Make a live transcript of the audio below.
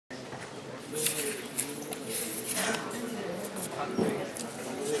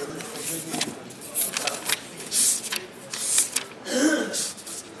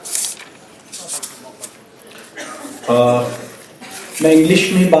मैं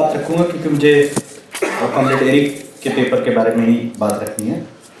इंग्लिश में ही बात रखूँगा क्योंकि मुझे कॉमरेड एरिक के पेपर के बारे में ही बात रखनी है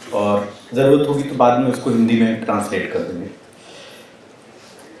और ज़रूरत होगी तो बाद में उसको हिंदी में ट्रांसलेट कर देंगे.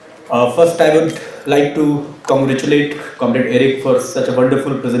 First, I would like to congratulate Comrade Eric for such a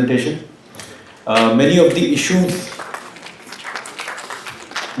wonderful presentation. Many of the issues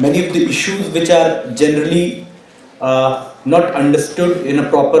which are generally not understood in a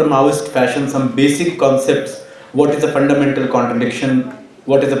proper Maoist fashion, some basic concepts. What is a fundamental contradiction?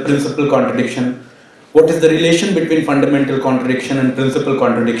 What is a principal contradiction? What is the relation between fundamental contradiction and principal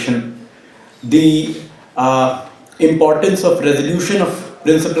contradiction? The importance of resolution of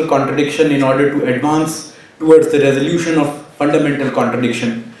principal contradiction in order to advance towards the resolution of fundamental contradiction,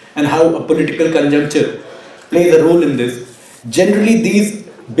 and how a political conjuncture plays a role in this. Generally, these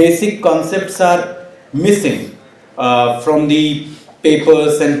basic concepts are missing from the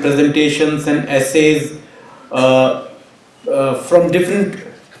papers and presentations and essays from different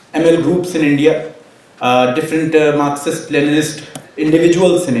ML groups in India, different Marxist-Leninist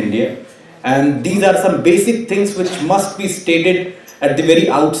individuals in India, and these are some basic things which must be stated at the very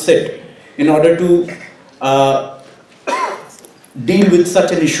outset in order to deal with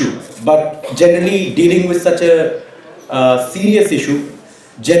such an issue. But generally, dealing with such a serious issue,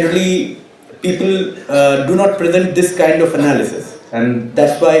 generally people do not present this kind of analysis, and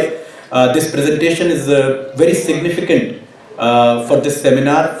that's why this presentation is very significant for this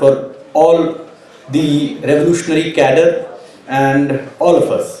seminar, for all the revolutionary cadre and all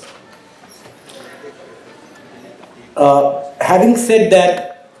of us. Having said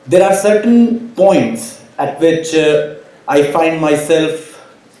that, there are certain points at which I find myself,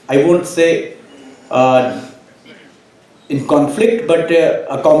 I won't say in conflict, but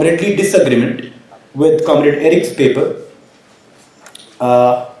a comradely disagreement with Comrade Eric's paper,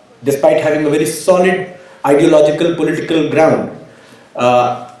 despite having a very solid ideological political ground.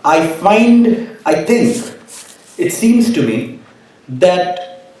 I think, it seems to me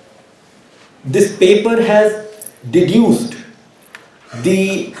that this paper has deduced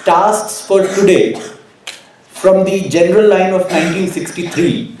the tasks for today from the general line of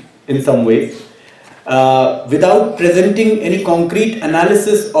 1963 in some ways, without presenting any concrete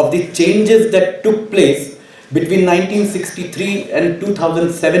analysis of the changes that took place between 1963 and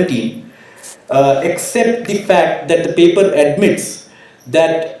 2017, except the fact that the paper admits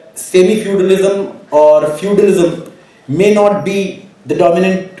that semi-feudalism or feudalism may not be the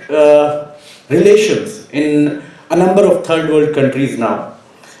dominant relations in a number of third world countries now.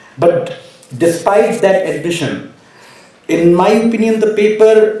 But despite that admission, in my opinion, the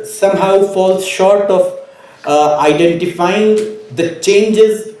paper somehow falls short of identifying the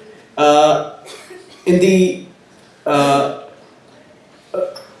changes in the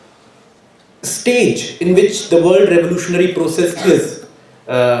stage in which the world revolutionary process is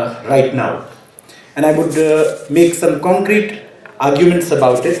right now. And I would make some concrete arguments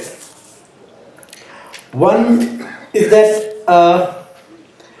about it. One is that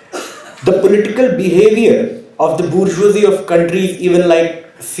the political behavior of the bourgeoisie of countries even like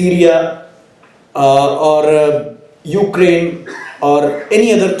Syria or Ukraine or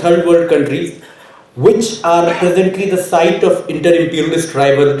any other third world countries which are presently the site of inter-imperialist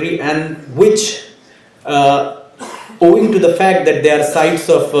rivalry, and which owing to the fact that they are sites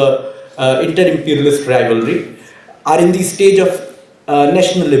of inter-imperialist rivalry are in the stage of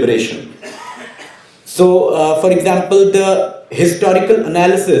national liberation. So, for example, the historical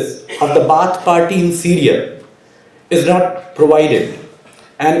analysis of the Baath party in Syria is not provided,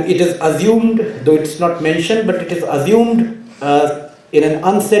 and it is assumed, though it's not mentioned, but it is assumed in an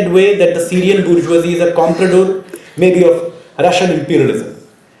unsaid way that the Syrian bourgeoisie is a comprador maybe of Russian imperialism.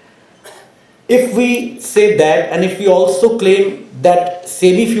 If we say that, and if we also claim that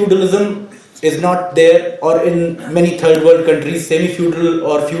semi-feudalism is not there, or in many third world countries semi-feudal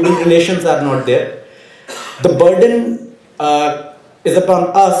or feudal relations are not there, the burden is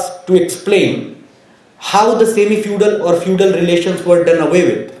upon us to explain how the semi-feudal or feudal relations were done away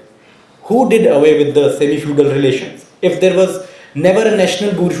with. Who did away with the semi-feudal relations? If there was never a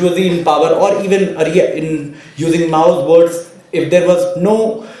national bourgeoisie in power, or even in using Mao's words, if there was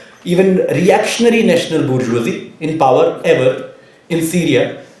no even reactionary national bourgeoisie in power ever in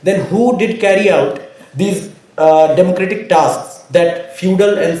Syria, then who did carry out these democratic tasks that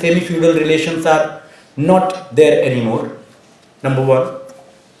feudal and semi-feudal relations are not there anymore? Number one.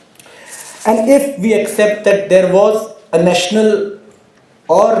 And if we accept that there was a national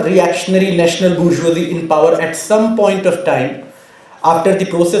or reactionary national bourgeoisie in power at some point of time after the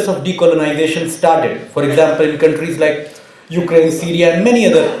process of decolonization started, for example in countries like Ukraine, Syria and many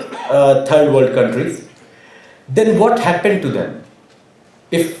other third world countries, then what happened to them?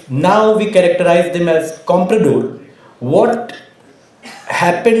 If now we characterize them as comprador, what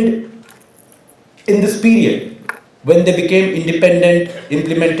happened in this period when they became independent,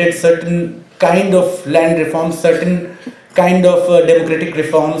 implemented certain kind of land reforms, certain kind of democratic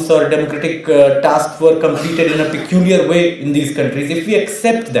reforms or democratic tasks were completed in a peculiar way in these countries? If we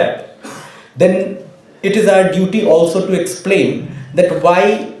accept that, then it is our duty also to explain that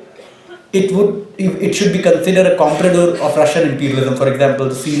why it should be considered a comprador of Russian imperialism, for example,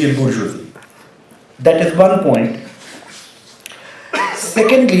 the Syrian bourgeoisie. That is one point.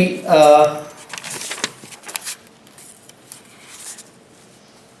 Secondly,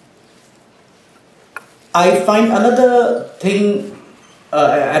 I find another thing,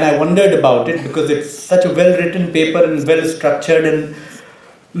 and I wondered about it because it's such a well-written paper and well-structured and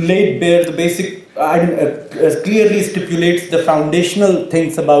laid bare the basic, clearly stipulates the foundational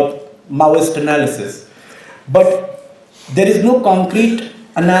things about Maoist analysis. But there is no concrete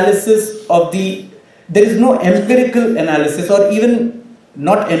analysis of there is no empirical analysis, or even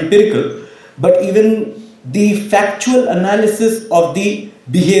not empirical, but even the factual analysis of the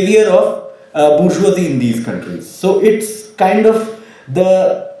behavior of bourgeoisie in these countries. So it's kind of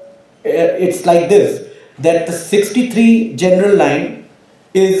it's like this, that the 63 general line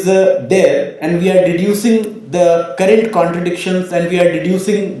is there, and we are deducing the current contradictions, and we are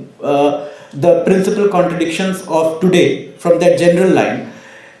deducing the principal contradictions of today from that general line.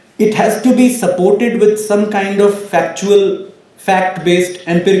 It has to be supported with some kind of factual, fact-based,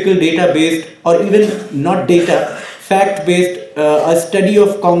 empirical data-based, or even not data, fact-based, a study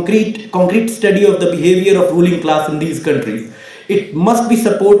of concrete study of the behavior of ruling class in these countries. It must be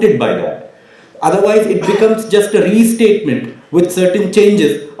supported by that. Otherwise, it becomes just a restatement with certain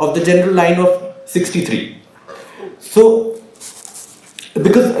changes of the general line of 63. So,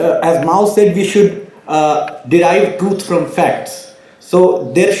 because as Mao said, we should derive truth from facts.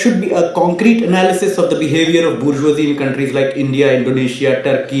 So there should be a concrete analysis of the behavior of bourgeoisie in countries like India, Indonesia,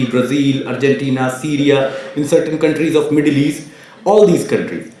 Turkey, Brazil, Argentina, Syria, in certain countries of Middle East, all these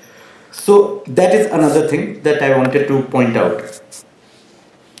countries. So that is another thing that I wanted to point out.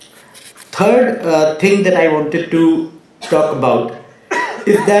 Third thing that I wanted to talk about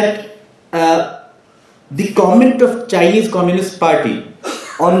is that the comment of Chinese Communist Party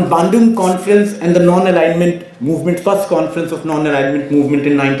on Bandung Conference and the non-alignment movement, first conference of non-alignment movement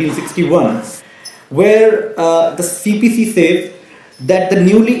in 1961, where the CPC says that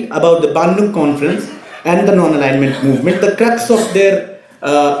about the Bandung Conference and the non-alignment movement, the crux of their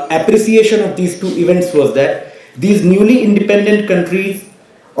appreciation of these two events was that these newly independent countries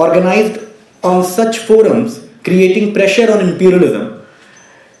organized on such forums, creating pressure on imperialism,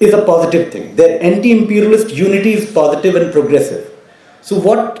 is a positive thing. Their anti-imperialist unity is positive and progressive. So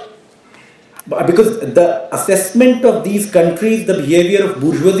because the assessment of these countries, the behavior of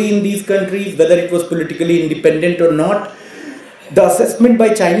bourgeoisie in these countries, whether it was politically independent or not, the assessment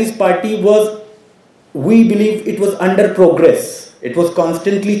by Chinese party was, we believe it was under progress. It was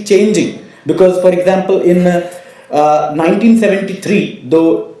constantly changing. Because, for example, in 1973,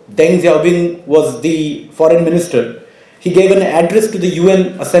 though Deng Xiaoping was the foreign minister, he gave an address to the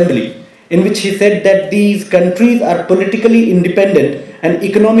UN Assembly in which he said that these countries are politically independent and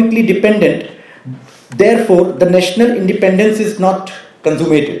economically dependent, therefore the national independence is not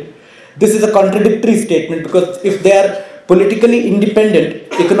consummated. This is a contradictory statement, because if they are politically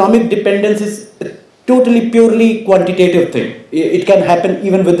independent, economic dependence is a totally purely quantitative thing. It can happen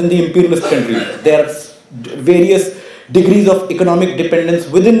even within the imperialist countries. There are various degrees of economic dependence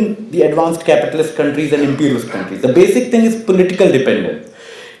within the advanced capitalist countries and imperialist countries. The basic thing is political dependence.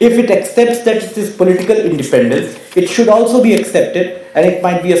 If it accepts that it is political independence, it should also be accepted, and it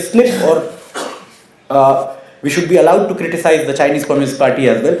might be a slip, or we should be allowed to criticize the Chinese Communist Party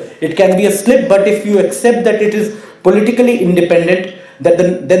as well. It can be a slip, but if you accept that it is politically independent,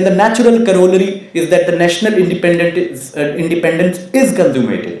 then the natural corollary is that the national independence is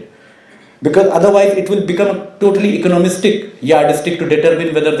consummated. Because otherwise it will become a totally economistic yardstick to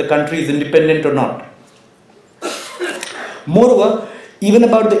determine whether the country is independent or not. Moreover, even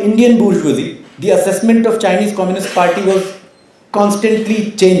about the Indian bourgeoisie, the assessment of Chinese Communist Party was constantly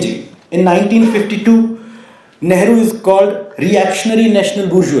changing. In 1952, Nehru is called reactionary national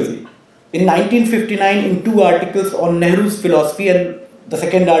bourgeoisie. In 1959, in two articles on Nehru's philosophy, and the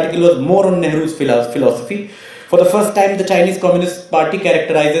second article was more on Nehru's philosophy, for the first time the Chinese Communist Party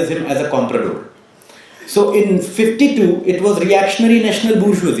characterizes him as a comprador. So in 52, it was reactionary national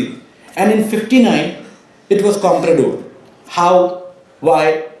bourgeoisie, and in 59, it was comprador. How?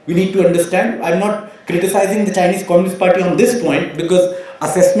 Why? We need to understand. I'm not criticizing the Chinese Communist Party on this point, because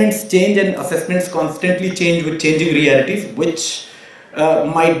assessments change and assessments constantly change with changing realities, which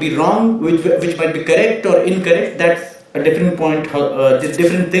might be wrong, which might be correct or incorrect. That's a different point,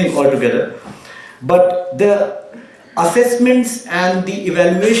 different thing altogether. But the assessments and the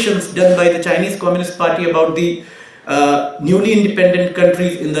evaluations done by the Chinese Communist Party about the newly independent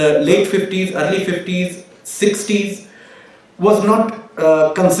countries in the late 50s, early 50s, 60s was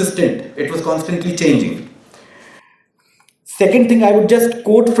not consistent. It was constantly changing. Second thing, I would just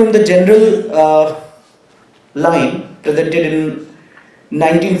quote from the general line presented in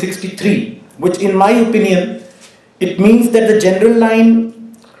 1963, which in my opinion, it means that the general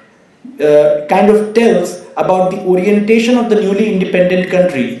line kind of tells about the orientation of the newly independent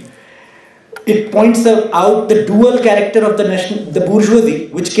country. It points out the dual character of the bourgeoisie,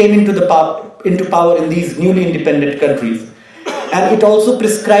 which came into power in these newly independent countries, and it also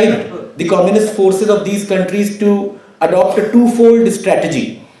prescribed the communist forces of these countries to adopt a twofold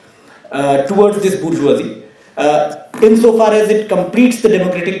strategy towards this bourgeoisie. Insofar as it completes the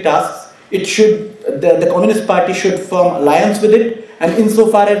democratic tasks, the Communist Party should form alliance with it, and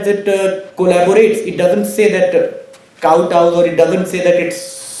insofar as it collaborates, it doesn't say that kowtows, or it doesn't say that it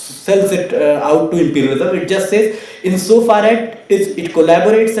sells it out to imperialism. It just says insofar as it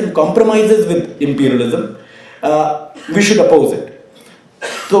collaborates and compromises with imperialism, we should oppose it.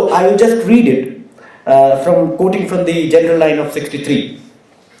 So I will just read it from quoting from the general line of 63.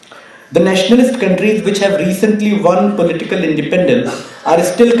 The nationalist countries which have recently won political independence are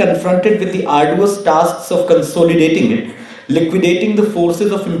still confronted with the arduous tasks of consolidating it, liquidating the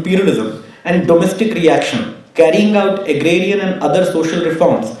forces of imperialism and domestic reaction, carrying out agrarian and other social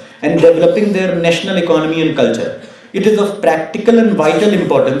reforms, and developing their national economy and culture. It is of practical and vital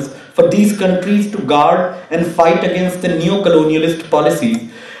importance for these countries to guard and fight against the neo-colonialist policies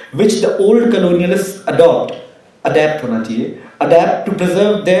which the old colonialists adapt to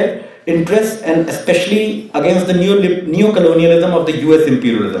preserve their interests, and especially against the neo-colonialism of the US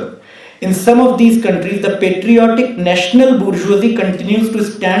imperialism. In some of these countries, the patriotic national bourgeoisie continues to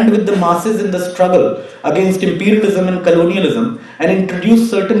stand with the masses in the struggle against imperialism and colonialism and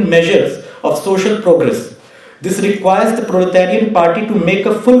introduce certain measures of social progress. This requires the proletarian party to make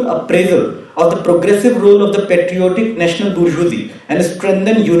a full appraisal of the progressive role of the patriotic national bourgeoisie and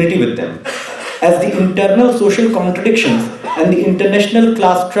strengthen unity with them. As the internal social contradictions and the international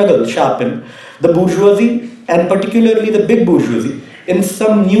class struggle sharpen, the bourgeoisie, and particularly the big bourgeoisie, in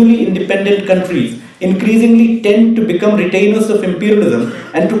some newly independent countries increasingly tend to become retainers of imperialism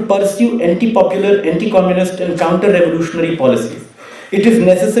and to pursue anti-popular, anti-communist and counter-revolutionary policies. It is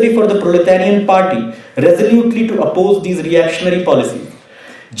necessary for the proletarian party resolutely to oppose these reactionary policies.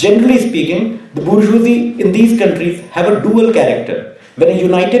 Generally speaking, the bourgeoisie in these countries have a dual character. When a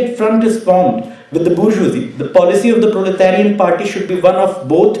united front is formed with the bourgeoisie, the policy of the proletarian party should be one of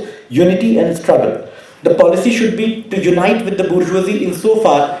both unity and struggle. The policy should be to unite with the bourgeoisie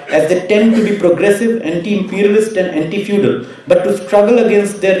insofar as they tend to be progressive, anti-imperialist and anti-feudal, but to struggle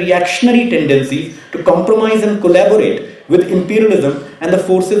against their reactionary tendencies to compromise and collaborate with imperialism and the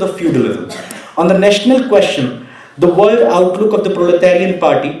forces of feudalism. On the national question, the world outlook of the proletarian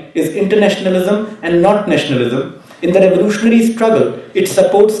party is internationalism and not nationalism. In the revolutionary struggle, it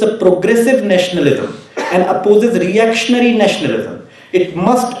supports the progressive nationalism and opposes reactionary nationalism. It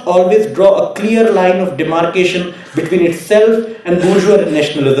must always draw a clear line of demarcation between itself and bourgeois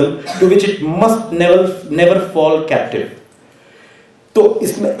nationalism, to which it must never fall captive. So,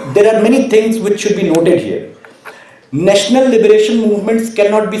 there are many things which should be noted here. National liberation movements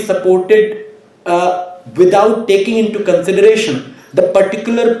cannot be supported without taking into consideration the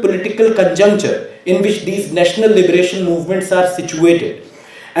particular political conjuncture in which these national liberation movements are situated.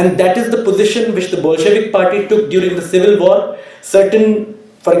 And that is the position which the Bolshevik party took during the Civil War. Certain,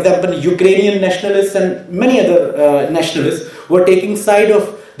 for example, Ukrainian nationalists and many other nationalists were taking side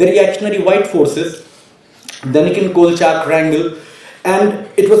of the reactionary white forces, Denikin, Kolchak, Wrangel, and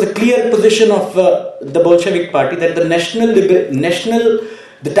it was a clear position of the Bolshevik party that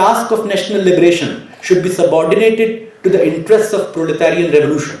the task of national liberation should be subordinated to the interests of proletarian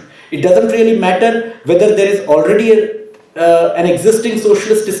revolution. It doesn't really matter whether there is already an existing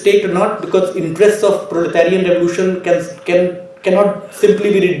socialist state or not, because interests of proletarian revolution cannot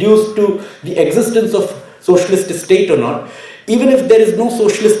simply be reduced to the existence of socialist state or not. Even if there is no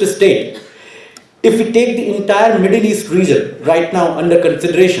socialist state, if we take the entire Middle East region right now under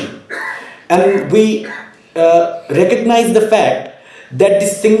consideration, and we recognize the fact that the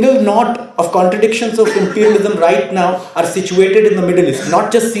single knot of contradictions of imperialism right now are situated in the Middle East,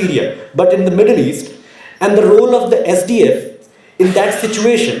 not just Syria, but in the Middle East, and the role of the SDF in that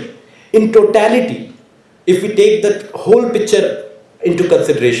situation, in totality, if we take the whole picture into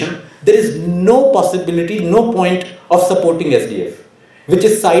consideration, there is no possibility, no point of supporting SDF, which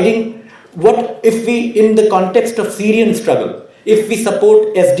is siding. What if we, in the context of Syrian struggle, if we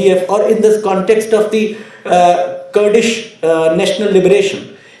support SDF, or in this context of the Kurdish national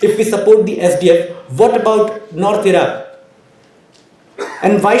liberation, if we support the SDF, what about North Iraq?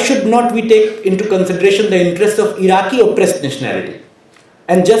 And why should not we take into consideration the interests of Iraqi oppressed nationality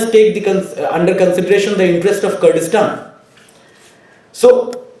and just take the under consideration the interest of Kurdistan?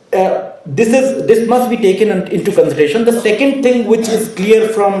 So this must be taken into consideration. The second thing which is clear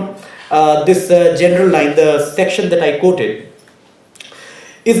from this general line, the section that I quoted,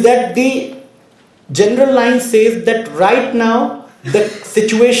 is that the general line says that right now the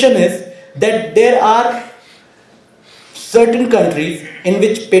situation is that there are certain countries in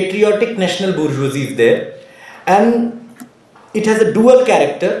which patriotic national bourgeoisie is there, and it has a dual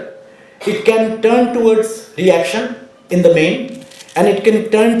character. It can turn towards reaction in the main, and it can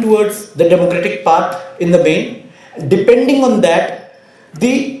turn towards the democratic path in the main. Depending on that,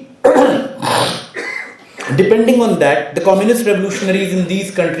 the communist revolutionaries in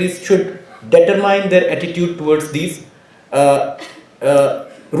these countries should determine their attitude towards these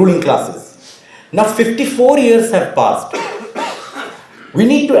ruling classes. Now 54 years have passed. We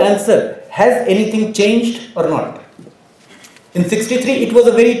need to answer, has anything changed or not? In 63, it was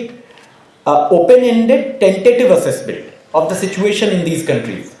a very open-ended, tentative assessment of the situation in these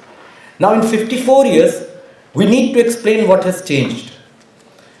countries. Now in 54 years, we need to explain what has changed.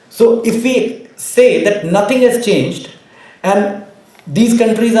 So if we say that nothing has changed and these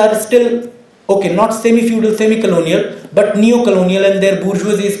countries are still, okay, not semi-feudal, semi-colonial, but neo-colonial, and their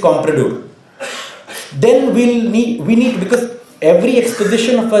bourgeoisie is comprador, then we need, because every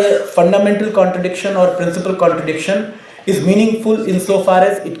exposition of a fundamental contradiction or principal contradiction is meaningful insofar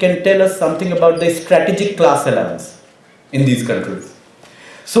as it can tell us something about the strategic class alliance in these countries.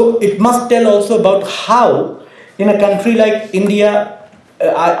 So it must tell also about how, in a country like India,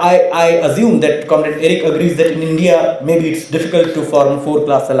 I assume that Comrade Eric agrees that in India maybe it's difficult to form a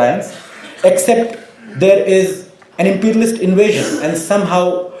four-class alliance, except there is an imperialist invasion, and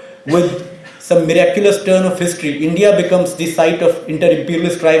somehow with some miraculous turn of history, India becomes the site of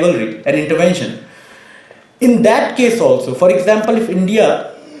inter-imperialist rivalry and intervention. In that case also, for example, if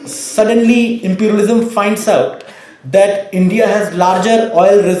India, suddenly imperialism finds out that India has larger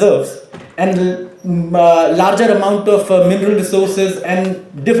oil reserves and larger amount of mineral resources,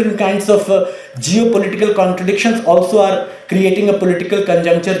 and different kinds of geopolitical contradictions also are creating a political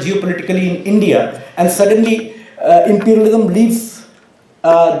conjuncture geopolitically in India, and suddenly imperialism leaves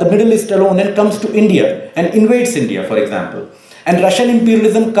the Middle East alone and comes to India and invades India, for example, and Russian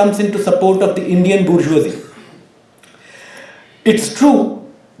imperialism comes into support of the Indian bourgeoisie. It's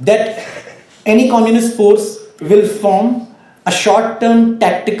true that any communist force will form a short-term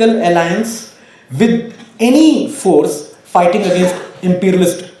tactical alliance with any force fighting against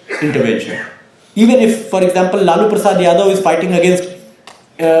imperialist intervention. Even if, for example, Lalu Prasad Yadav is fighting against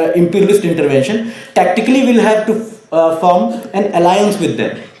imperialist intervention, tactically we'll have to form an alliance with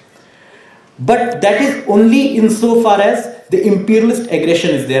them. But that is only insofar as the imperialist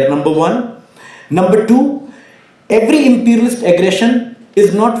aggression is there, number one. Number two, every imperialist aggression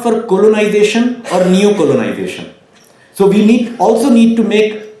is not for colonization or neo-colonization. So we also need to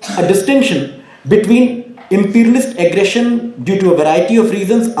make a distinction between imperialist aggression due to a variety of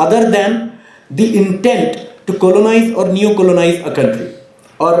reasons other than the intent to colonize or neo-colonize a country,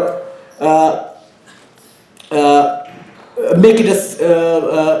 or make it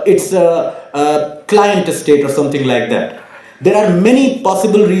its client state or something like that. There are many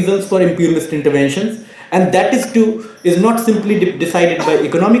possible reasons for imperialist interventions, and that is not simply decided by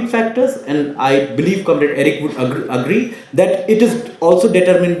economic factors, and I believe Comrade Eric would agree that it is also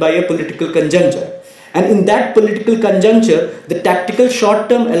determined by a political conjuncture. And in that political conjuncture, the tactical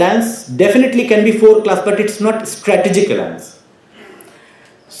short-term alliance definitely can be four-class, but it's not strategic alliance.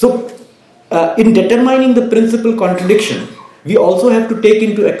 So, in determining the principal contradiction, we also have to take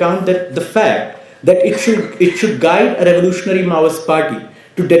into account that the fact that it should guide a revolutionary Maoist party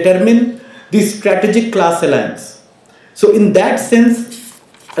to determine the strategic class alliance. So in that sense,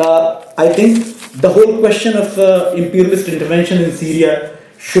 I think the whole question of imperialist intervention in Syria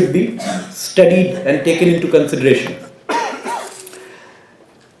should be studied and taken into consideration.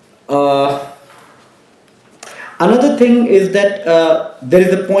 Another thing is that there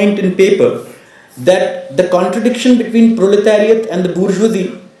is a point in paper that the contradiction between proletariat and the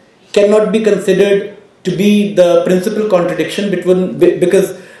bourgeoisie cannot be considered to be the principal contradiction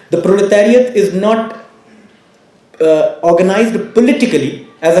because the proletariat is not organized politically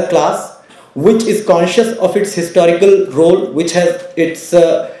as a class, which is conscious of its historical role, which has its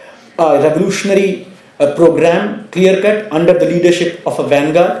revolutionary program clear cut under the leadership of a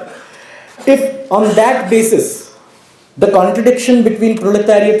vanguard. If on that basis the contradiction between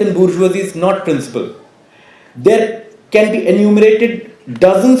proletariat and bourgeoisie is not principle, there can be enumerated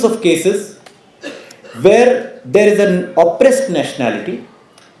dozens of cases where there is an oppressed nationality,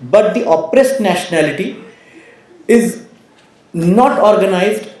 but the oppressed nationality is not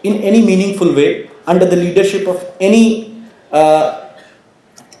organized in any meaningful way under the leadership of any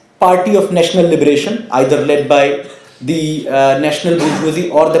party of national liberation, either led by the national bourgeoisie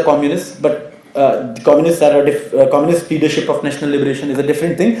or the communists. But the communists are communist leadership of national liberation is a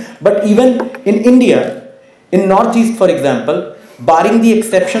different thing. But even in India, in Northeast, for example, barring the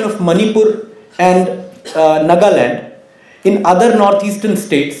exception of Manipur and Nagaland, in other northeastern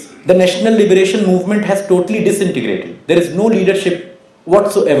states, the national liberation movement has totally disintegrated. There is no leadership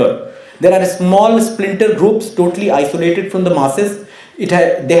whatsoever. There are small splinter groups totally isolated from the masses.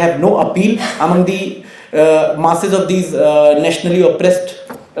 They have no appeal among the masses of these nationally oppressed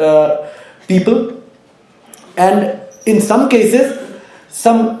people. And in some cases,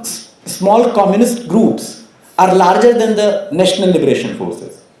 some small communist groups are larger than the national liberation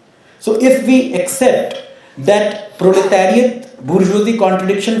forces. So if we accept that proletariat bourgeoisie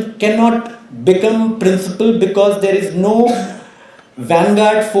contradiction cannot become principle because there is no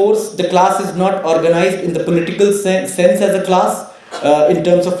vanguard force, the class is not organized in the political sense as a class. In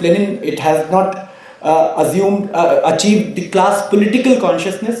terms of Lenin, it has not achieved the class political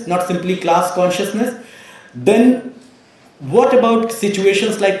consciousness, not simply class consciousness. Then what about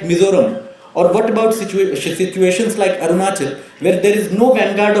situations like Mizoram, or what about situations like Arunachal, where there is no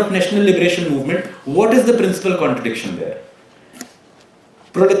vanguard of national liberation movement? What is the principal contradiction there?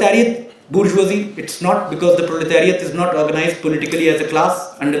 Proletariat bourgeoisie, it's not, because the proletariat is not organized politically as a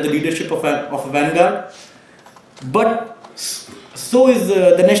class under the leadership of a vanguard. But so is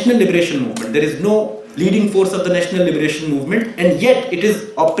the national liberation movement. There is no leading force of the national liberation movement, and yet it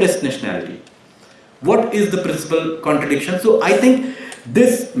is oppressed nationality. What is the principal contradiction? So I think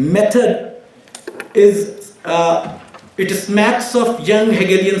this method is, it smacks of young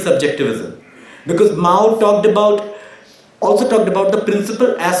Hegelian subjectivism, because Mao also talked about the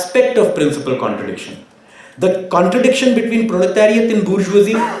principal aspect of principal contradiction. The contradiction between proletariat and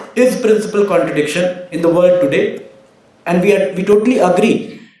bourgeoisie is principal contradiction in the world today, and we totally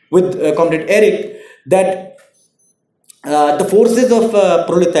agree with Comrade Eric that the forces of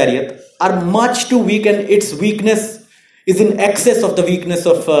proletariat are much too weak, and its weakness is in excess of the weakness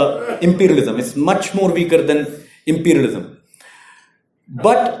of imperialism. It's much more weaker than imperialism.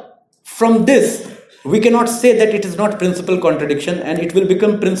 But from this, we cannot say that it is not principal contradiction, and it will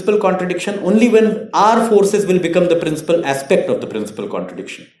become principal contradiction only when our forces will become the principal aspect of the principal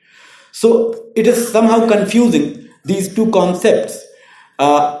contradiction. So it is somehow confusing, these two concepts,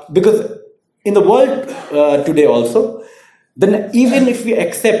 because in the world today also, then even if we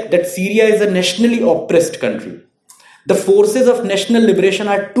accept that Syria is a nationally oppressed country, the forces of national liberation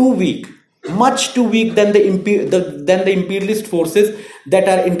are too weak, much too weak than the imperialist forces that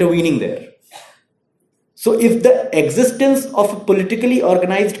are intervening there. So if the existence of a politically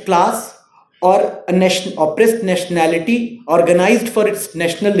organized class or a oppressed nationality organized for its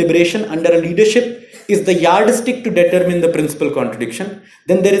national liberation under a leadership is the yardstick to determine the principal contradiction,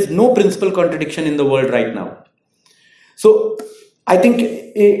 then there is no principal contradiction in the world right now. So I think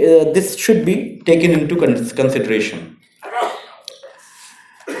this should be taken into consideration.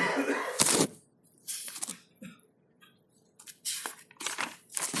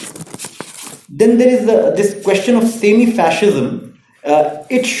 Then there is this question of semi-fascism.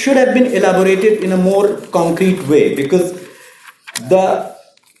 It should have been elaborated in a more concrete way, because the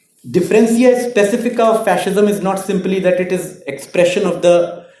differentia specifica of fascism is not simply that it is expression of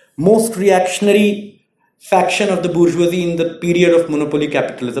the most reactionary faction of the bourgeoisie in the period of monopoly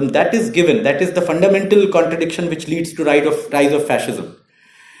capitalism. That is given. That is the fundamental contradiction which leads to rise of fascism.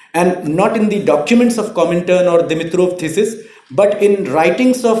 And not in the documents of Comintern or Dimitrov thesis, but in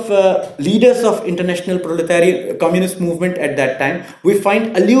writings of leaders of international proletariat communist movement at that time, we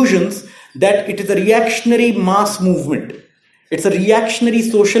find allusions that it is a reactionary mass movement. It's a reactionary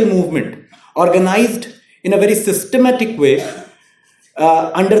social movement organized in a very systematic way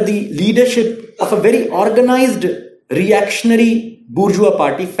under the leadership of a very organized reactionary bourgeois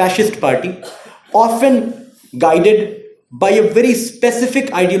party, fascist party, often guided by a very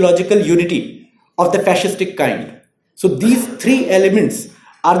specific ideological unity of the fascistic kind. So these three elements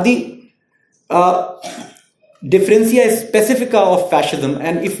are the differentia specifica of fascism,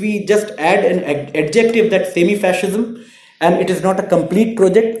 and if we just add an adjective, that semi-fascism, and it is not a complete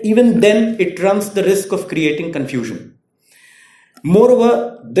project, even then it runs the risk of creating confusion.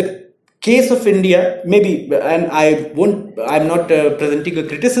 Moreover, the case of India, maybe, and I'm not presenting a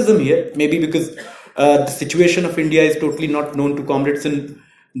criticism here, maybe because the situation of India is totally not known to comrades in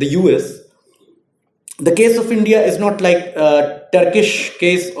the US. The case of India is not like a Turkish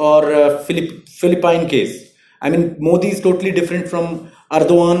case or a Philippine case. I mean, Modi is totally different from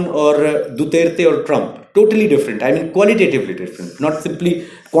Erdogan or Duterte or Trump. Totally different. I mean, qualitatively different, not simply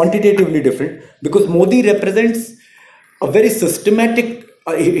quantitatively different, because Modi represents a very systematic,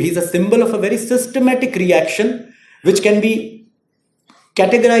 he's a symbol of a very systematic reaction which can be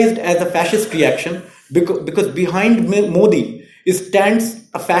categorized as a fascist reaction, because behind Modi stands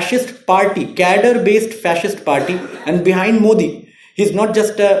a fascist party, cadre-based fascist party, and behind Modi, he's not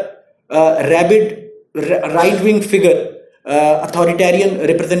just a rabid right-wing figure, authoritarian,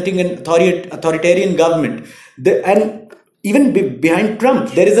 representing an authoritarian government. And even behind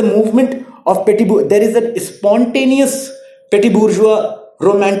Trump, there is a movement of there is a spontaneous petty bourgeois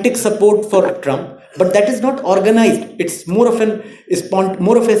romantic support for Trump, but that is not organized. It's more of a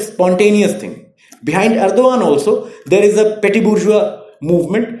spontaneous thing. Behind Erdogan also, there is a petty bourgeois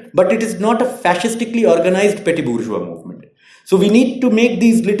movement, but it is not a fascistically organized petty bourgeois movement. So we need to make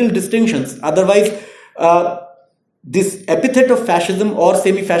these little distinctions. Otherwise, this epithet of fascism or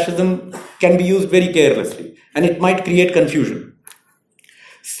semi-fascism can be used very carelessly, and it might create confusion.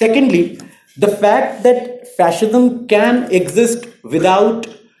 Secondly, the fact that fascism can exist without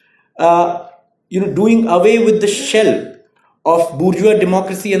doing away with the shell of bourgeois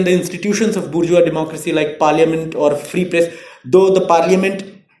democracy and the institutions of bourgeois democracy like parliament or free press, though the parliament,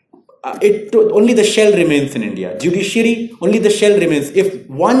 only the shell remains in India. Judiciary, only the shell remains. If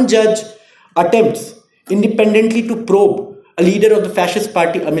one judge attempts independently to probe a leader of the fascist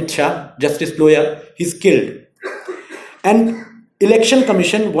party, Amit Shah, Justice Loya, he's killed. And Election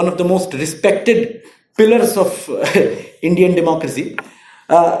Commission, one of the most respected pillars of Indian democracy,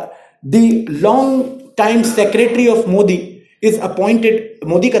 the long-time secretary of Modi is appointed,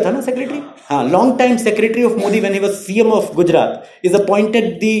 Modi ka tha na secretary? Long-time secretary of Modi when he was CM of Gujarat is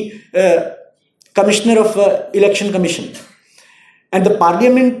appointed the commissioner of Election Commission. And the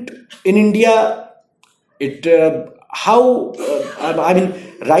parliament in India,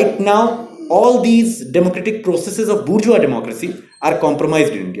 right now, all these democratic processes of bourgeois democracy are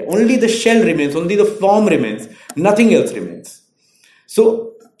compromised in India. Only the shell remains, only the form remains, nothing else remains.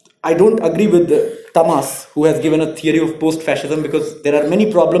 So I don't agree with Tamas, who has given a theory of post-fascism, because there are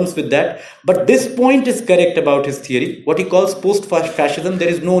many problems with that. But this point is correct about his theory. What he calls post-fascism, there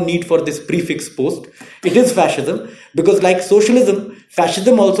is no need for this prefix post. It is fascism, because like socialism,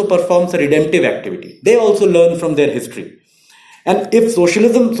 fascism also performs a redemptive activity. They also learn from their history. And if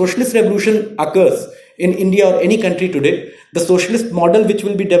socialist revolution occurs in India or any country today, the socialist model which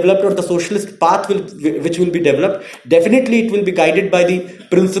will be developed, or the socialist path which will be developed, definitely it will be guided by the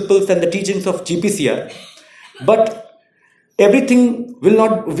principles and the teachings of GPCR. But everything we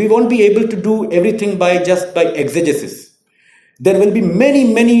won't be able to do everything by exegesis. There will be many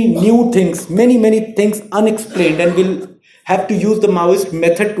new things, many things unexplained, and we'll have to use the Maoist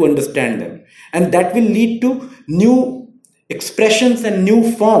method to understand them. And that will lead to new expressions and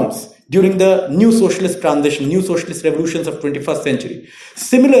new forms during the new socialist transition, new socialist revolutions of 21st century.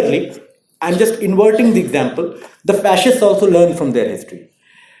 Similarly, I'm just inverting the example, the fascists also learn from their history.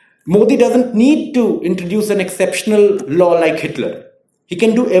 Modi doesn't need to introduce an exceptional law like Hitler. He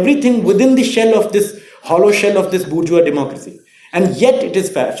can do everything within the shell of this, hollow shell of this bourgeois democracy. And yet it is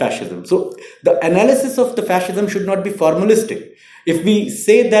fascism. So the analysis of the fascism should not be formalistic. If we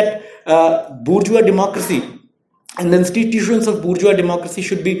say that bourgeois democracy and the institutions of bourgeois democracy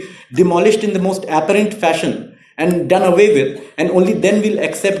should be demolished in the most apparent fashion and done away with, and only then we'll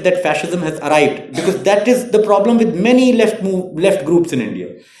accept that fascism has arrived. Because that is the problem with many left groups in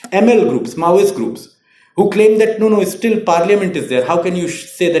India. ML groups, Maoist groups, who claim that no, still parliament is there. How can you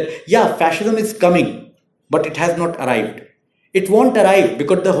say that, yeah, fascism is coming, but it has not arrived? It won't arrive,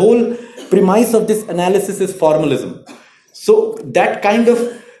 because the whole premise of this analysis is formalism. So that kind of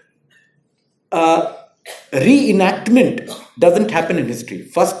reenactment doesn't happen in history.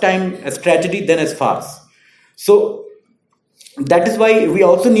 First time as tragedy, then as farce. So that is why we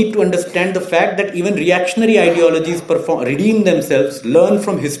also need to understand the fact that even reactionary ideologies redeem themselves, learn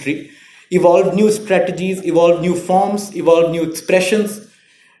from history, evolve new strategies, evolve new forms, evolve new expressions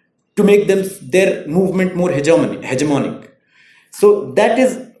to make their movement more hegemonic. So that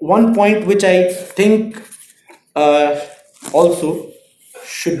is one point which I think also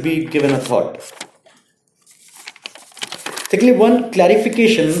should be given a thought. Secondly, one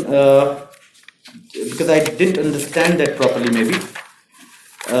clarification, because because I didn't understand that properly maybe.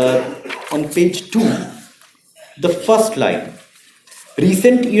 On page 2, the first line.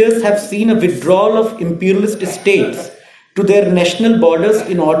 Recent years have seen a withdrawal of imperialist states to their national borders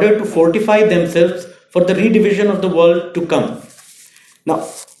in order to fortify themselves for the redivision of the world to come. Now,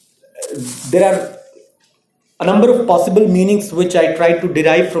 there are a number of possible meanings which I try to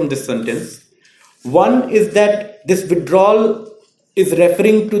derive from this sentence. One is that this withdrawal is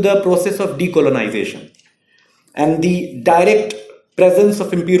referring to the process of decolonization and the direct presence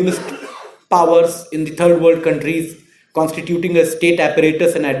of imperialist powers in the third world countries constituting a state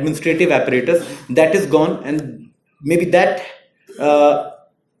apparatus and administrative apparatus that is gone, and maybe that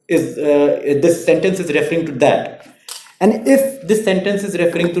this sentence is referring to that. And if this sentence is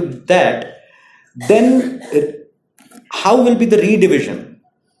referring to that, then how will be the redivision?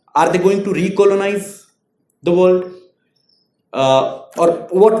 Are they going to recolonize the world? Or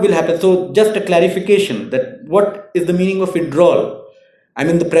what will happen? So just a clarification that what is the meaning of withdrawal? I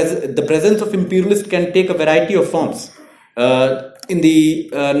mean, the presence of imperialist can take a variety of forms in the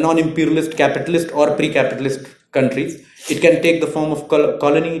non-imperialist, capitalist or pre-capitalist countries. It can take the form of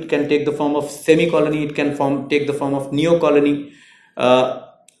colony, it can take the form of semi-colony, it can take the form of neo-colony.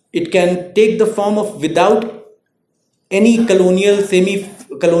 It can take the form of without any colonial,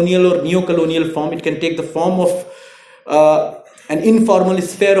 semi-colonial or neo-colonial form. It can take the form of an informal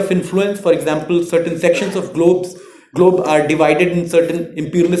sphere of influence. For example, certain sections of globe are divided in certain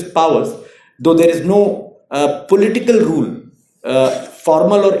imperialist powers, though there is no political rule,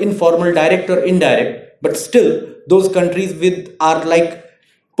 formal or informal, direct or indirect, but still those countries are like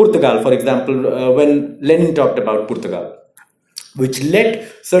Portugal, for example, when Lenin talked about Portugal, which let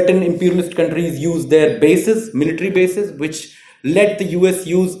certain imperialist countries use their bases, military bases, which let the US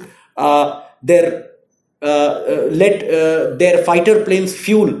use their fighter planes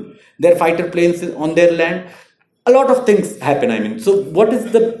fuel their fighter planes on their land. A lot of things happen, I mean. So what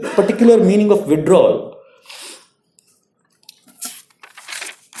is the particular meaning of withdrawal?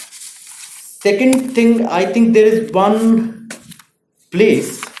 Second thing, I think there is one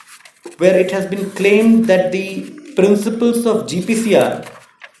place where it has been claimed that the principles of GPCR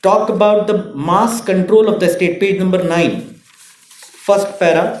talk about the mass control of the state. Page number 9, first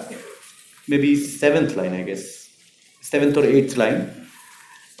para, maybe 7th line, I guess, 7th or 8th line.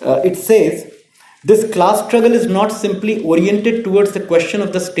 It says, this class struggle is not simply oriented towards the question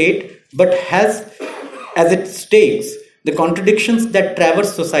of the state, but has as its stakes the contradictions that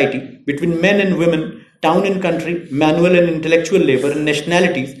traverse society between men and women, town and country, manual and intellectual labor, and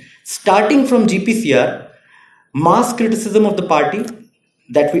nationalities, starting from GPCR, mass criticism of the party,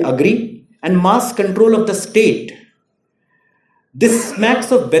 that we agree, and mass control of the state. This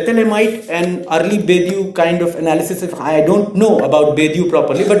smacks of Bethlehemite and early Badiou kind of analysis. I don't know about Badiou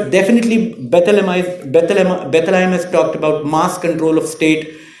properly, but definitely Bethlehem has talked about mass control of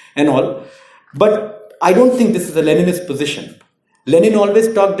state and all. But I don't think this is a Leninist position. Lenin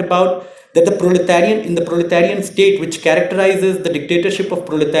always talked about that in the proletarian state, which characterizes the dictatorship of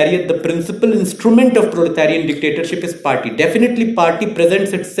proletariat, the principal instrument of proletarian dictatorship is party. Definitely party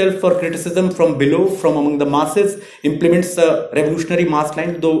presents itself for criticism from below, from among the masses, implements a revolutionary mass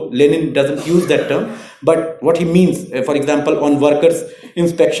line, though Lenin doesn't use that term. But what he means, for example, on workers'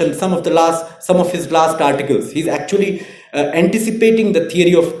 inspection, some of his last articles, he's actually anticipating the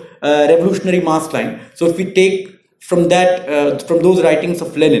theory of revolutionary mass line. So if we take from those writings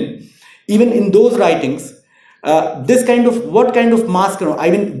of Lenin, even in those writings, what kind of mass, I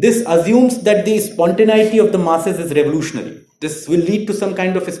mean, this assumes that the spontaneity of the masses is revolutionary. This will lead to some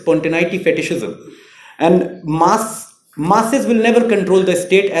kind of spontaneity fetishism. And masses will never control the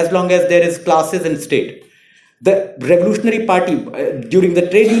state as long as there is classes and state. The Revolutionary Party, during the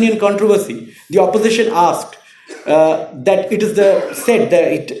trade union controversy, the opposition asked that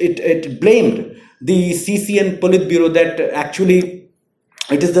it blamed the CC and Politburo that actually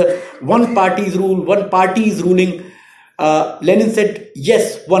it is the one party's rule, one party is ruling. Lenin said,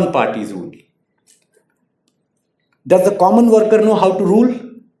 yes, one party is ruling. Does the common worker know how to rule?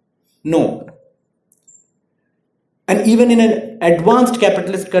 No. And even in an advanced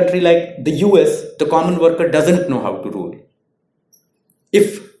capitalist country like the US, the common worker doesn't know how to rule.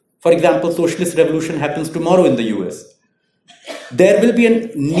 If, for example, socialist revolution happens tomorrow in the US, there will be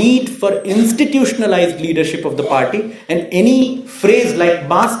a need for institutionalized leadership of the party, and any phrase like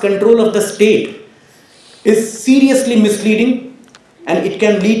mass control of the state is seriously misleading, and it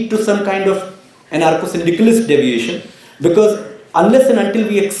can lead to some kind of anarcho-syndicalist deviation, because unless and until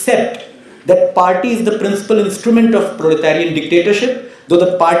we accept that party is the principal instrument of proletarian dictatorship, though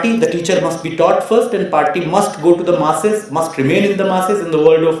the teacher must be taught first, and party must go to the masses, must remain in the masses in the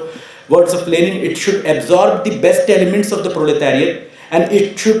world of words of Lenin, it should absorb the best elements of the proletariat and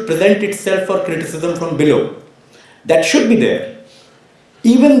it should present itself for criticism from below. That should be there.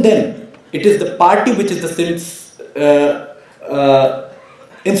 Even then, it is the party which is the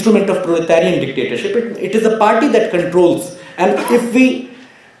instrument of proletarian dictatorship. It is a party that controls, and if we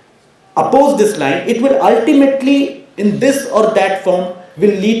oppose this line, it will ultimately, in this or that form,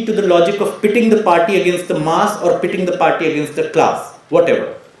 will lead to the logic of pitting the party against the mass or pitting the party against the class,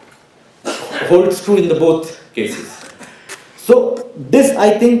 whatever. Holds true in the both cases. So this,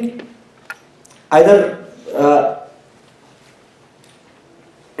 I think, either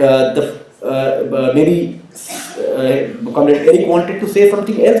maybe Comrade Eric wanted to say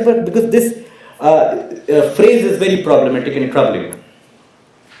something else, but because this phrase is very problematic and troubling.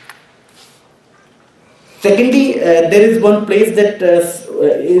 Secondly, there is one place that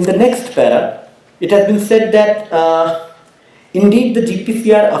in the next para, it has been said that indeed the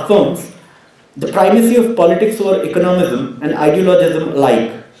GPCR affirms the primacy of politics over economism and ideologism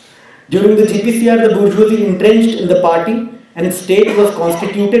alike. During the GPCR, the bourgeoisie entrenched in the party and its state was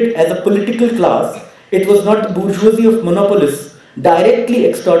constituted as a political class. It was not the bourgeoisie of monopolists directly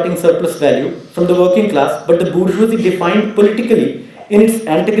extorting surplus value from the working class, but the bourgeoisie defined politically in its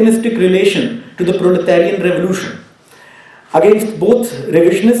antagonistic relation to the proletarian revolution. Against both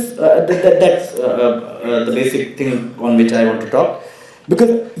revisionists, that's the basic thing on which I want to talk.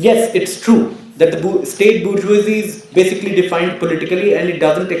 Because yes, it's true that the state bourgeoisie is basically defined politically and it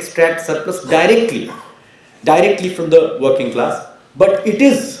doesn't extract surplus directly from the working class, but it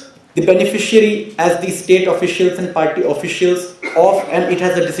is the beneficiary as the state officials and party officials of, and it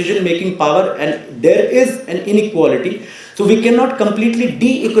has a decision-making power, and there is an inequality. So we cannot completely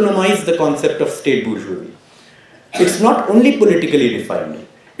de-economize the concept of state bourgeoisie. It's not only politically defined,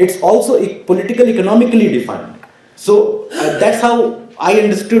 it's also political economically defined. So that's how I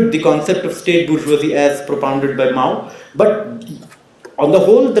understood the concept of state bourgeoisie as propounded by Mao. But on the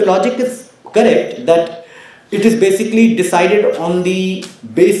whole, the logic is correct that it is basically decided on the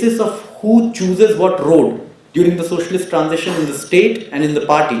basis of who chooses what road during the socialist transition in the state and in the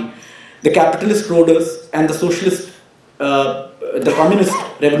party. The capitalist roaders and the socialist, the communist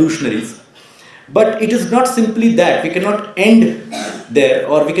revolutionaries. But it is not simply that. We cannot end there,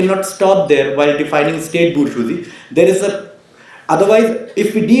 or we cannot stop there while defining state bourgeoisie. There is a, otherwise,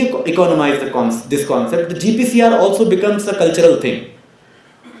 if we de-economize this concept, the GPCR also becomes a cultural thing,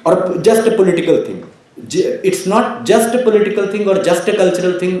 or just a political thing. It's not just a political thing or just a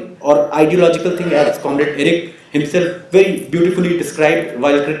cultural thing or ideological thing, as Comrade Eric himself very beautifully described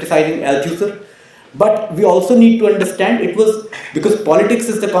while criticizing Althusser. But we also need to understand it was because politics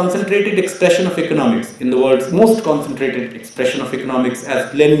is the concentrated expression of economics, in the world's most concentrated expression of economics,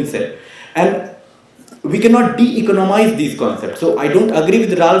 as Lenin said. And we cannot de-economize these concepts. So I don't agree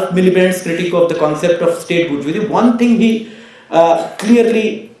with Ralph Miliband's critique of the concept of state bourgeoisie. One thing he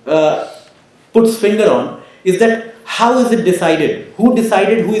clearly puts finger on is that how is it decided? Who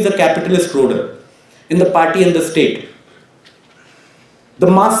decided who is a capitalist roader in the party and the state? The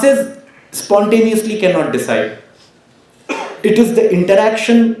masses spontaneously cannot decide. It is the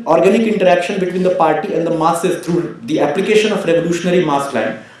interaction, organic interaction between the party and the masses through the application of revolutionary mass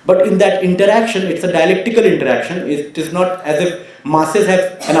line. But in that interaction, it's a dialectical interaction. It is not as if masses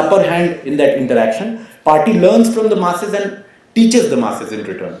have an upper hand in that interaction. Party learns from the masses and teaches the masses in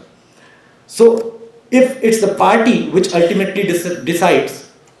return. So if it's the party which ultimately decides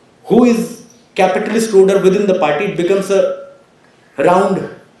who is capitalist roader within the party, it becomes a round.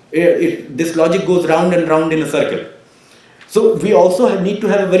 This logic goes round and round in a circle. So we also need to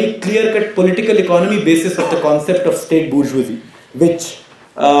have a very clear-cut political economy basis of the concept of state bourgeoisie, which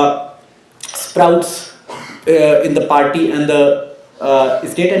sprouts in the party and the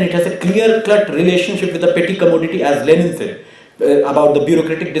state, and it has a clear-cut relationship with the petty commodity, as Lenin said, about the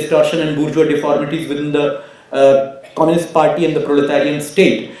bureaucratic distortion and bourgeois deformities within the Communist Party and the proletarian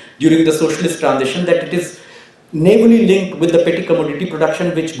state during the socialist transition, that it is naively linked with the petty commodity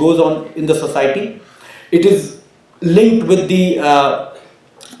production which goes on in the society. It is linked with the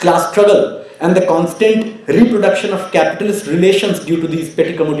class struggle and the constant reproduction of capitalist relations due to these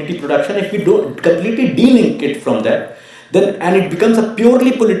petty commodity production. If we don't completely de-link it from that, then, and it becomes a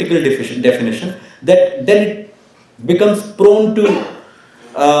purely political definition, that then it becomes prone to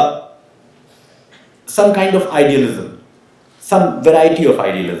some kind of idealism, some variety of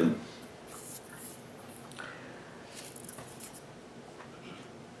idealism.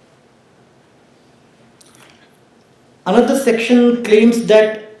 Another section claims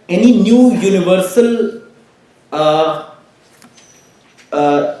that any new universal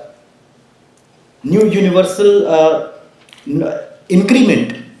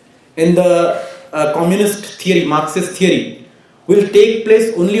increment in the communist theory, Marxist theory, will take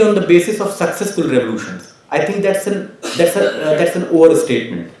place only on the basis of successful revolutions. I think that's an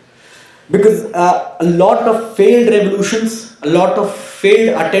overstatement, because a lot of failed revolutions, a lot of failed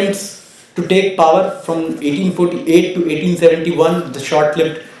attempts to take power from 1848 to 1871, the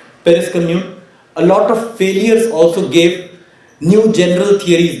short-lived Paris Commune, a lot of failures also gave new general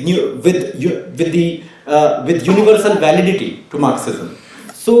theories with universal validity to Marxism.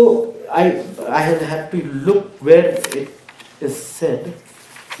 So I have to look where it is said,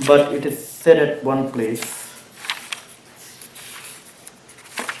 but it is said at one place.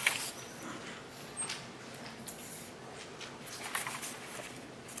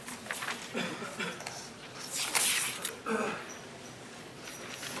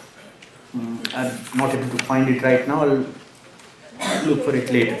 I'm not able to find it right now. I'll look for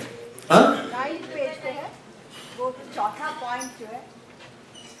it later. Huh?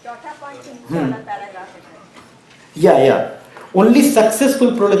 Yeah. Only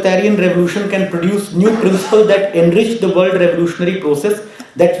successful proletarian revolution can produce new principles that enrich the world revolutionary process.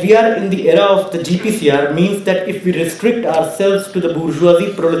 That we are in the era of the GPCR means that if we restrict ourselves to the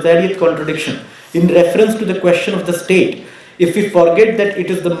bourgeoisie proletariat contradiction in reference to the question of the state, if we forget that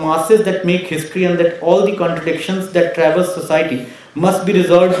it is the masses that make history and that all the contradictions that traverse society must be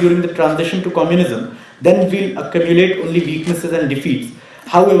resolved during the transition to communism, then we'll accumulate only weaknesses and defeats.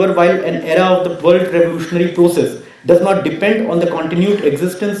 However, while an era of the world revolutionary process does not depend on the continued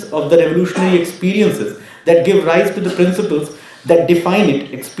existence of the revolutionary experiences that give rise to the principles that define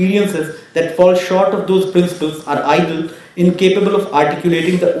it, experiences that fall short of those principles are idle, incapable of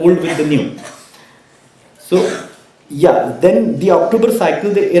articulating the old with the new. So, yeah, then the October cycle,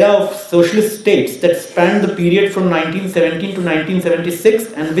 the era of socialist states that spanned the period from 1917 to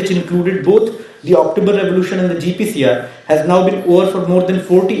 1976 and which included both the October Revolution and the GPCR, has now been over for more than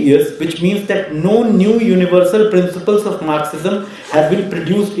 40 years, which means that no new universal principles of Marxism have been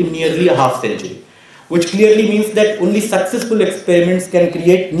produced in nearly a half century, which clearly means that only successful experiments can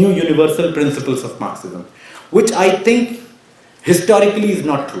create new universal principles of Marxism, which I think historically is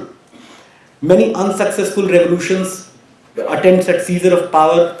not true. Many unsuccessful revolutions, attempts at seizure of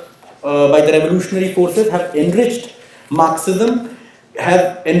power by the revolutionary forces have enriched Marxism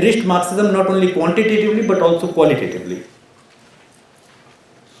not only quantitatively but also qualitatively.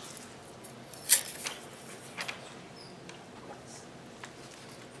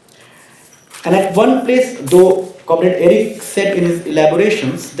 And at one place, though, Comrade Eric said in his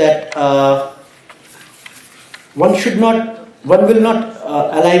elaborations that one will not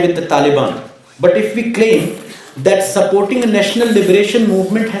ally with the Taliban. But if we claim that supporting a national liberation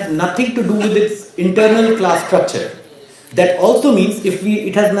movement has nothing to do with its internal class structure, that also means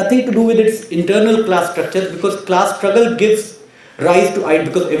it has nothing to do with its internal class structure, because class struggle gives rise to,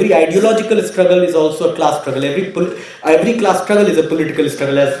 because every ideological struggle is also a class struggle. Every class struggle is a political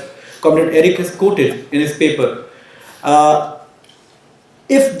struggle, as Comrade Eric has quoted in his paper.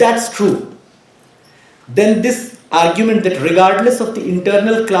 If that's true, then this argument that regardless of the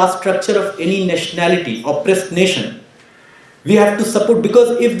internal class structure of any nationality, oppressed nation, we have to support,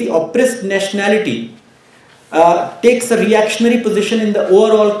 because if the oppressed nationality takes a reactionary position in the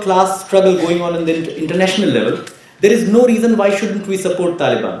overall class struggle going on in the international level, there is no reason why shouldn't we support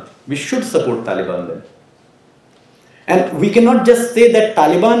Taliban. We should support Taliban then. And we cannot just say that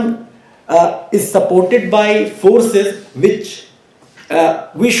Taliban is supported by forces which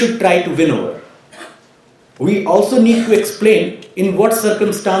we should try to win over. We also need to explain in what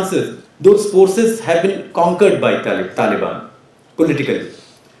circumstances those forces have been conquered by Taliban politically.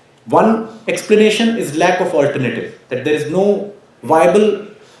 One explanation is lack of alternative, that there is no viable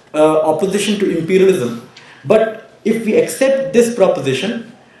opposition to imperialism. But if we accept this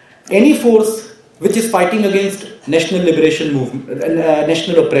proposition, any force which is fighting against national liberation movement,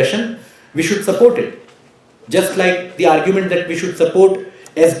 national oppression, we should support it. Just like the argument that we should support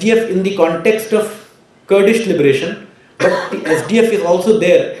SDF in the context of Kurdish liberation, but the SDF is also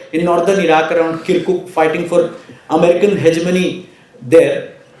there in northern Iraq around Kirkuk fighting for American hegemony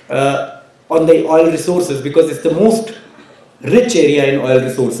there on the oil resources, because it's the most rich area in oil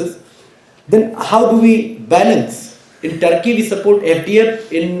resources. Then how do we balance? In Turkey we support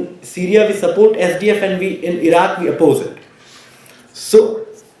FDF, in Syria we support SDF, and in Iraq we oppose it. So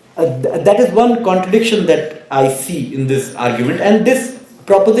that is one contradiction that I see in this argument, and this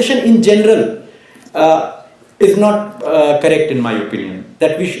proposition in general is not correct in my opinion.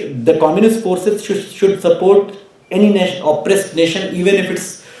 That the communist forces should support any oppressed nation, even if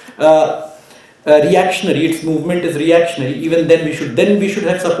it's reactionary, its movement is reactionary. Even then we should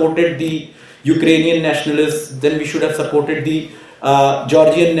have supported the Ukrainian nationalists. Then we should have supported the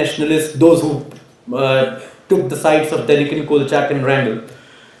Georgian nationalists, those who took the sides of Denikin, Kolchak and Wrangel.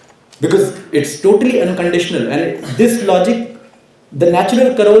 Because it's totally unconditional, and this logic, the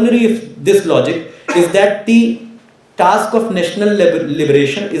natural corollary of this logic is that the task of national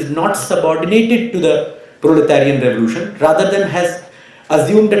liberation is not subordinated to the proletarian revolution, rather than has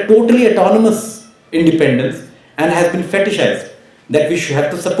assumed a totally autonomous independence and has been fetishized, that we should have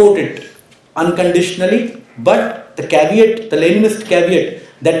to support it unconditionally, but the caveat, the Leninist caveat,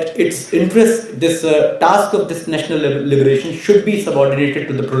 that its interest, this task of this national liberation should be subordinated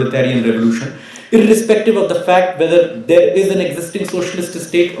to the proletarian revolution, irrespective of the fact whether there is an existing socialist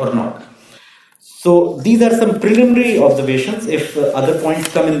state or not. So these are some preliminary observations. If other points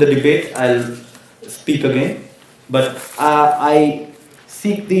come in the debate, I'll speak again. But I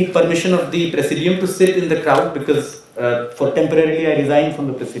seek the permission of the Presidium to sit in the crowd, because for temporarily I resign from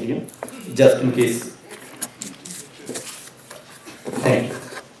the Presidium, just in case. Thank you.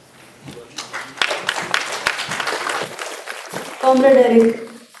 Comrade Eric.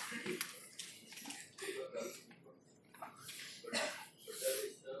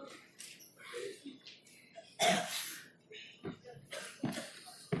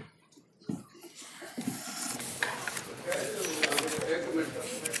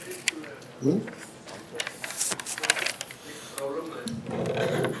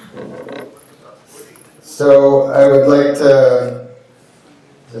 So I would like to.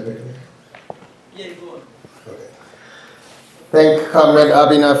 Thank Comrade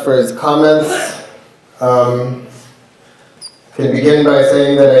Abhinav for his comments. Can begin by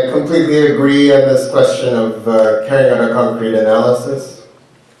saying that I completely agree on this question of carrying out a concrete analysis.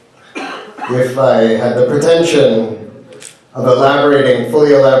 If I had the pretension of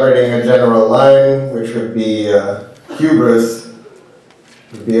fully elaborating a general line, which would be hubris,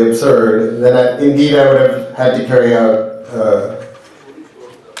 would be absurd, then indeed I would have had to carry out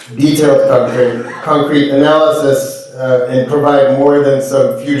detailed concrete analysis and provide more than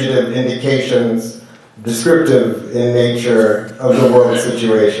some fugitive indications, descriptive in nature of the world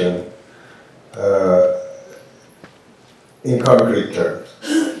situation in concrete terms.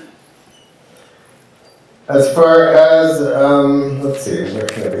 As far as, let's see, where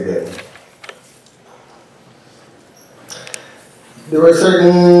can I begin? There were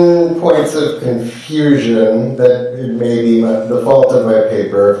certain points of confusion that it may be the fault of my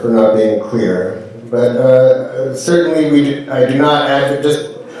paper for not being clear. But certainly I do not add, just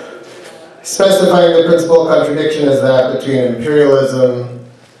specifying the principal contradiction is that between imperialism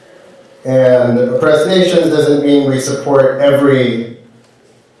and oppressed nations doesn't mean we support every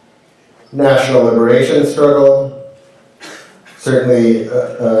national liberation struggle. Certainly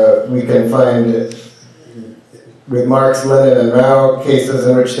we can find with Marx, Lenin, and Mao cases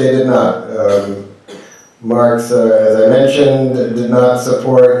in which they did not. Marx, as I mentioned, did not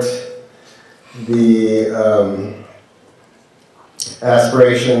support the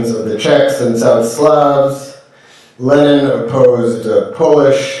aspirations of the Czechs and South Slavs. Lenin opposed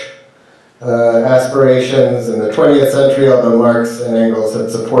Polish aspirations in the 20th century, although Marx and Engels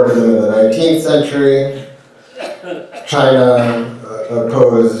had supported them in the 19th century. China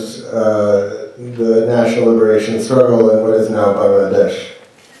opposed the national liberation struggle in what is now Bangladesh.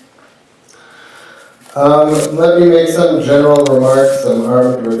 Let me make some general remarks. I'm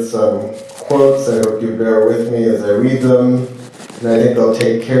armed with some quotes. I hope you bear with me as I read them. And I think they'll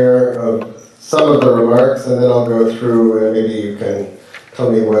take care of some of the remarks, and then I'll go through and maybe you can tell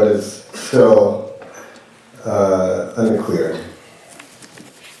me what is still unclear.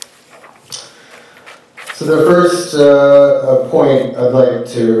 So the first point I'd like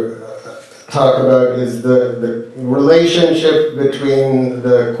to talk about is the relationship between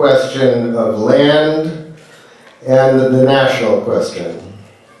the question of land and the national question.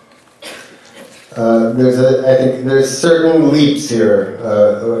 I think there's certain leaps here.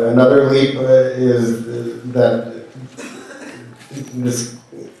 Another leap is that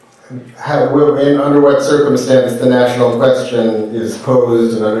under what circumstance the national question is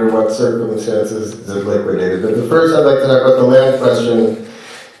posed and under what circumstances is it liquidated. But first I'd like to talk about the land question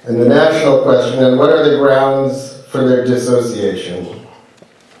and the national question, and what are the grounds for their dissociation.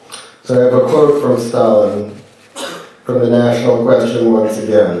 So I have a quote from Stalin from the national question once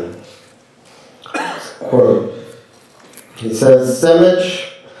again. Quote, he says,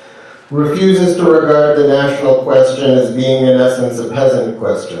 Semich refuses to regard the national question as being in essence a peasant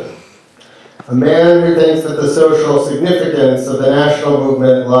question. A man who thinks that the social significance of the national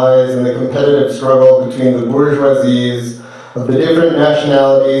movement lies in the competitive struggle between the bourgeoisies of the different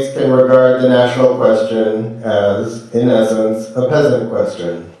nationalities can regard the national question as, in essence, a peasant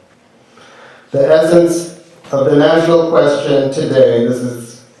question. The essence of the national question today, this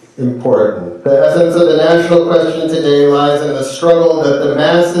is important, the essence of the national question today lies in the struggle that the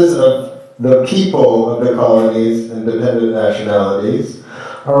masses of the people of the colonies and dependent nationalities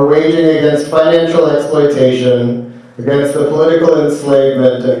are waging against financial exploitation, against the political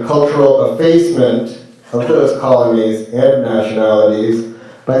enslavement and cultural effacement of those colonies and nationalities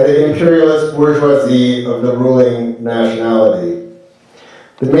by the imperialist bourgeoisie of the ruling nationality.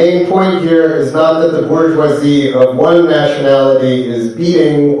 The main point here is not that the bourgeoisie of one nationality is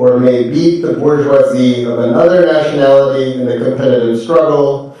beating or may beat the bourgeoisie of another nationality in the competitive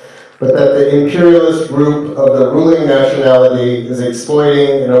struggle, but that the imperialist group of the ruling nationality is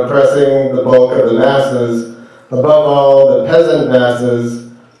exploiting and oppressing the bulk of the masses, above all the peasant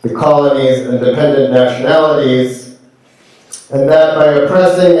masses, the colonies and dependent nationalities, and that by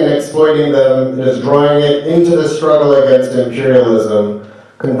oppressing and exploiting them, it is drawing it into the struggle against imperialism,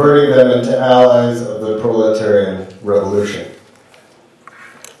 converting them into allies of the proletarian revolution.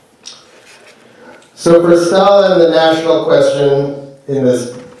 So for Stalin, the national question in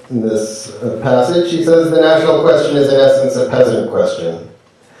this passage, he says the national question is in essence a peasant question.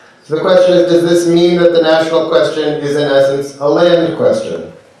 So the question is, does this mean that the national question is in essence a land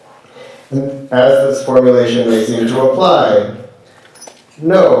question? And as this formulation may seem to apply,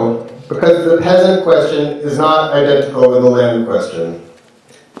 no, because the peasant question is not identical with the land question.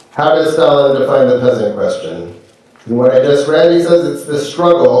 How does Stalin define the peasant question? In what I just read, he says it's the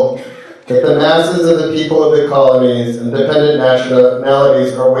struggle that the masses of the people of the colonies and dependent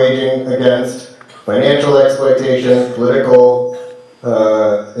nationalities are waging against financial exploitation, political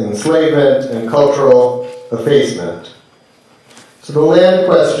enslavement, and cultural effacement. So the land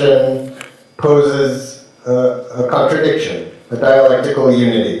question poses a contradiction, a dialectical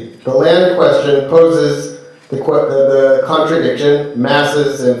unity. The land question poses the contradiction,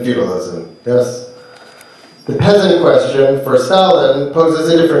 masses and feudalism, yes? The peasant question, for Stalin, poses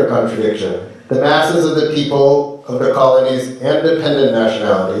a different contradiction. The masses of the people of the colonies and dependent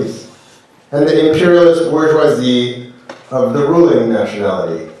nationalities, and the imperialist bourgeoisie of the ruling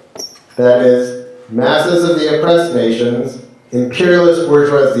nationality. That is, masses of the oppressed nations, imperialist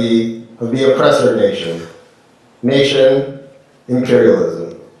bourgeoisie of the oppressor nation. Nation,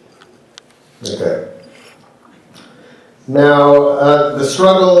 imperialism. Okay. Now, the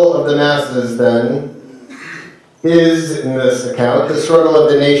struggle of the masses, then, is, in this account, the struggle of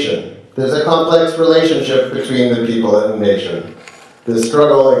the nation. There's a complex relationship between the people and the nation. The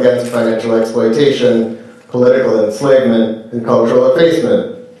struggle against financial exploitation, political enslavement, and cultural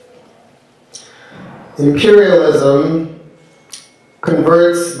effacement. Imperialism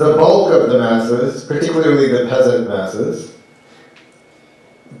converts the bulk of the masses, particularly the peasant masses,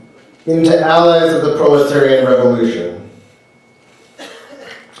 into allies of the proletarian revolution.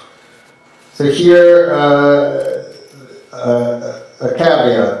 So here, a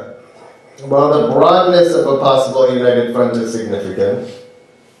caveat. While the broadness of a possible united front is significant,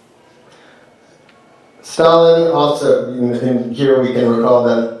 Stalin also, here we can recall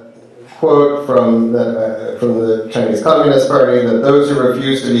that quote from the Chinese Communist Party, that those who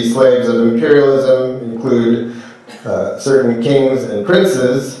refuse to be slaves of imperialism include certain kings and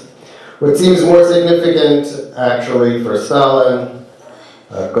princes. What seems more significant, actually, for Stalin,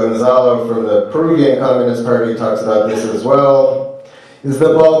 Gonzalo from the Peruvian Communist Party talks about this as well, is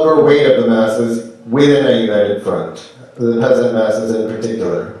the bulk or weight of the masses within a united front, the peasant masses in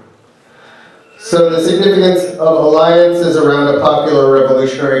particular. So the significance of alliances around a popular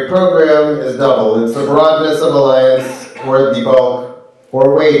revolutionary program is double. It's the broadness of alliance, or the bulk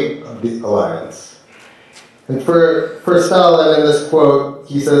or weight of the alliance. And for Stalin, in this quote,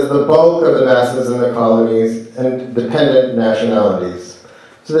 he says the bulk of the masses in the colonies and dependent nationalities.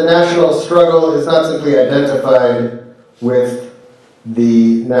 So the national struggle is not simply identified with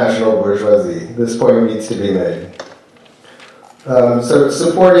the national bourgeoisie. This point needs to be made. So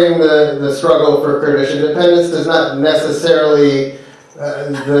supporting the struggle for Kurdish independence does not necessarily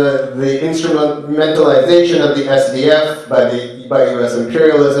the instrumentalization of the SDF by U.S.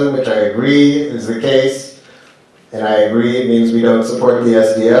 imperialism, which I agree is the case, and I agree it means we don't support the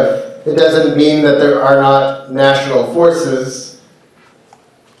SDF. It doesn't mean that there are not national forces,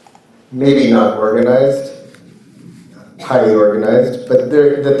 maybe not organized, highly organized, but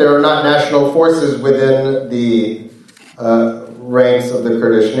that there are not national forces within the ranks of the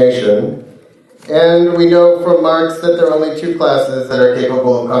Kurdish nation. And we know from Marx that there are only two classes that are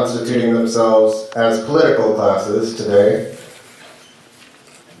capable of constituting themselves as political classes today: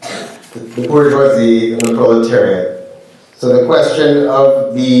 the bourgeoisie and the proletariat. So the question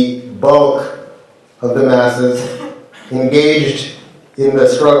of the bulk of the masses engaged in the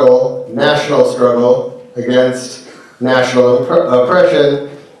struggle, national struggle, against national oppression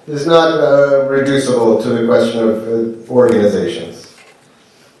is not reducible to the question of organizations.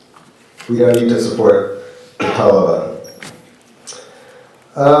 We don't need to support the Taliban.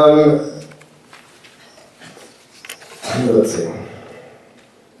 Let's see.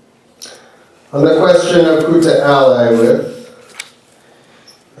 On the question of who to ally with,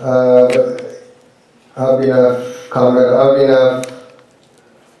 Comrade Abhinav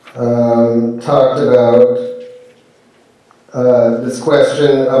talked about this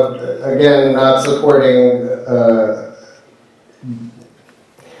question of, again, not supporting,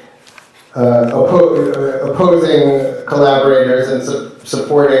 opposing collaborators and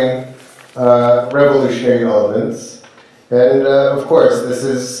supporting revolutionary elements. And of course,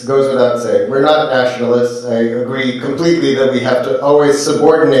 this goes without saying. We're not nationalists. I agree completely that we have to always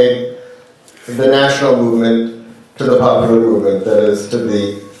subordinate the national movement to the popular movement, that is, to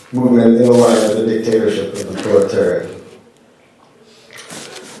the movement in the line of the dictatorship of the proletariat.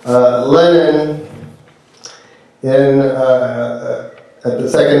 Lenin, at the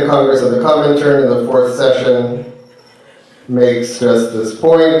Second Congress of the Comintern in the 4th session, makes just this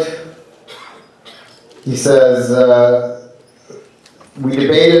point. He says, we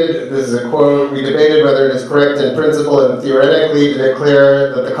debated, this is a quote, we debated whether it is correct in principle and theoretically to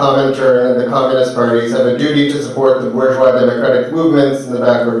declare that the Comintern and the Communist parties have a duty to support the bourgeois democratic movements in the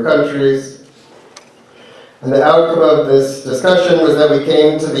backward countries. And the outcome of this discussion was that we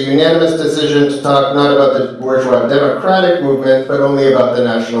came to the unanimous decision to talk not about the bourgeois democratic movement, but only about the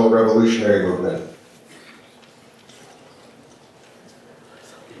national revolutionary movement.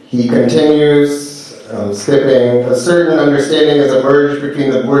 He continues, skipping, a certain understanding has emerged between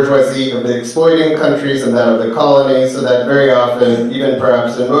the bourgeoisie of the exploiting countries and that of the colonies, so that very often, even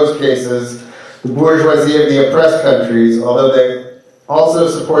perhaps in most cases, the bourgeoisie of the oppressed countries, although they also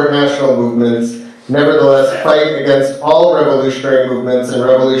support national movements, nevertheless fight against all revolutionary movements and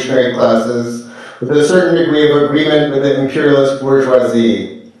revolutionary classes with a certain degree of agreement with the imperialist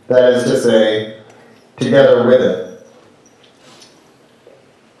bourgeoisie, that is to say, together with it.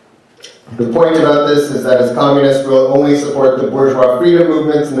 The point about this is that as communists, we'll only support the bourgeois freedom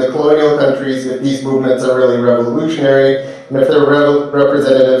movements in the colonial countries if these movements are really revolutionary, and if their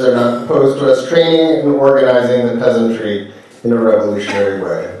representatives are not opposed to us training and organizing the peasantry in a revolutionary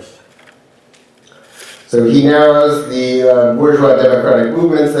way. So he narrows the bourgeois democratic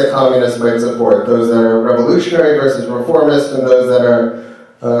movements that communists might support, those that are revolutionary versus reformist, and those that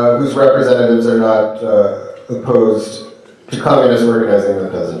are whose representatives are not opposed to communist organizing the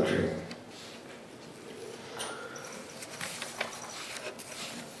peasantry.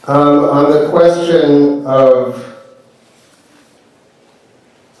 On the question of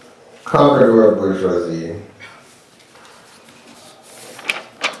comprador bourgeoisie,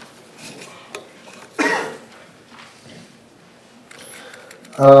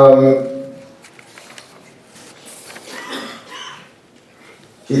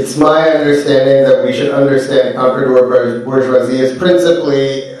 it's my understanding that we should understand comprador bourgeoisie as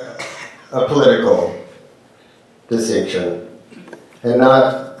principally a political distinction and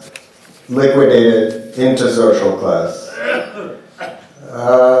not liquidated into social class.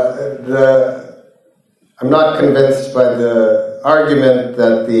 I'm not convinced by the argument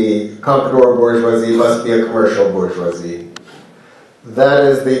that the comprador bourgeoisie must be a commercial bourgeoisie. That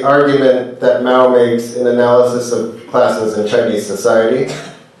is the argument that Mao makes in analysis of classes in Chinese society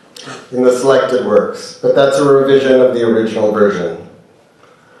in the selected works, but that's a revision of the original version.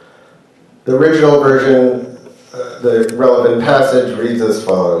 The original version, the relevant passage reads as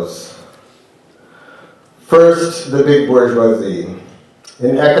follows. First, the big bourgeoisie.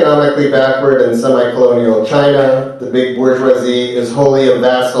 In economically backward and semi-colonial China, the big bourgeoisie is wholly a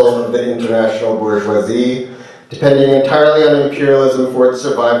vassal of the international bourgeoisie, depending entirely on imperialism for its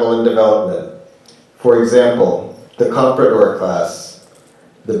survival and development. For example, the comprador class,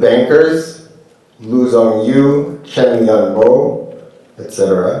 the bankers, Lu Zhongyu, Chen Yanbo,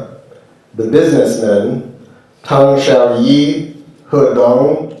 etc., the businessmen, Tang Xiaoyi, He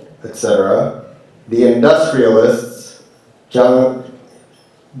Dong, etc., the industrialists, Zhang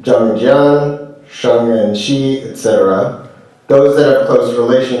Jian, Sheng Enxi, etc., those that have close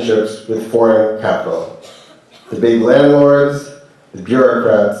relationships with foreign capital, the big landlords, the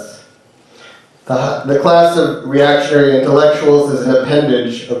bureaucrats. The class of reactionary intellectuals is an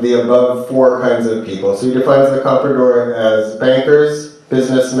appendage of the above four kinds of people. So he defines the comprador as bankers,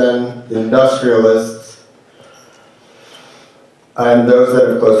 businessmen, industrialists, and those that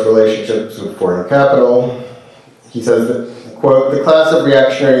have close relationships with foreign capital. He says that, quote, the class of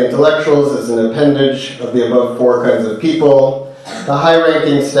reactionary intellectuals is an appendage of the above four kinds of people, the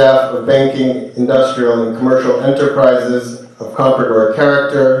high-ranking staff of banking, industrial, and commercial enterprises of comprador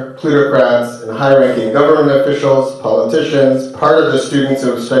character, plutocrats, and high-ranking government officials, politicians, part of the students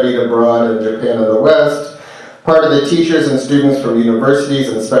who have studied abroad in Japan and the West, part of the teachers and students from universities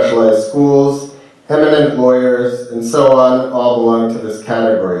and specialized schools, eminent lawyers, and so on, all belong to this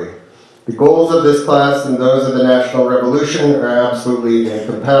category. The goals of this class and those of the National Revolution are absolutely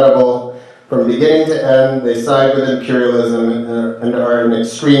incompatible. From beginning to end, they side with imperialism and are an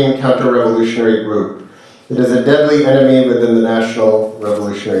extreme counter-revolutionary group. It is a deadly enemy within the National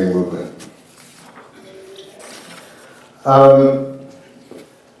Revolutionary Movement.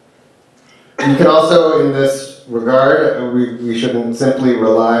 You can also, in this regard, we shouldn't simply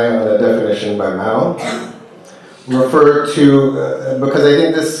rely on a definition by Mao. Refer to, because I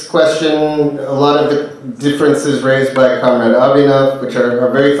think this question, a lot of the differences raised by Comrade Abhinav, which are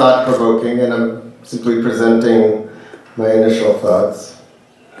very thought-provoking, and I'm simply presenting my initial thoughts.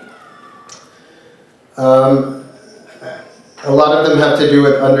 A lot of them have to do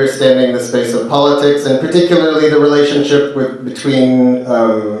with understanding the space of politics, and particularly the relationship between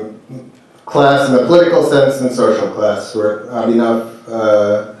class in the political sense and social class, where Abhinav,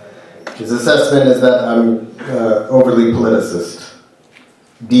 his assessment is that I'm overly politicist,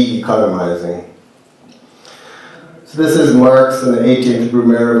 de-economizing. So this is Marx in the 18th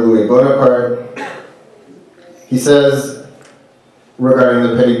Brumaire of Louis Bonaparte. He says, regarding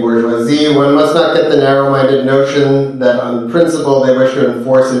the petty bourgeoisie, one must not get the narrow-minded notion that on principle they wish to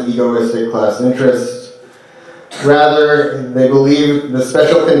enforce an egoistic class interest. Rather, they believe the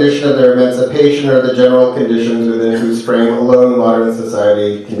special condition of their emancipation are the general conditions within whose frame alone modern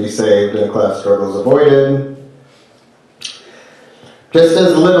society can be saved and class struggles avoided. Just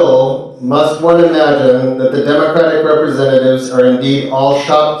as little must one imagine that the democratic representatives are indeed all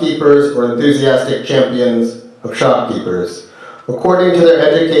shopkeepers or enthusiastic champions of shopkeepers. According to their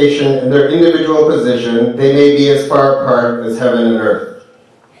education and their individual position, they may be as far apart as heaven and earth.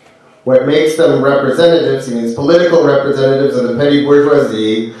 What makes them representatives, he means political representatives of the petty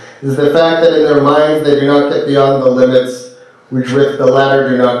bourgeoisie, is the fact that in their minds they do not get beyond the limits which with the latter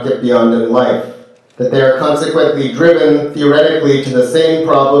do not get beyond in life. That they are consequently driven, theoretically, to the same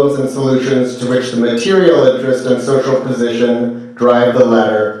problems and solutions to which the material interest and social position drive the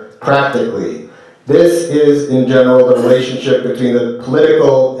latter practically. This is, in general, the relationship between the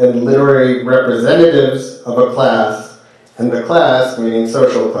political and literary representatives of a class and the class, meaning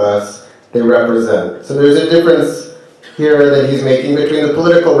social class, they represent. So there's a difference here that he's making between the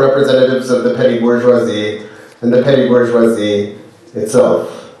political representatives of the petty bourgeoisie and the petty bourgeoisie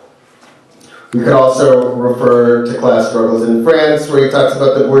itself. We could also refer to class struggles in France, where he talks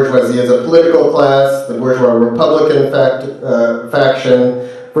about the bourgeoisie as a political class, the bourgeois Republican faction,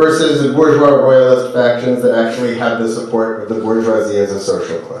 versus the bourgeois royalist factions that actually have the support of the bourgeoisie as a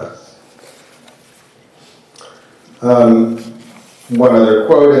social class. One other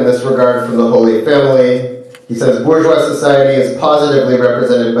quote in this regard from the Holy Family. He says, bourgeois society is positively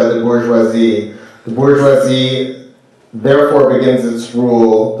represented by the bourgeoisie. The bourgeoisie therefore begins its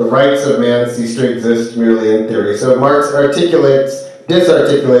rule. The rights of man cease to exist merely in theory. So Marx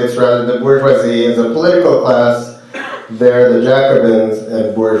disarticulates rather the bourgeoisie as a political class. They're the Jacobins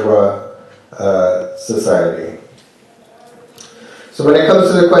and bourgeois society. So when it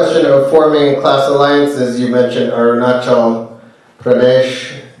comes to the question of forming class alliances, you mentioned Arunachal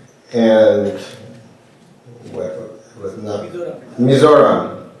Pradesh and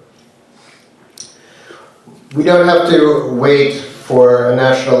Mizoram. We don't have to wait for a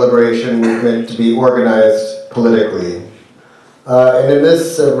national liberation movement to be organized politically. And in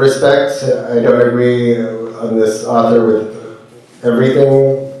this respect, I don't agree on this author with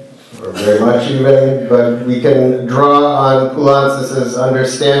everything, or very much even, but we can draw on Poulantzas's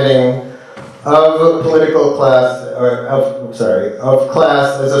understanding of political class, or of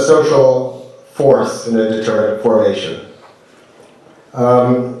class as a social force in a determinate formation.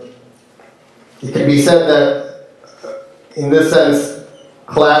 It can be said that, in this sense,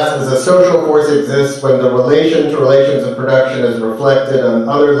 class as a social force exists when the relation to relations of production is reflected on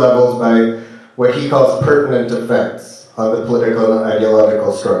other levels by what he calls pertinent effects on the political and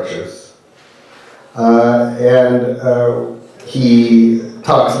ideological structures. He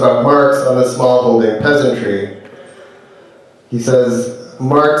talks about Marx on the smallholding peasantry. He says,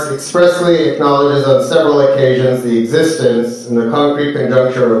 Marx expressly acknowledges on several occasions the existence, in the concrete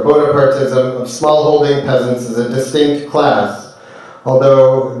conjuncture of Bonapartism, of smallholding peasants as a distinct class,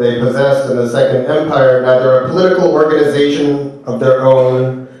 although they possessed in the Second Empire neither a political organization of their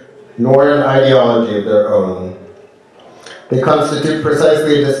own, nor an ideology of their own. They constitute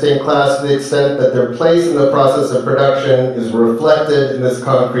precisely a distinct class to the extent that their place in the process of production is reflected in this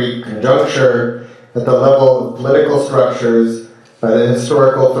concrete conjuncture at the level of political structures by the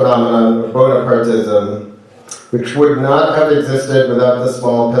historical phenomenon of Bonapartism, which would not have existed without the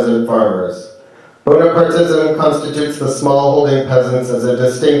small peasant farmers. Bonapartism constitutes the small-holding peasants as a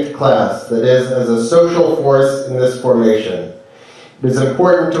distinct class, that is, as a social force in this formation. It is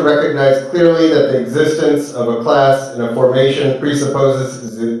important to recognize clearly that the existence of a class in a formation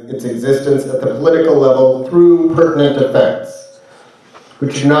presupposes its existence at the political level through pertinent effects,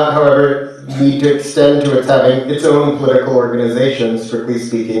 which do not, however, need to extend to its having its own political organization, strictly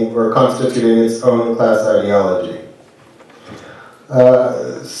speaking, or constituting its own class ideology.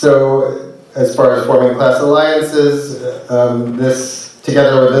 So, as far as forming class alliances, this,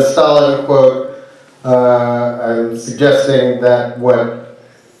 together with this Stalin quote, I'm suggesting that what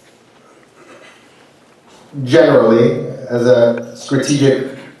generally, as a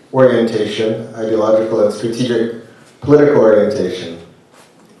strategic orientation, ideological and strategic political orientation,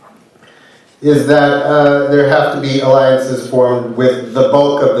 is that there have to be alliances formed with the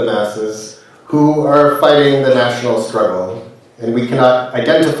bulk of the masses who are fighting the national struggle. And we cannot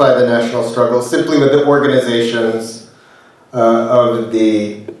identify the national struggle simply with the organizations of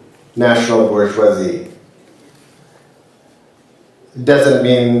the national bourgeoisie. It doesn't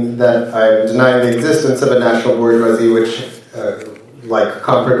mean that I'm denying the existence of a national bourgeoisie, which, like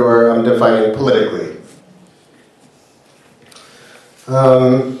Comprador, I'm defining politically.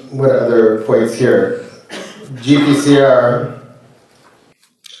 What other points here? GPCR.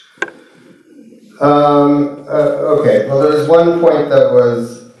 Okay, well, there was one point that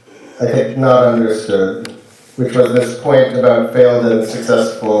was, I think, not understood, which was this point about failed and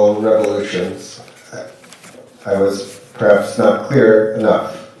successful revolutions. I was perhaps not clear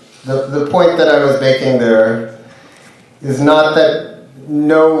enough. The point that I was making there is not that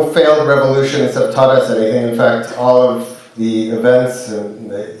no failed revolutions have taught us anything. In fact, all of the events and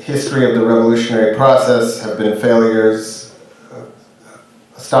the history of the revolutionary process have been failures,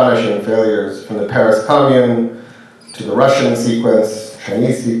 astonishing failures, from the Paris Commune to the Russian sequence,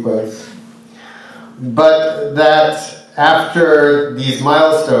 Chinese sequence. But that after these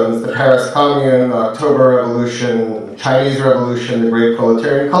milestones, the Paris Commune, the October Revolution, Chinese Revolution, the Great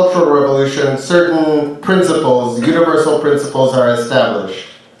Proletarian Cultural Revolution, certain principles, universal principles, are established.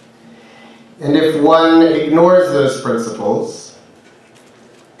 And if one ignores those principles,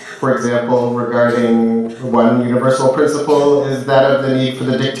 for example, regarding one universal principle is that of the need for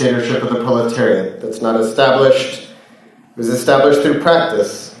the dictatorship of the proletariat. That's not established. It was established through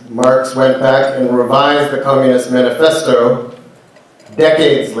practice. Marx went back and revised the Communist Manifesto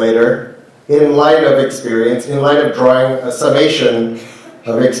decades later in light of experience, in light of drawing a summation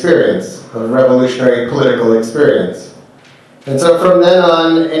of experience, of revolutionary political experience. And so from then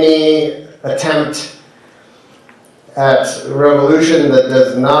on, any attempt at revolution that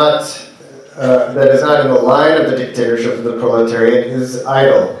is not in the line of the dictatorship of the proletariat is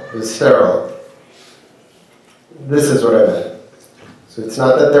idle, is sterile. This is what I meant. So it's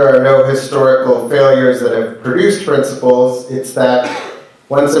not that there are no historical failures that have produced principles, it's that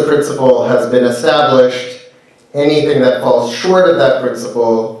once a principle has been established, anything that falls short of that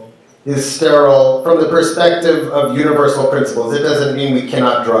principle is sterile from the perspective of universal principles. It doesn't mean we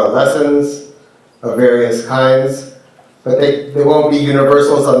cannot draw lessons of various kinds, but they won't be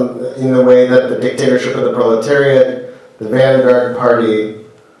universals in the way that the dictatorship of the proletariat, the vanguard party,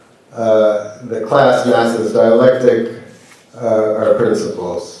 the class masses dialectic are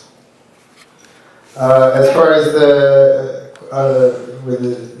principles. As far as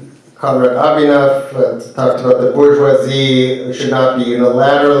with Comrade Abhinav talked about the bourgeoisie should not be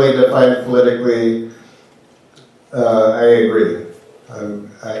unilaterally defined politically, I agree.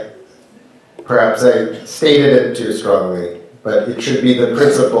 Perhaps I stated it too strongly, but it should be the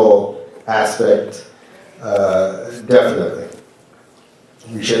principal aspect, definitely.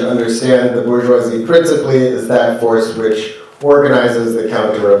 We should understand the bourgeoisie principally as that force which organizes the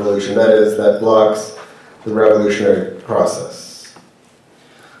counter-revolution, that is, that blocks the revolutionary process.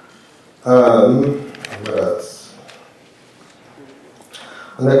 What else?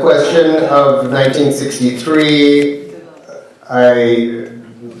 On the question of 1963, I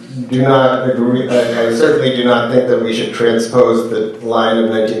do not agree. I certainly do not think that we should transpose the line of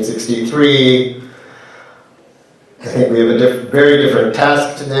 1963. I think we have a very different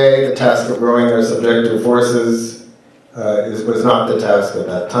task today. The task of growing our subjective forces was not the task at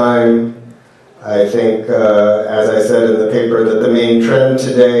that time. I think, as I said in the paper, that the main trend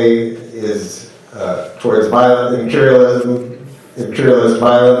today is towards violent imperialist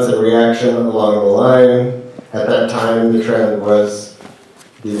violence and reaction along the line. At that time, the trend was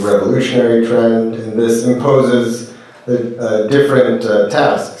the revolutionary trend, and this imposes different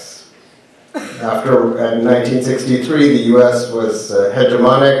tasks. In 1963, the US was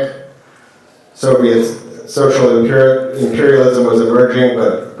hegemonic. Soviet social imperialism was emerging,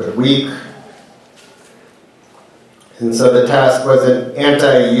 but weak. And so the task was an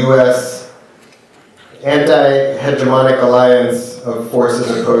anti-US, anti-hegemonic alliance of forces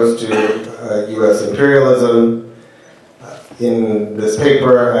opposed to US imperialism. In this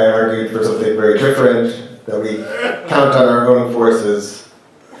paper, I argued for something very different, that we count on our own forces,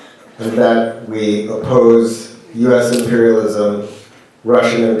 and that we oppose US imperialism,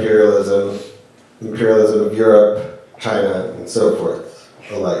 Russian imperialism, imperialism of Europe, China, and so forth,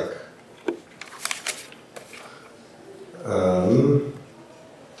 alike.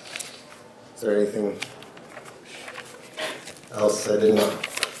 Is there anything else I didn't know?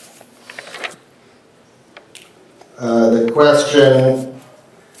 The question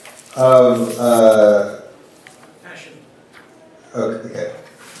of fashion. Okay.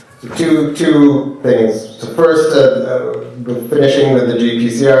 So two things. So first, finishing with the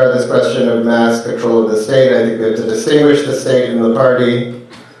GPCR, this question of mass control of the state. I think we have to distinguish the state and the party.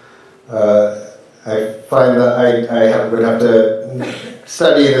 I find that I would have to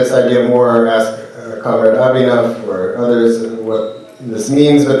study this idea more, ask Comrade Abhinav or others what this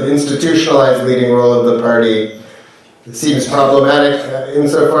means, but the institutionalized leading role of the party seems problematic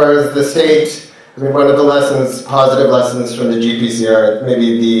insofar as the state. I mean, one of the lessons, positive lessons from the GPCR,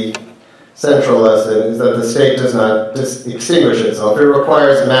 maybe the central lesson, is that the state does not extinguish itself. It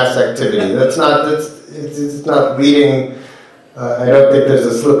requires mass activity. It's not leading. I don't think there's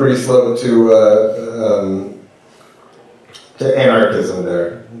a slippery slope to anarchism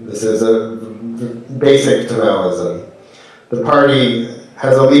there. This is a basic to Maoism. The party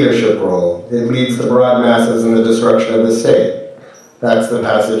has a leadership role. It leads the broad masses in the destruction of the state. That's the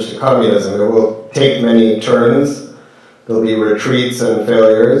passage to communism. It will take many turns. There'll be retreats and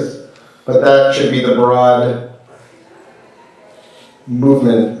failures, but that should be the broad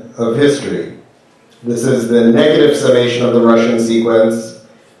movement of history. This is the negative summation of the Russian sequence,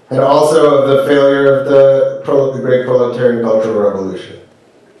 and also of the failure of the great proletarian cultural revolution.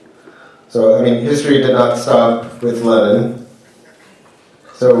 So, I mean, history did not stop with Lenin.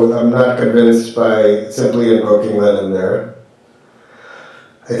 So I'm not convinced by simply invoking Lenin there.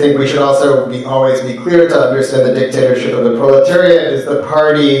 I think we should also always be clear to understand the dictatorship of the proletariat is the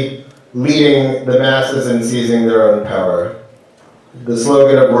party leading the masses and seizing their own power. The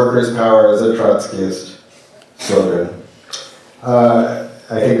slogan of workers' power is a Trotskyist slogan.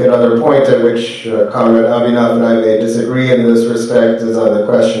 I think another point at which Comrade Abhinav and I may disagree in this respect is on the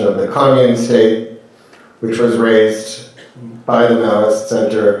question of the commune state, which was raised by the Maoist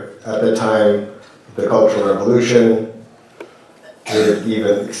Center at the time of the Cultural Revolution, with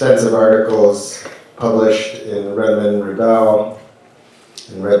even extensive articles published in Renmin Redao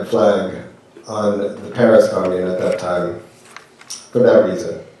and Red Flag on the Paris Commune at that time, for that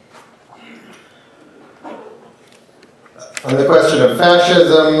reason. On the question of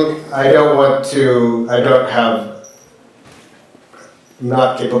fascism, I'm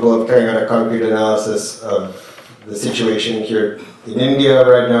not capable of carrying out a concrete analysis of the situation here in India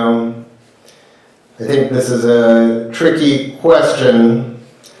right now. I think this is a tricky question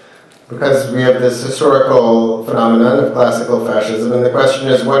because we have this historical phenomenon of classical fascism, and the question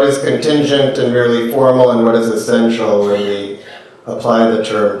is what is contingent and merely formal and what is essential when we apply the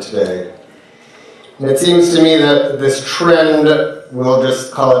term today. And it seems to me that this trend, we'll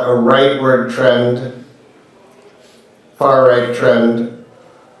just call it a rightward trend, far-right trend,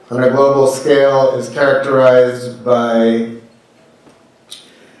 on a global scale is characterized by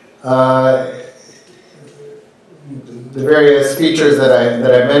the various features that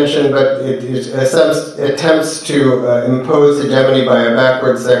I mentioned, but it attempts to impose hegemony by a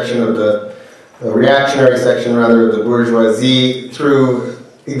backward section of the reactionary section, rather, of the bourgeoisie through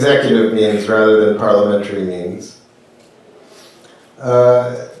executive means rather than parliamentary means.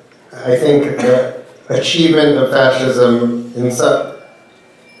 I think the achievement of fascism in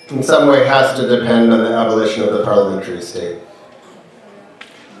some way has to depend on the abolition of the parliamentary state.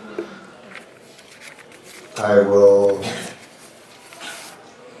 I will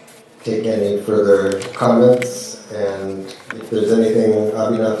take any further comments, and if there's anything,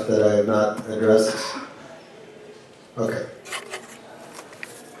 Abhinav, that I have not addressed. Okay.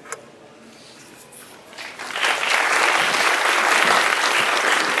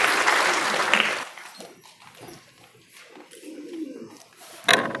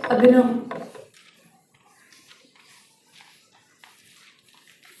 Abhinav.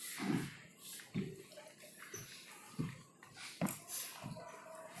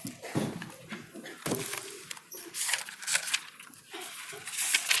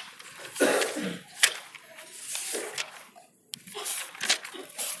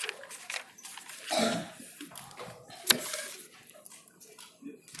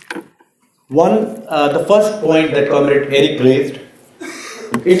 One, the first point that Comrade Eric raised,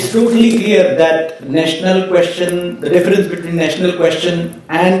 it's totally clear that national question, the difference between national question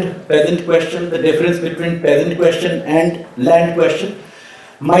and peasant question, the difference between peasant question and land question.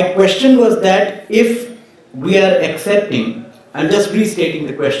 My question was that if we are accepting, I'm just restating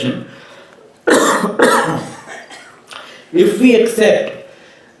the question, if we accept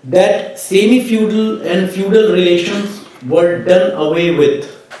that semi-feudal and feudal relations were done away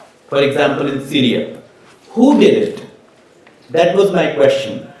with, for example in Syria, who did it? That was my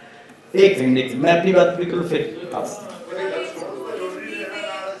question. एक second मैं अपनी बात भी करूँ फिर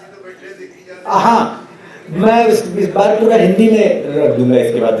हाँ मैं इस बार पूरा हिंदी में रख दूंगा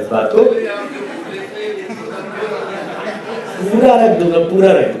इसके बाद इस बात को पूरा रख दूंगा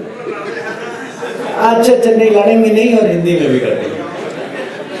अच्छा नहीं लड़ेंगे नहीं और हिंदी में भी कर देंगे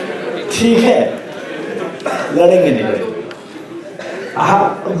ठीक है लड़ेंगे नहीं हाँ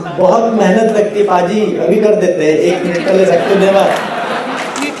बहुत मेहनत लगती है पाजी अभी कर देते हैं 1 मिनट पहले रखते देवा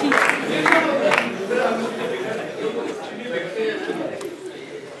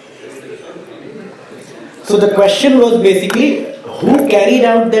So the question was basically who carried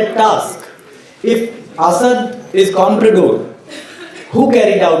out that task? If Assad is comprador, who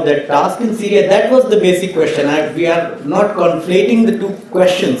carried out that task in Syria? That was the basic question. We are not conflating the two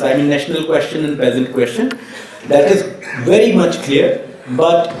questions, I mean national question and peasant question. That is very much clear.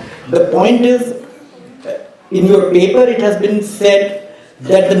 But the point is, in your paper it has been said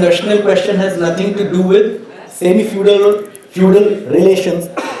that the national question has nothing to do with semi-feudal or feudal relations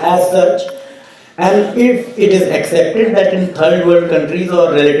as such. And if it is accepted that in third world countries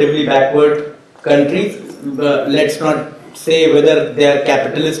or relatively backward countries, let's not say whether they are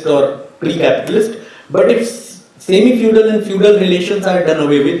capitalist or pre-capitalist, but if semi-feudal and feudal relations are done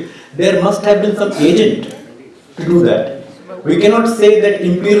away with, there must have been some agent to do that. We cannot say that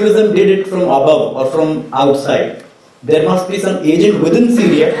imperialism did it from above or from outside. There must be some agent within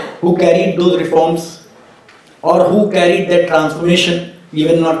Syria who carried those reforms or who carried that transformation,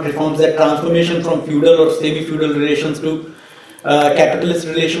 even not reforms, that transformation from feudal or semi-feudal relations to capitalist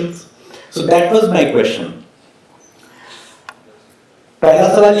relations. So that was my question. पहला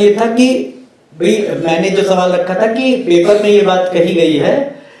सवाल ये था कि भाई मैंने जो सवाल रखा था कि पेपर में ये बात कही गई है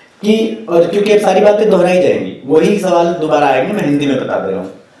कि और क्योंकि अब सारी बातें दोहराई जाएंगी वही सवाल दोबारा आएंगे मैं हिंदी में बता दे रहा हूँ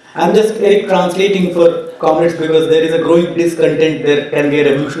I am just translating for comrades because there is a growing discontent, there can be a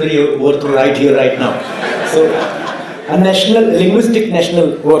revolutionary overthrow right here right now, so a national linguistic national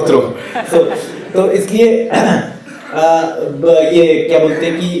overthrow, so इसलिए ये क्या बोलते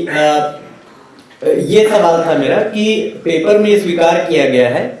हैं कि ये सवाल था मेरा कि पेपर में ये स्वीकार किया गया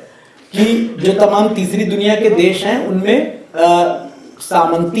है कि जो तमाम तीसरी दुनिया के देश हैं उनमें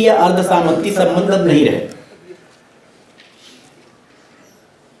सामंती या अर्ध सामंती संबंध अब नहीं रहे,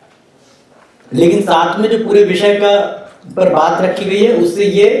 लेकिन साथ में जो पूरे विषय का पर बात रखी गई है उससे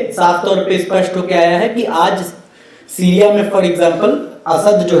ये साफ तौर पे स्पष्ट होकर आया है कि आज सीरिया में फॉर एग्जांपल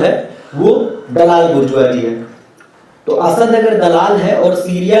असद जो है वो दलाल बुर्जुआजी है। तो असद अगर दलाल है और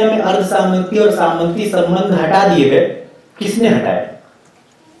सीरिया में अर्ध सामंती और सामंती संबंध हटा दिए गए, किसने हटाए?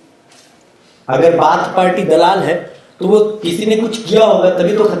 अगर बाथ पार्टी दलाल है तो वो किसी ने कुछ किया होगा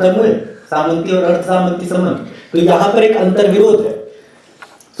तभी तो खत्म हुए सामंती और अर्ध सामंती संबंध। तो यहाँ पर एक अंतर्विरोध है।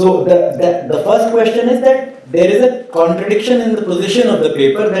 So the first question is that there is a contradiction in the position of the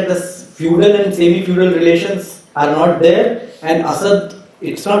paper that the feudal and semi-feudal relations are not there, and Assad,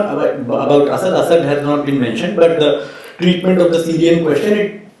 it's not about Assad. Assad has not been mentioned, but the treatment of the Syrian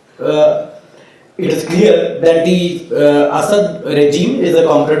question, it is clear that the Assad regime is a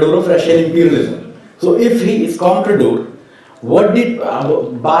comprador of Russian imperialism. So if he is comprador, what did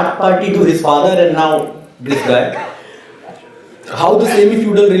Baath party do, his father and now this guy? How the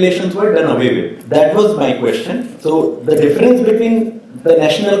semi-feudal relations were done away with? That was my question. So the difference between the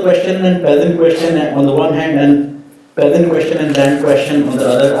national question and peasant question on the one hand and peasant question and land question on the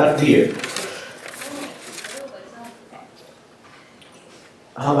other are clear.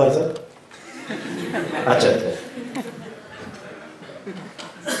 हाँ भाई साहब अच्छा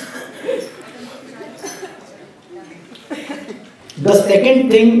The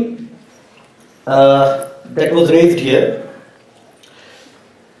second thing that was raised here,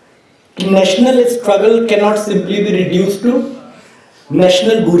 national struggle cannot simply be reduced to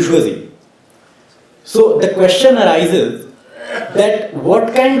national bourgeoisie. So the question arises that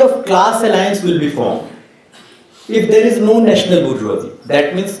what kind of class alliance will be formed if there is no national bourgeoisie?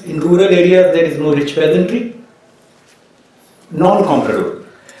 That means in rural areas there is no rich peasantry, non-comprador.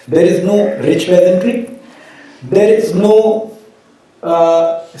 There is no rich peasantry, there is no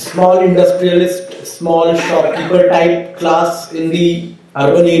small industrialist, small shopkeeper type class in the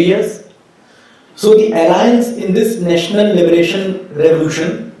urban areas. So the alliance in this national liberation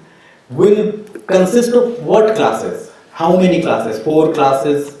revolution will consist of what classes? How many classes? 4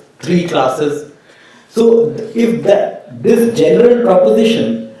 classes, 3 classes. So if this general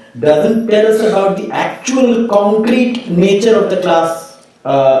proposition doesn't tell us about the actual concrete nature of the class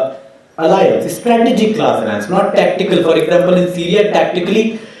alliance, strategic class alliance, not tactical. For example, in Syria,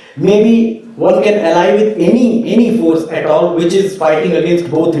 tactically, maybe one can ally with any force at all which is fighting against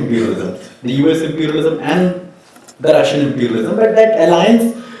both imperialisms, the US imperialism and the Russian imperialism. But that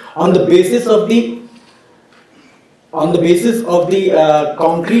alliance on the basis of the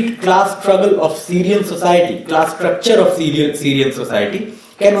concrete class struggle of Syrian society, class structure of Syrian society,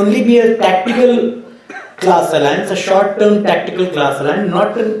 can only be a tactical class alliance, a short-term tactical class alliance,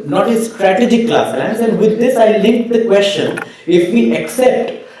 not a strategic class alliance. And with this, I link the question: if we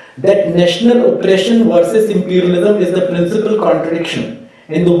accept that national oppression versus imperialism is the principal contradiction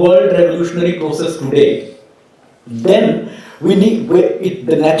in the world revolutionary process today, then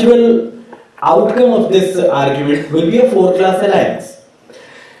the natural outcome of this argument will be a 4-class alliance.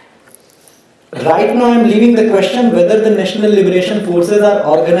 Right now I am leaving the question whether the national liberation forces are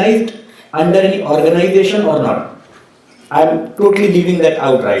organized under any organization or not. I am totally leaving that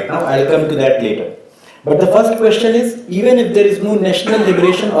out right now. I will come to that later. But the first question is, even if there is no national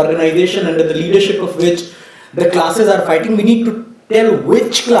liberation organization under the leadership of which the classes are fighting, we need to tell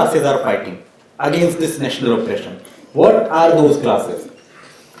which classes are fighting against this national oppression. What are those classes?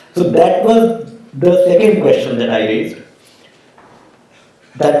 So that was the second question that I raised.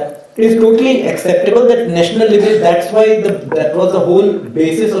 That is totally acceptable, that national liberation, that's why that was the whole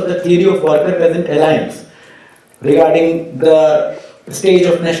basis of the theory of worker-peasant alliance regarding the stage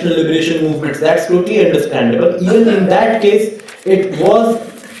of national liberation movements. That's totally understandable. Even in that case, it was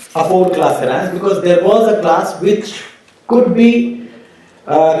a 4-class alliance because there was a class which could be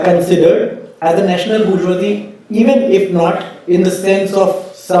considered as a national bourgeoisie, even if not in the sense of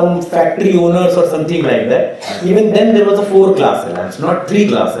some factory owners or something like that. Even then there was a 4-class alliance, not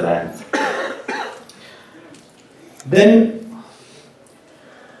 3-class alliance. Then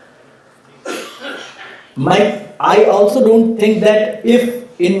I also don't think that if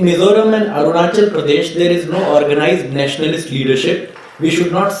in Mizoram and Arunachal Pradesh there is no organized nationalist leadership, we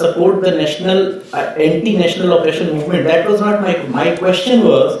should not support the anti-national oppression movement. That was not my question.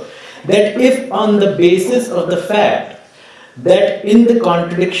 Was that if on the basis of the fact that in the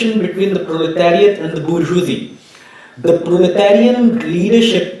contradiction between the proletariat and the bourgeoisie, the proletarian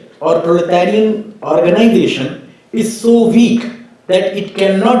leadership or proletarian organization is so weak that it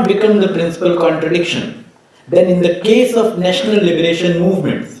cannot become the principal contradiction, then in the case of national liberation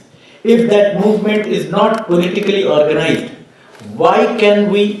movements, if that movement is not politically organized, why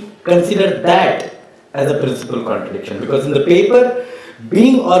can we consider that as a principal contradiction? Because in the paper,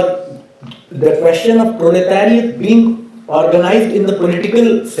 the question of proletariat being organized in the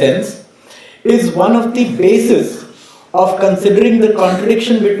political sense is one of the bases of considering the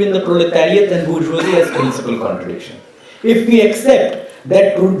contradiction between the proletariat and bourgeoisie as principal contradiction. If we accept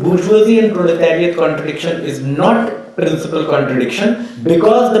that bourgeoisie and proletariat contradiction is not principal contradiction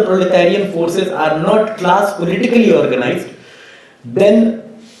because the proletarian forces are not class politically organized, then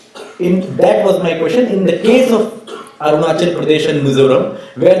that was my question. In the case of Arunachal Pradesh and Mizoram,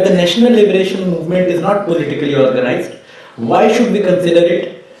 where the national liberation movement is not politically organized, why should we consider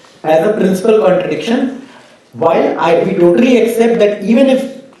it as a principal contradiction? While we totally accept that even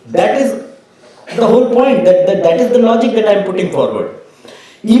if that is the whole point, that is the logic that I am putting forward.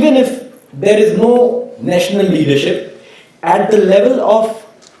 Even if there is no national leadership, at the level of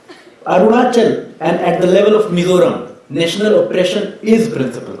Arunachal and at the level of Mizoram, national oppression is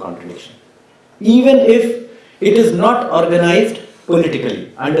principal contradiction. Even if it is not organized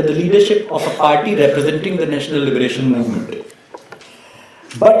politically under the leadership of a party representing the national liberation movement.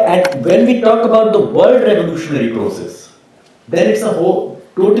 But when we talk about the world revolutionary process, then it's a whole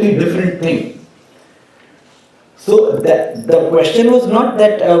totally different thing. So the question was not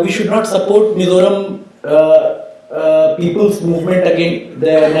that we should not support Mizoram people's movement against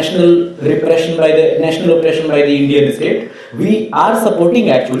the national oppression by the Indian state. We are supporting,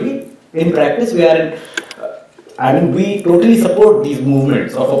 actually. In practice, we totally support these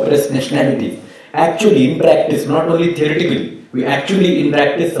movements of oppressed nationalities. Actually, in practice, not only theoretically, we actually in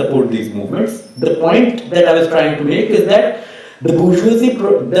practice support these movements. The point that I was trying to make is that the bourgeoisie,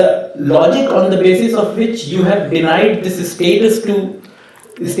 the logic on the basis of which you have denied this status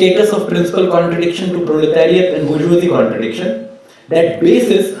of principal contradiction to proletariat and bourgeoisie contradiction, that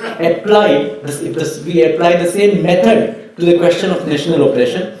basis applied, if we apply the same method to the question of national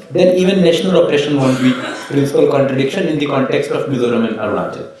oppression, then even national oppression won't be principal contradiction in the context of Mizoram and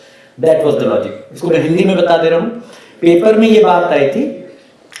Arunachal. That was the logic. इसको मैं हिंदी में बता दे रहा हूँ। Paper में ये बात आई थी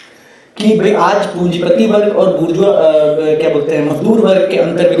कि भाई आज पूंजीपति वर्ग और बुर्जुआ क्या बोलते हैं मजदूर वर्ग के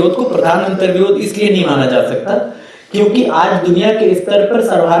अंतर्विरोध को प्रधान अंतर्विरोध इसलिए नहीं माना जा सकता क्योंकि आज दुनिया के स्तर पर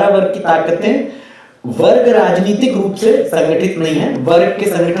सर्वहारा वर्ग की ताकतें वर्ग राजनीतिक रूप से संगठित नहीं है। वर्ग के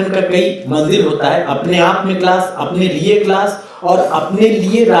संगठन का कई मंजिल होता है, अपने आप में क्लास, अपने लिए क्लास और अपने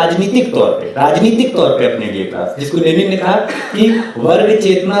लिए राजनीतिक तौर पे अपने लिए क्लास, जिसको लेनिन ने कहा कि वर्ग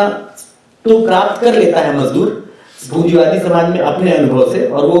चेतना तो प्राप्त कर लेता है मजदूर पूंजीवादी समाज में अपने अनुभव से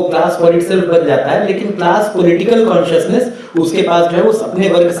और वो क्लास फॉर इटसेल्फ बन जाता है, लेकिन क्लास पॉलिटिकल कॉन्शियसनेस उसके पास जो है वो अपने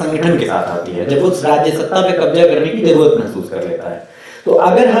वर्ग संगठन के साथ आती है जब वो राज्य सत्ता पे कब्जा करने की जरूरत महसूस कर लेता है। तो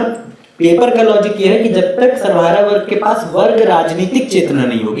अगर हम पेपर का लॉजिक ये है कि जब तक सर्वहारा वर्ग के पास वर्ग राजनीतिक चेतना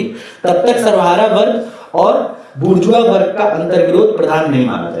नहीं होगी तब तक सर्वहारा वर्ग और बुर्जुआ वर्ग का अंतर्विरोध प्रधान नहीं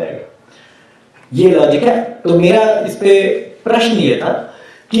माना जाएगा, ये लॉजिक है। तो मेरा इस पे प्रश्न ये था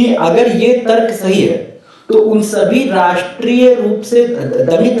कि अगर ये तर्क सही है तो उन सभी राष्ट्रीय रूप से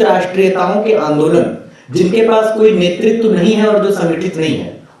दमित राष्ट्रीयताओं के आंदोलन जिनके पास कोई नेतृत्व नहीं है और जो संगठित नहीं है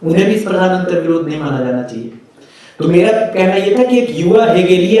उन्हें भी इस प्रधान अंतर्विरोध नहीं माना जाना चाहिए। तो मेरा कहना यह था कि एक युवा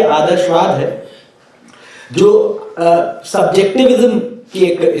हेगेलीय आदर्शवाद है जो सब्जेक्टिविज्म की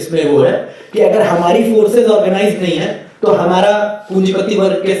एक इसमें वो है कि अगर हमारी फोर्सेस ऑर्गेनाइज नहीं है तो हमारा पूंजीपति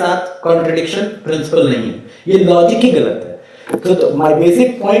वर्ग के साथ कॉन्ट्रडिक्शन प्रिंसिपल नहीं है, ये लॉजिक ही गलत है। So my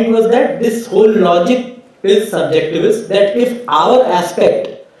basic point was that this whole logic is subjectivist, that if our aspect,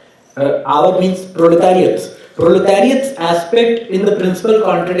 our means proletariat's aspect in the principal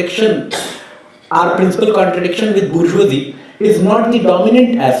contradiction, our principal contradiction with bourgeoisie is not the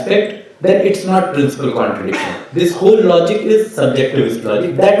dominant aspect, then it's not principal contradiction. This whole logic is subjectivist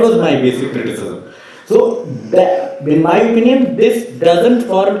logic. That was my basic criticism. So that, in my opinion, this doesn't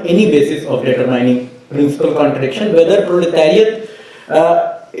form any basis of determining principal contradiction. Whether proletariat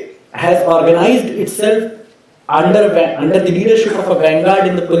has organized itself under the leadership of a vanguard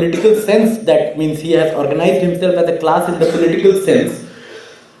in the political sense, that means he has organized himself as a class in the political sense,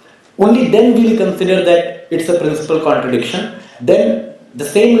 only then we will consider that it's a principal contradiction. Then the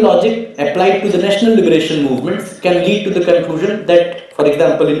same logic applied to the national liberation movements can lead to the conclusion that, for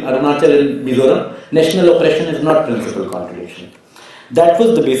example, in Arunachal and Mizoram, national oppression is not principal contradiction. That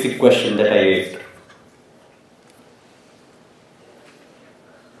was the basic question that I raised.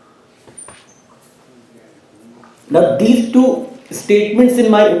 Now, these two statements,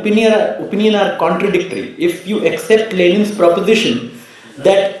 in my opinion, are contradictory. If you accept Lenin's proposition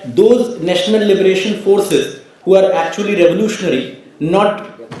that those national liberation forces who are actually revolutionary,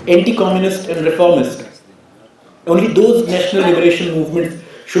 not anti-communist and reformist, only those national liberation movements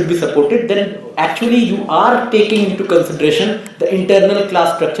should be supported, then actually you are taking into consideration the internal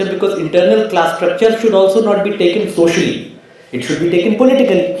class structure, because internal class structure should also not be taken socially, it should be taken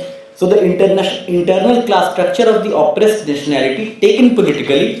politically. So the internal class structure of the oppressed nationality taken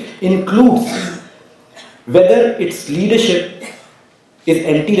politically includes whether its leadership is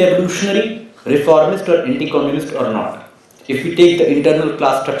anti-revolutionary, reformist or anti-communist or not, if we take the internal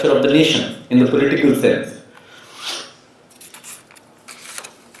class structure of the nation in the political sense.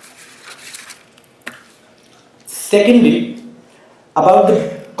 Secondly, about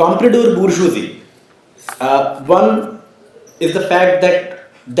the comprador bourgeoisie, one is the fact that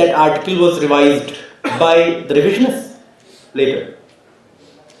that article was revised by the revisionists later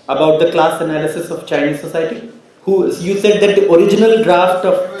about the class analysis of Chinese society. You said that the original draft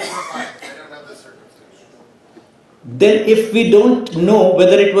of... Then if we don't know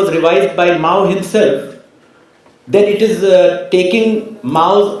whether it was revised by Mao himself, then it is taking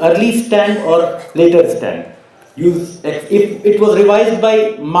Mao's early stand or later stand. If it was revised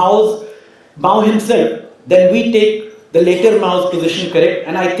by Mao himself, then we take the later Mao's position correct,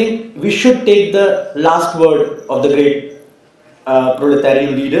 and I think we should take the last word of the great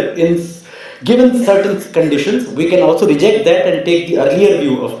proletarian leader. Given certain conditions, we can also reject that and take the earlier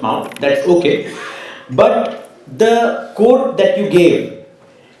view of Mao, that's okay. But the quote that you gave,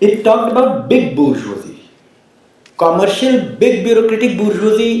 it talked about big bourgeoisie. Commercial big bureaucratic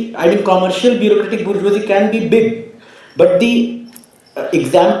bourgeoisie, commercial bureaucratic bourgeoisie can be big, but the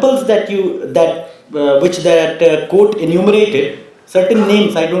examples which that quote enumerated, certain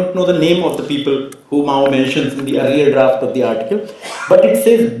names, I don't know the name of the people who Mao mentions in the earlier draft of the article, but it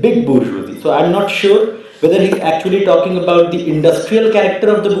says big bourgeoisie. So I'm not sure whether he's actually talking about the industrial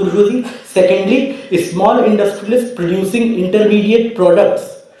character of the bourgeoisie. Secondly, a small industrialist producing intermediate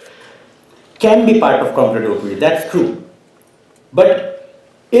products can be part of comprador bourgeoisie, that's true. But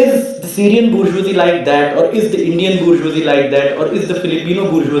Is the Syrian bourgeoisie like that, or is the Indian bourgeoisie like that, or is the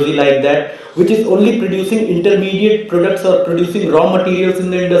Filipino bourgeoisie like that, which is only producing intermediate products or producing raw materials in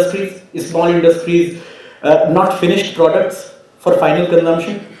the industries, small industries, not finished products for final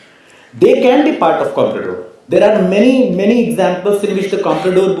consumption? They can be part of comprador. There are many examples in which the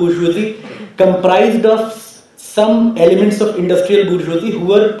comprador bourgeoisie comprised of some elements of industrial bourgeoisie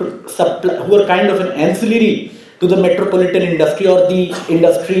who are kind of an ancillary to the metropolitan industry or the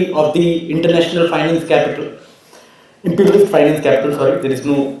industry of the international finance capital, imperialist finance capital. Sorry, there is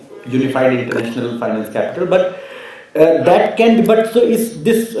no unified international finance capital, but that can be. But so is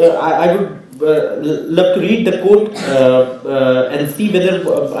this? I would love to read the quote and see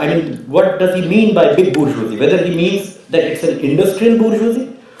whether I mean what does he mean by big bourgeoisie? Whether he means that it's an industrial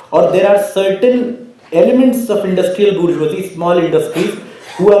bourgeoisie, or there are certain elements of industrial bourgeoisie, small industries,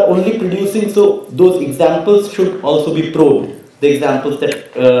 who are only producing. So those examples should also be probed. The examples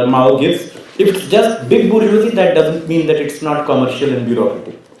that Mao gives. If it's just big bourgeoisie, that doesn't mean that it's not commercial and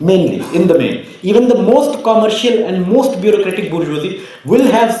bureaucratic. Mainly, in the main, even the most commercial and most bureaucratic bourgeoisie will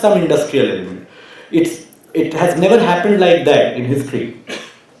have some industrial element. It has never happened like that in history.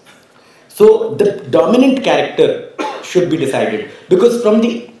 So the dominant character should be decided, because from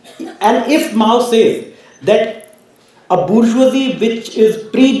the, and if Mao says that a bourgeoisie which is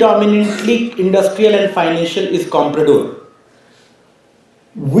predominantly industrial and financial is comprador,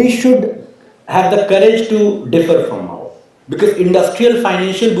 we should have the courage to differ from Mao. Because industrial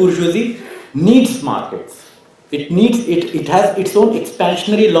financial bourgeoisie needs markets. It has its own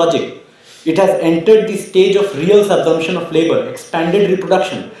expansionary logic. It has entered the stage of real subsumption of labor, expanded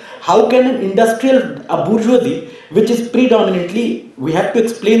reproduction. How can an industrial, a bourgeoisie, which is predominantly, we have to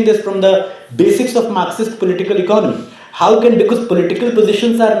explain this from the basics of Marxist political economy. How can, because political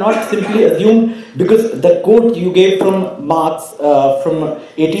positions are not simply assumed, because the quote you gave from Marx, from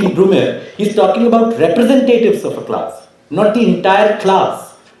 18 Brumaire, he's talking about representatives of a class, not the entire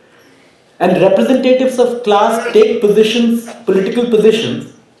class. And representatives of class take positions, political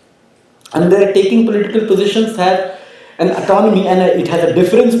positions, and their taking political positions have an autonomy, and it has a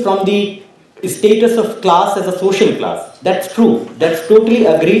difference from the status of class as a social class. That's true. That's totally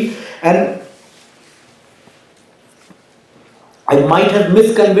agreed. And I might have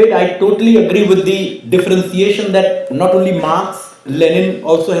misconveyed. I totally agree with the differentiation that not only Marx, Lenin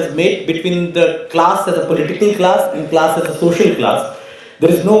also has made between the class as a political class and class as a social class.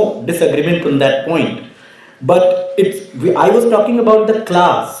 There is no disagreement on that point. But I was talking about the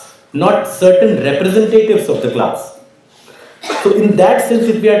class, not certain representatives of the class. So in that sense,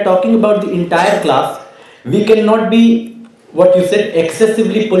 if we are talking about the entire class, we cannot be, what you said,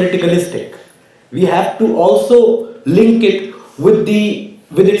 excessively politicalistic. We have to also link it with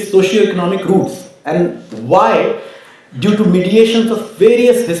its socio-economic roots. And why? Due to mediations of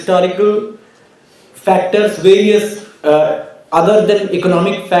various historical factors, various other than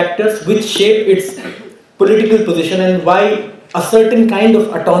economic factors which shape its political position, and why a certain kind of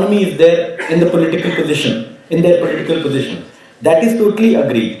autonomy is there in the political position, in their political position. That is totally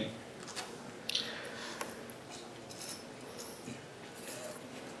agreed.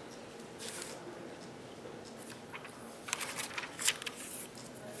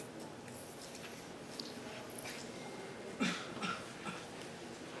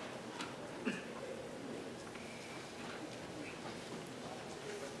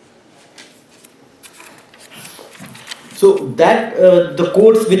 So that the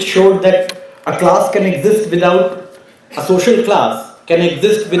quotes which showed that a class can exist without, a social class can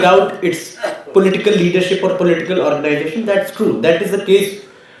exist without its political leadership or political organization, that's true. That is the case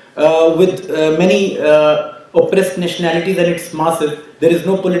with many oppressed nationalities, and it's massive. There is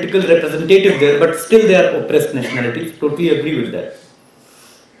no political representative there, but still they are oppressed nationalities. Totally agree with that.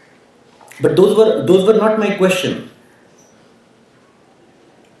 But those were not my question.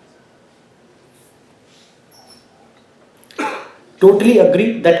 Totally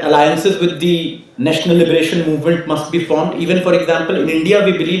agree that alliances with the national liberation movement must be formed. Even, for example, in India,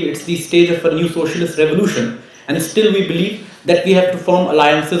 we believe it's the stage of a new socialist revolution, and still we believe that we have to form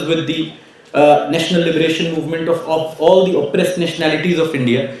alliances with the national liberation movement of all the oppressed nationalities of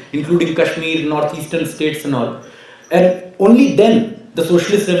India, including Kashmir, northeastern states and all. And only then the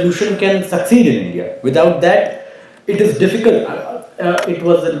socialist revolution can succeed in India. Without that, it is difficult. It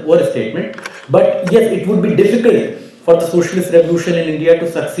was an overstatement, but yes, it would be difficult for the socialist revolution in India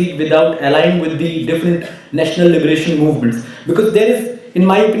to succeed without allying with the different national liberation movements. Because there is, in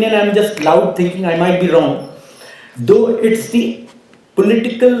my opinion, I am just loud thinking, I might be wrong, though it's the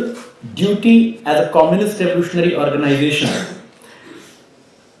political duty as a communist revolutionary organization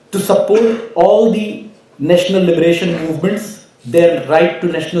to support all the national liberation movements their right to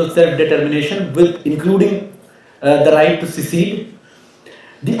national self-determination, with including the right to secede.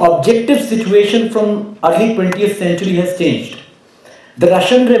 The objective situation from early 20th century has changed. The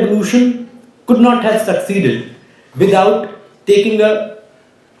Russian Revolution could not have succeeded without taking a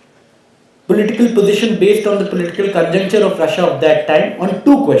political position based on the political conjuncture of Russia of that time on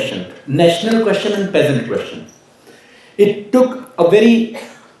two questions, national question and peasant question. It took a very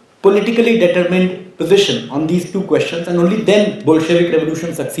politically determined position on these two questions, and only then Bolshevik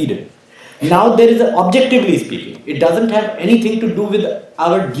revolution succeeded. Now there is objectively speaking, it doesn't have anything to do with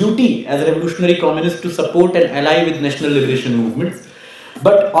our duty as revolutionary communists to support and ally with national liberation movements,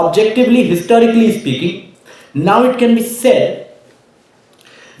 but objectively, historically speaking, now it can be said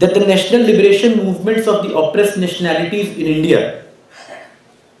that the national liberation movements of the oppressed nationalities in India,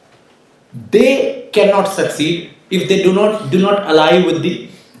 they cannot succeed if they do not ally with the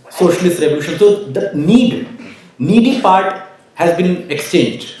socialist revolution. So the needy part has been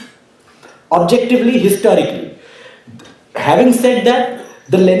exchanged. Objectively, historically. Having said that,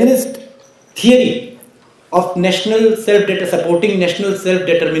 the Leninist theory of national supporting national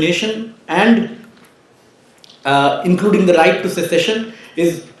self-determination and including the right to secession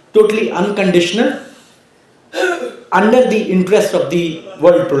is totally unconditional under the interest of the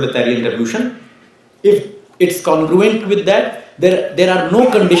world proletarian revolution. If it's congruent with that, there are no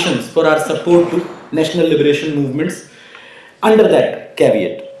conditions for our support to national liberation movements under that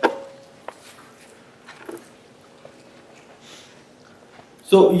caveat.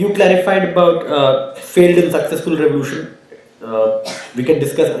 So you clarified about failed and successful revolution. We can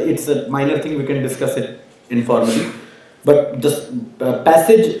discuss, it's a minor thing, we can discuss it informally. But this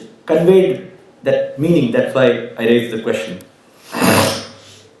passage conveyed that meaning, that's why I raised the question.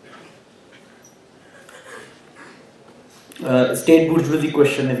 State bourgeoisie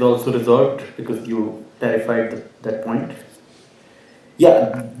question is also resolved because you clarified that point.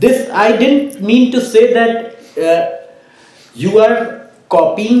 Yeah, this I didn't mean to say that you are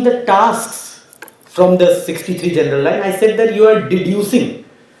copying the tasks from the 63 general line. I said that you are deducing,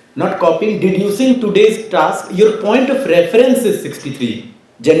 not copying, deducing today's task. Your point of reference is 63,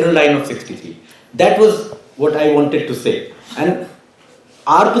 general line of 63. That was what I wanted to say. And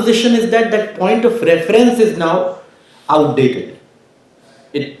our position is that that point of reference is now outdated.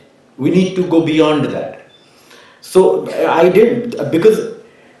 We need to go beyond that. So I did, because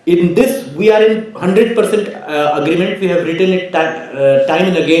in this we are in 100% agreement. We have written it time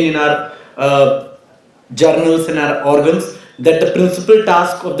and again in our journals and our organs that the principal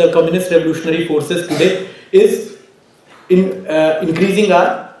task of the communist revolutionary forces today is increasing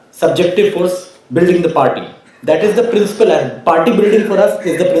our subjective force, building the party. That is the principal. Party building for us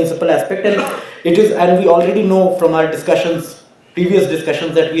is the principal aspect, and it is. And we already know from our discussions, previous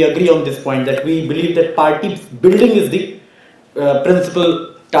discussions, that we agree on this point. That we believe that party building is the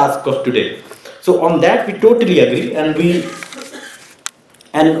principal task of today. So on that we totally agree, and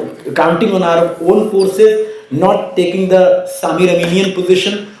counting on our own forces, not taking the Sami Raminian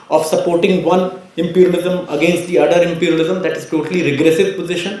position of supporting one imperialism against the other imperialism. That is totally regressive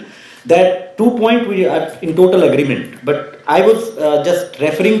position. That 2 point we are in total agreement. But I was just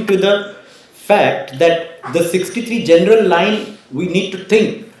referring to the fact that the 63 general line, we need to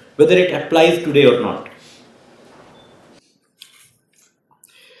think whether it applies today or not.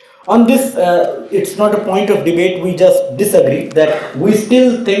 On this, it's not a point of debate, we just disagree that we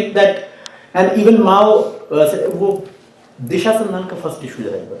still think that, and even Mao, Disha Sandhan ka first issue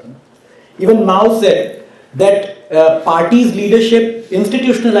even Mao said that party's leadership,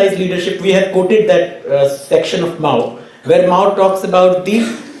 institutionalized leadership, we have quoted that section of Mao, where Mao talks about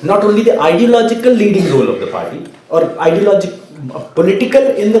not only the ideological leading role of the party, or political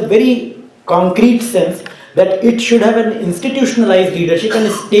in the very concrete sense, that it should have an institutionalized leadership and the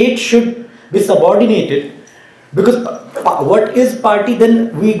state should be subordinated. Because what is party,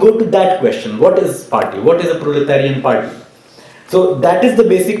 then we go to that question. What is party? What is a proletarian party? So that is the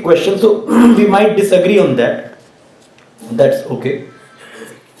basic question. So we might disagree on that. That's okay.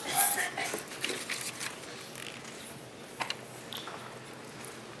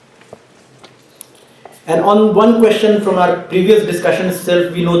 And on one question from our previous discussion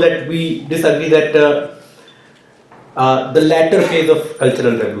itself, we know that we disagree that the latter phase of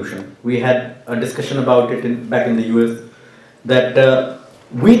cultural revolution, we had a discussion about it back in the US, that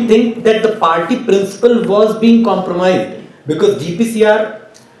we think that the party principle was being compromised because GPCR,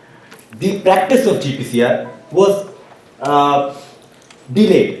 the practice of GPCR was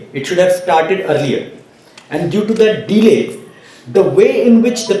delayed. It should have started earlier, and due to that delay, the way in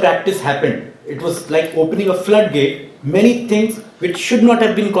which the practice happened, it was like opening a floodgate. Many things which should not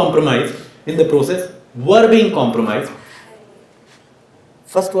have been compromised in the process were being compromised,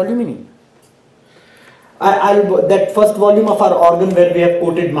 First volume ही नहीं. That first volume of our organ where we have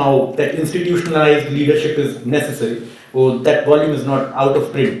quoted Mao, that institutionalized leadership is necessary. Oh, that volume is not out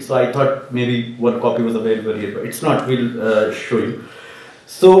of print, so I thought maybe one copy was available here, but it's not. We'll show you.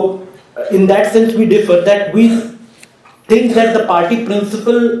 So, in that sense, we differ. That we think that the party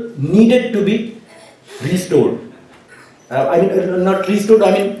principle needed to be restored. Not restored.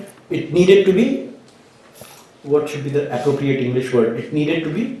 I mean, it needed to be. What should be the appropriate English word? It needed to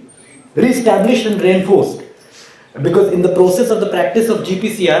be re-established and reinforced, because in the process of the practice of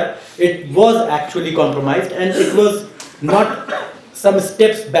GPCR it was actually compromised, and it was not some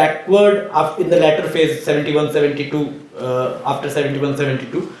steps backward in the latter phase 71-72, after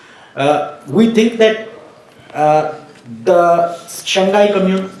 71-72. We think that the Shanghai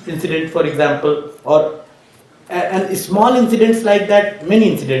Commune incident, for example, or and small incidents like that, many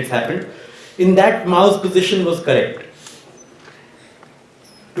incidents happened, in that Mao's position was correct,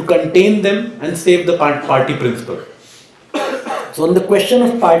 to contain them and save the party principle. So on the question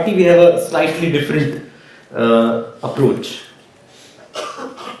of party, we have a slightly different approach.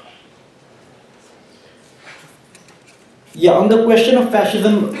 Yeah, on the question of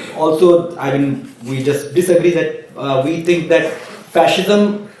fascism, also, I mean, we just disagree that we think that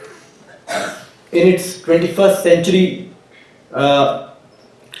fascism in its 21st century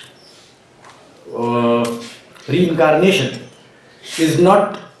reincarnation is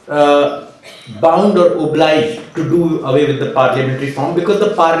not bound or obliged to do away with the parliamentary form, because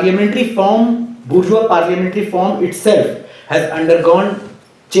the parliamentary form, bourgeois parliamentary form itself has undergone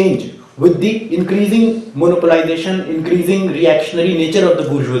change with the increasing monopolization, increasing reactionary nature of the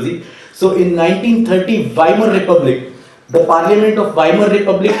bourgeoisie. So in 1930 Weimar Republic, the parliament of Weimar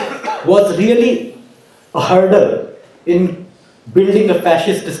Republic was really a hurdle in building a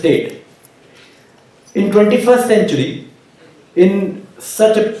fascist state. In 21st century, in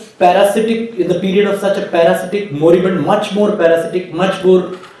such a parasitic, in the period of such a parasitic, moribund, much more parasitic, much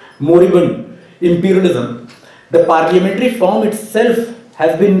more moribund imperialism, the parliamentary form itself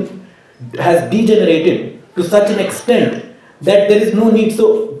has degenerated to such an extent that there is no need.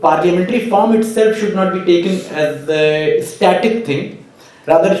 So parliamentary form itself should not be taken as a static thing.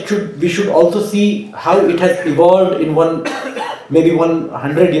 Rather, we should also see how it has evolved in maybe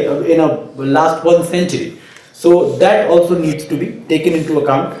 100 years, in a last 1 century. So that also needs to be taken into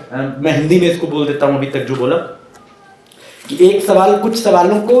account. मैं हिंदी में इसको बोल देता हूँ अभी तक जो बोला कि एक सवाल, कुछ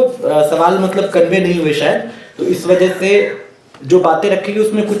सवालों को सवाल मतलब कन्वे नहीं हुए शायद, तो इस वजह से जो बातें रखी गई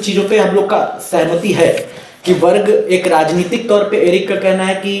उसमें कुछ चीज़ों पे हम लोग का सहमति है कि वर्ग एक राजनीतिक तौर पे, एरिक का कहना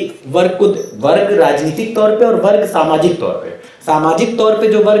है कि वर्ग राजनीतिक तौर पे और वर्ग सामाजिक तौर पे, सामाजिक तौर पे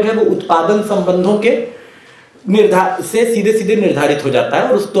जो वर्ग है वो उत्पादन संबंधों के से सीधे सीधे निर्धारित हो जाता है,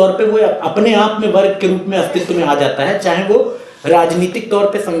 और उस तौर पे वो अपने आप में वर्ग के रूप में अस्तित्व में आ जाता है, चाहे वो राजनीतिक तौर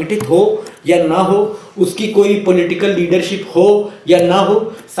पे संगठित हो या ना हो, उसकी कोई पॉलिटिकल लीडरशिप हो या ना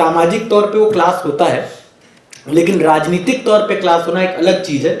हो, सामाजिक तौर पे वो क्लास होता है, लेकिन राजनीतिक तौर पे क्लास होना एक अलग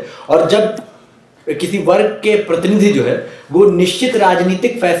चीज है। और जब किसी वर्ग के प्रतिनिधि जो है वो निश्चित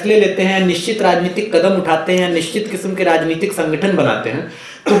राजनीतिक फैसले लेते हैं, निश्चित राजनीतिक कदम उठाते हैं, निश्चित किस्म के राजनीतिक संगठन बनाते हैं,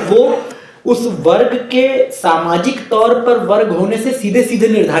 तो वो उस वर्ग के सामाजिक तौर पर वर्ग होने से सीधे सीधे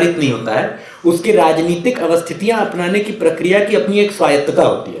निर्धारित नहीं होता है, उसके राजनीतिक अवस्थितियां अपनाने की प्रक्रिया की अपनी एक स्वायत्तता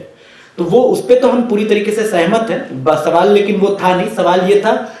होती है। तो वो उस पर तो हम पूरी तरीके से सहमत हैं। सवाल लेकिन वो था नहीं, सवाल ये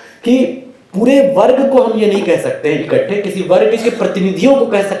था कि पूरे वर्ग को हम ये नहीं कह सकते हैं इकट्ठे, किसी वर्ग के प्रतिनिधियों को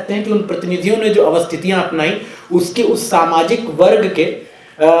कह सकते हैं कि उन प्रतिनिधियों ने जो अवस्थितियां अपनाई उसके उस सामाजिक वर्ग के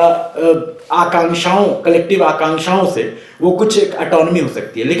आकांक्षाओं, कलेक्टिव आकांक्षाओं से वो कुछ एक ऑटोनॉमी हो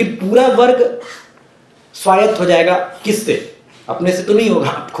सकती है। लेकिन पूरा वर्ग स्वायत्त हो जाएगा किससे? अपने से तो नहीं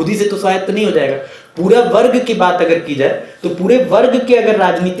होगा, खुद ही से तो स्वायत्त नहीं हो जाएगा। पूरा वर्ग की बात अगर की जाए तो पूरे वर्ग के अगर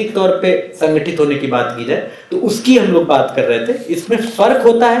राजनीतिक तौर पे संगठित होने की बात की जाए तो उसकी हम लोग बात कर रहे थे। इसमें फर्क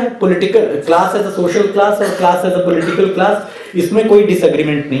होता है political class as a social class और class as a political class, इसमें कोई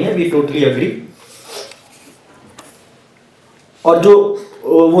डिसएग्रीमेंट नहीं है, वी टोटली अग्री। और जो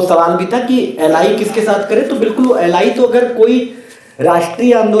वो सवाल भी था कि एलआई किसके साथ करे, तो बिल्कुल वो एलआई तो अगर कोई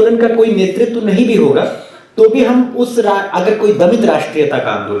राष्ट्रीय आंदोलन का कोई नेतृत्व नहीं भी होगा तो भी हम अगर कोई दमित राष्ट्रीयता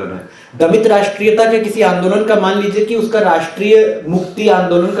का आंदोलन है, दमित राष्ट्रीयता के किसी आंदोलन का, मान लीजिए कि उसका राष्ट्रीय मुक्ति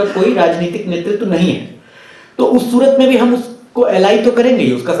आंदोलन का कोई राजनीतिक नेतृत्व नहीं है, तो उस सूरत में भी हम उसको एलआई तो करेंगे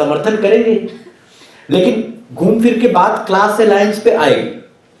ही, उसका समर्थन करेंगे। लेकिन घूम फिर के बात क्लास अलायंस पे आएगी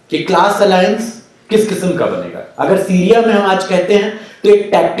कि क्लास अलायंस किस किस्म का बनेगा। अगर सीरिया में हम आज कहते हैं तो एक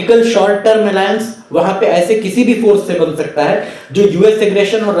टैक्टिकल शॉर्ट टर्म अलायंस वहां पे ऐसे किसी भी फोर्स से बन सकता है जो यूएस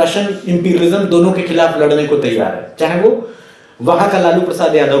एग्रेशन और रशियन इंपीरियलिज्म दोनों के खिलाफ लड़ने को तैयार है, चाहे वो वहां का लालू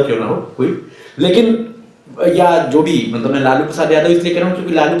प्रसाद यादव क्यों ना हो कोई। लेकिन या जो भी, मतलब मैं लालू प्रसाद यादव इसलिए कह रहा हूँ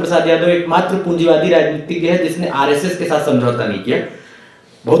क्योंकि लालू प्रसाद यादव एकमात्र पूंजीवादी राजनीतिज्ञ है जिसने आरएसएस के साथ समझौता नहीं किया।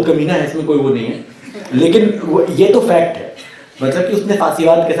 बहुत कमीना है, इसमें कोई वो नहीं है, लेकिन ये तो फैक्ट है, मतलब कि उसने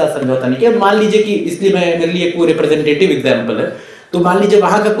फांसीवाद के साथ समझौता नहीं किया। मान लीजिए कि, इसलिए मैं, मेरे लिए कोई रिप्रेजेंटेटिव एग्जाम्पल है, तो मान लीजिए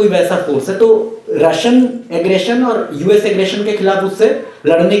वहां का कोई वैसा फोर्स है, तो रशियन एग्रेशन और यूएस एग्रेशन के खिलाफ उससे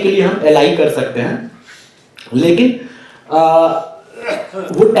लड़ने के लिए हम एलाई कर सकते हैं, लेकिन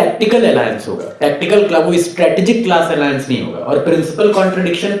वो टैक्टिकल अलायंस होगा, टैक्टिकल क्लास, वो स्ट्रेटेजिक क्लास अलायंस नहीं होगा। और प्रिंसिपल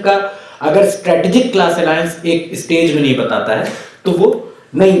कॉन्ट्रडिक्शन का अगर स्ट्रेटेजिक क्लास अलायंस एक स्टेज में नहीं बताता है तो वो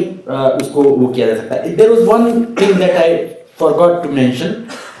नहीं उसको वो किया जा सकता है। There was one thing that I forgot to mention,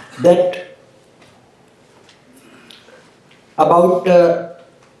 that about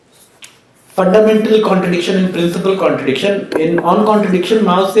fundamental contradiction and principal contradiction. On contradiction,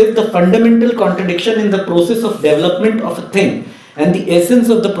 Mao says the fundamental contradiction in the process of development of a thing and the essence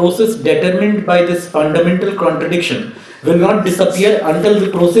of the process determined by this fundamental contradiction will not disappear until the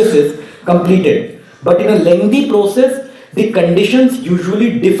process is completed. But in a lengthy process, the conditions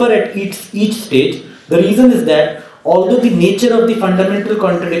usually differ at each stage. The reason is that although the nature of the fundamental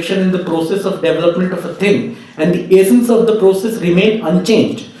contradiction in the process of development of a thing and the essence of the process remain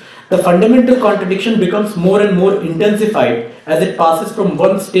unchanged, the fundamental contradiction becomes more and more intensified as it passes from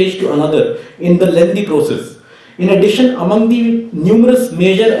one stage to another in the lengthy process. In addition, among the numerous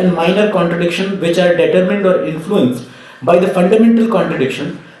major and minor contradictions which are determined or influenced by the fundamental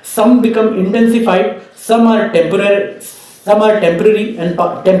contradiction, some become intensified, some are temporarily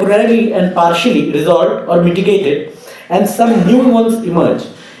and partially resolved or mitigated, and some new ones emerge.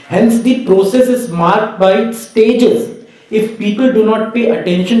 Hence, the process is marked by stages. If people do not pay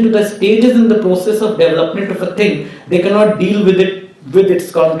attention to the stages in the process of development of a thing, they cannot deal with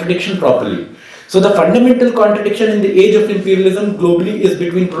its contradiction properly. So, the fundamental contradiction in the age of imperialism globally is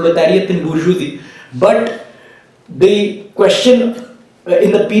between proletariat and bourgeoisie. But the question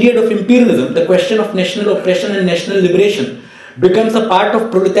in the period of imperialism, the question of national oppression and national liberation becomes a part of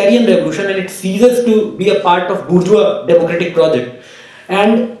proletarian revolution, and it ceases to be a part of bourgeois democratic project,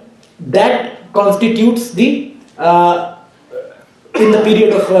 and that constitutes the in the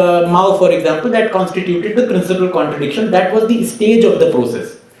period of Mao, for example, that constituted the principal contradiction. That was the stage of the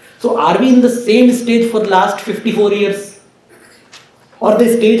process. So are we in the same stage for the last 54 years, or the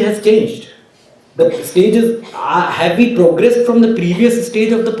stage has changed? The stages, have we progressed from the previous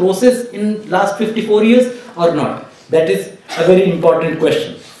stage of the process in last 54 years or not? That is a very important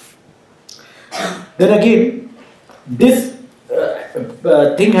question. Then again, this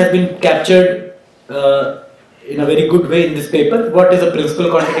thing has been captured in a very good way in this paper. What is a principal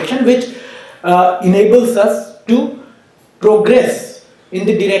contradiction? Which enables us to progress in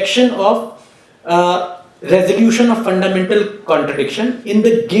the direction of resolution of fundamental contradiction in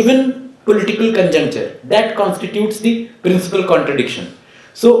the given political conjuncture. That constitutes the principal contradiction.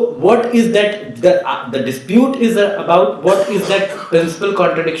 So what is that, the dispute is about what is that principal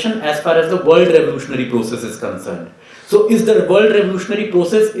contradiction as far as the world revolutionary process is concerned. So is the world revolutionary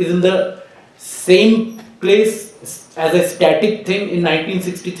process is in the same place as a static thing in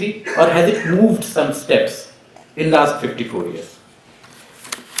 1963, or has it moved some steps in last 54 years?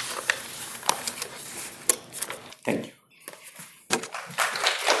 Thank you.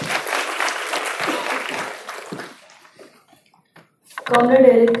 Comrade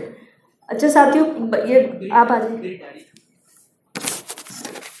Eric, अच्छा साथियों, ये आप आ जाइए।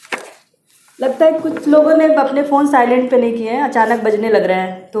 लगता है कुछ लोगों ने अपने फ़ोन साइलेंट पे नहीं किए हैं, अचानक बजने लग रहे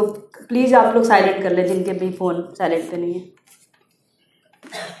हैं, तो प्लीज़ आप लोग साइलेंट कर लें जिनके भी फ़ोन साइलेंट पे नहीं है।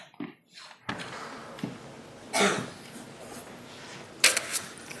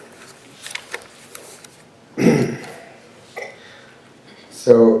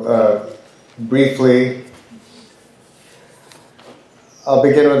 So, briefly, I'll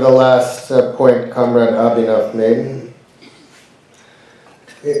begin with the last point Comrade Abhinav made.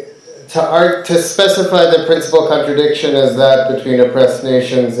 To specify the principal contradiction as that between oppressed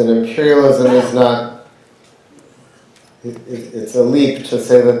nations and imperialism is not, it's a leap to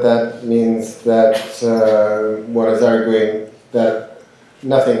say that that means that one is arguing that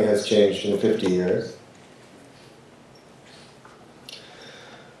nothing has changed in 50 years.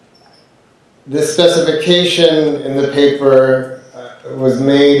 This specification in the paper was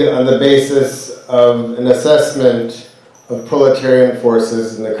made on the basis of an assessment of proletarian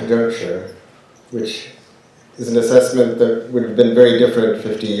forces in the conjuncture, which is an assessment that would have been very different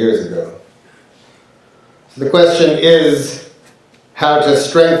 50 years ago. So the question is how to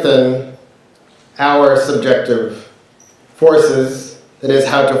strengthen our subjective forces, that is,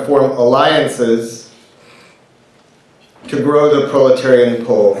 how to form alliances to grow the proletarian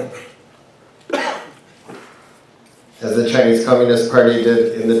pole. as the Chinese Communist Party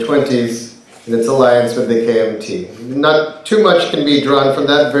did in the 20s in its alliance with the KMT. Not too much can be drawn from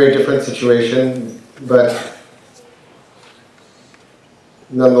that very different situation, but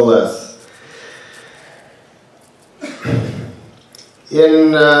nonetheless.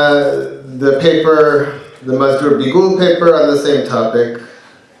 In the paper, the Mazdur Bigul paper on the same topic,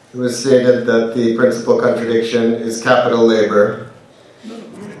 it was stated that the principal contradiction is capital labor. No,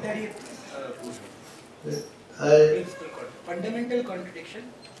 proletariat. Fundamental contradiction,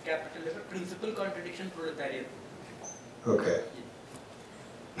 capital labor. Principal contradiction, proletariat. Okay.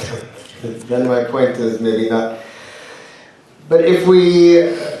 Then my point is maybe not. But if we...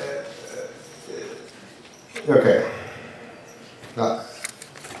 okay.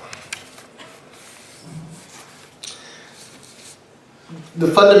 The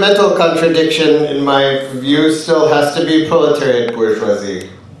fundamental contradiction, in my view, still has to be proletariat bourgeoisie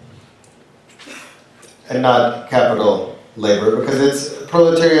and not capital labor, because it's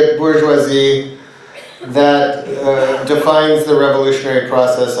proletariat bourgeoisie that defines the revolutionary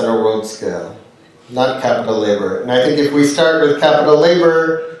process on a world scale, not capital labor. And I think if we start with capital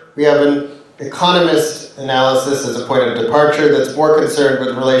labor, we have an economist analysis as a point of departure that's more concerned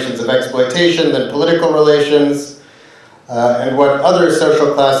with relations of exploitation than political relations, and what other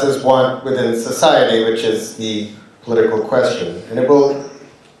social classes want within society, which is the political question. And it will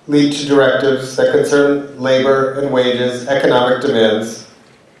lead to directives that concern labor and wages, economic demands.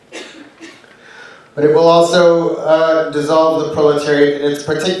 But it will also dissolve the proletariat in its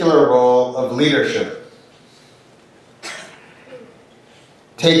particular role of leadership.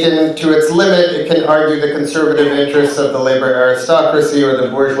 Taken to its limit, it can argue the conservative interests of the labor aristocracy or the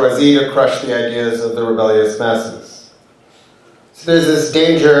bourgeoisie to crush the ideas of the rebellious masses. So there's this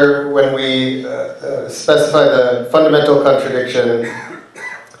danger when we specify the fundamental contradiction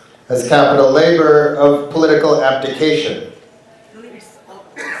as capital labor of political abdication. No, it's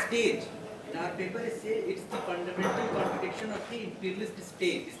a stage. In our paper, it's the fundamental contradiction of the imperialist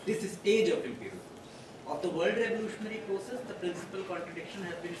stage. It's this stage of imperialism. Of the world revolutionary process, the principal contradiction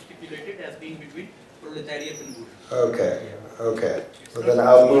has been stipulated as being between proletariat and bourgeoisie. Okay, okay. Well, then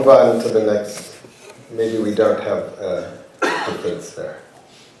I'll move on to the next. Maybe we don't have a difference there.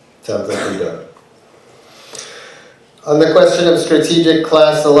 Sounds like we don't. On the question of strategic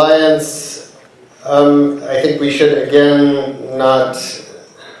class alliance, I think we should again not...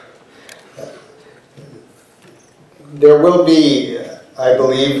 There will be, I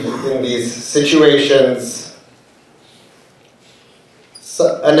believe, in these situations,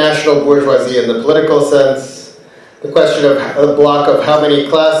 a national bourgeoisie in the political sense. The question of a block of how many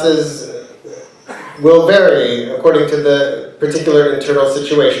classes will vary according to the particular internal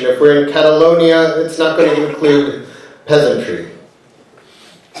situation. If we're in Catalonia, it's not going to include peasantry.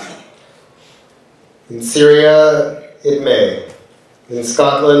 In Syria, it may. In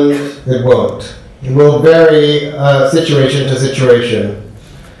Scotland, it won't. It will vary situation to situation.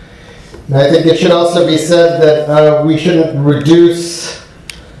 And I think it should also be said that we shouldn't reduce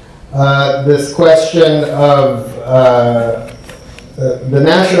this question of the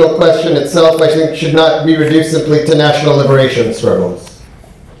national question itself, I think, should not be reduced simply to national liberation struggles.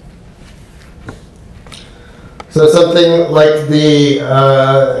 So something like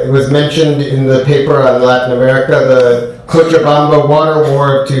it was mentioned in the paper on Latin America, the Cochabamba water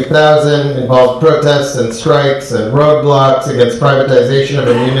war of 2000 involved protests and strikes and roadblocks against privatization of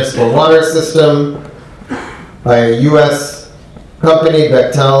a municipal water system by a U.S. company,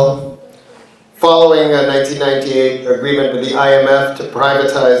 Bechtel, following a 1998 agreement with the IMF to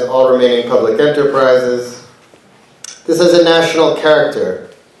privatize all remaining public enterprises. This has a national character.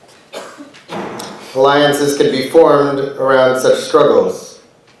 Alliances can be formed around such struggles.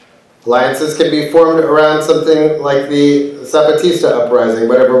 Alliances can be formed around something like the Zapatista uprising,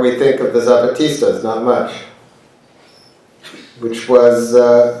 whatever we think of the Zapatistas, not much, which was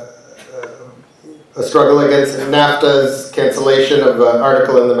a struggle against NAFTA's cancellation of an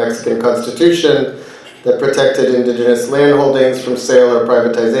article in the Mexican Constitution that protected indigenous landholdings from sale or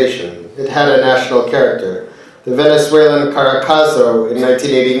privatization. It had a national character. The Venezuelan Caracazo in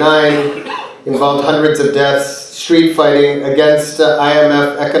 1989 involved hundreds of deaths, street fighting against the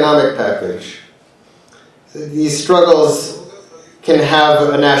IMF economic package. These struggles can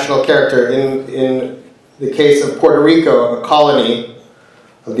have a national character. In the case of Puerto Rico, a colony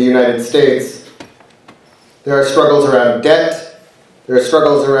of the United States, there are struggles around debt. There are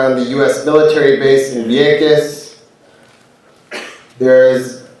struggles around the U.S. military base in Vieques.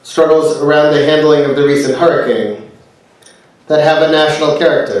 There's struggles around the handling of the recent hurricane that have a national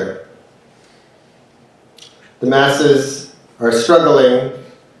character. The masses are struggling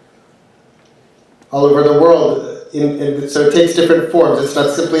all over the world so it takes different forms. It's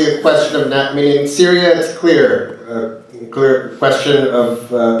not simply a question of not, meaning in Syria it's clear, clear question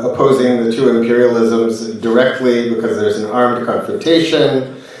of opposing the two imperialisms directly because there's an armed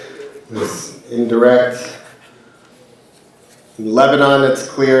confrontation. There's indirect. In Lebanon it's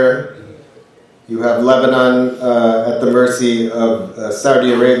clear. You have Lebanon at the mercy of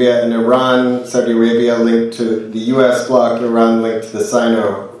Saudi Arabia and Iran. Saudi Arabia linked to the US bloc, Iran linked to the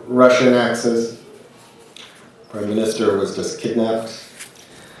Sino-Russian axis. Prime Minister was just kidnapped.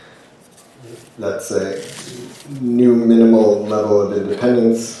 That's a new minimal level of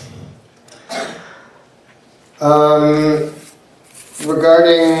independence.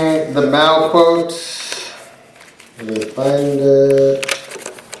 Regarding the Mao quote, let me find it.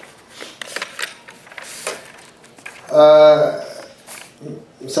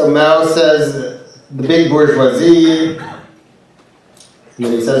 So Mao says the big bourgeoisie, and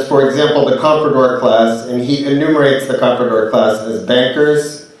then he says, for example, the comprador class, and he enumerates the comprador class as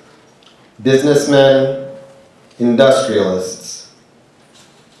bankers, businessmen, industrialists,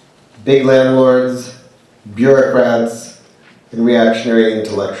 big landlords, bureaucrats, and reactionary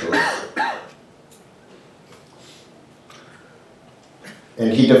intellectuals.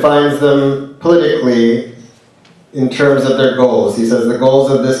 And he defines them politically in terms of their goals. He says the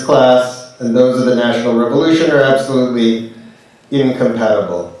goals of this class and those of the National Revolution are absolutely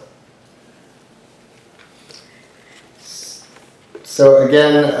incompatible. So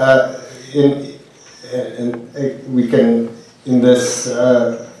again, we can, in this,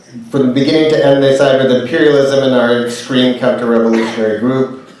 from beginning to end, they side with imperialism and our extreme counter-revolutionary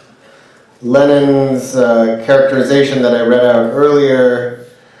group. Lenin's characterization that I read out earlier,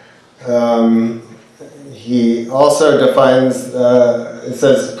 he also defines, it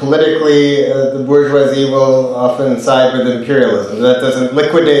says politically the bourgeoisie will often side with imperialism. That doesn't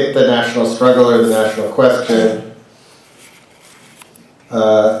liquidate the national struggle or the national question.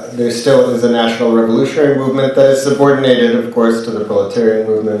 There still is a national revolutionary movement that is subordinated, of course, to the proletarian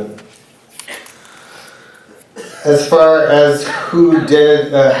movement. As far as who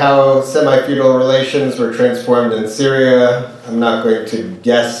did, how semi-feudal relations were transformed in Syria, I'm not going to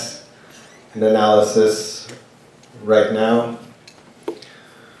guess an analysis right now.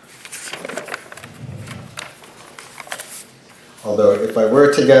 Although if I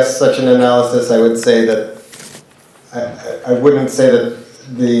were to guess such an analysis, I would say that I wouldn't say that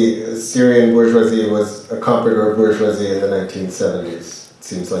the Syrian bourgeoisie was a comprador bourgeoisie in the 1970s. It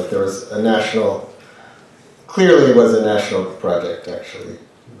seems like there was a national, clearly was a national project actually.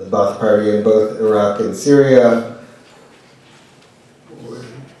 The Ba'ath Party in both Iraq and Syria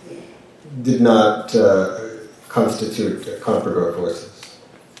did not constitute comprador forces.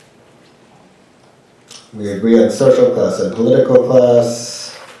 We agree on social class and political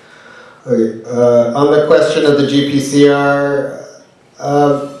class. Okay. On the question of the GPCR,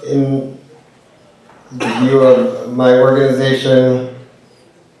 in the view of my organization,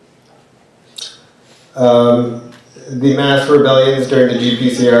 the mass rebellions during the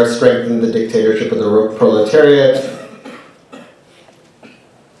GPCR strengthened the dictatorship of the proletariat.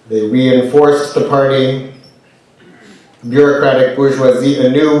 They reinforced the party. Bureaucratic bourgeoisie, a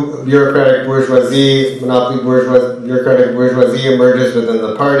new bureaucratic bourgeoisie, monopoly bureaucratic bourgeoisie emerges within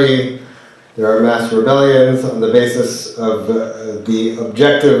the party. There are mass rebellions on the basis of the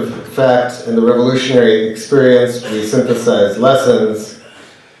objective fact and the revolutionary experience. We synthesize lessons.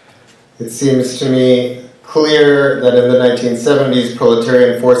 It seems to me clear that in the 1970s,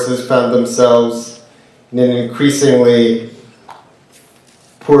 proletarian forces found themselves in an increasingly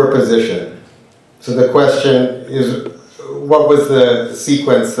poor position. So the question is, what was the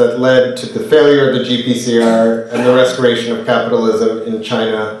sequence that led to the failure of the GPCR and the restoration of capitalism in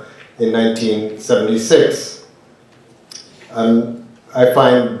China in 1976? I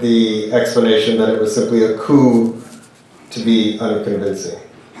find the explanation that it was simply a coup to be unconvincing.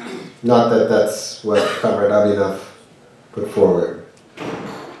 Not that that's what Comrade Abhinav put forward.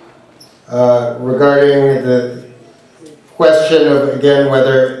 Regarding the question of, again,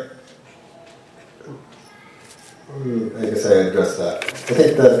 whether, I guess I addressed that. I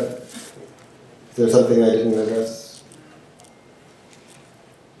think that, is there something I didn't address?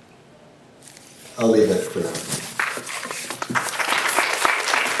 I'll leave it for now.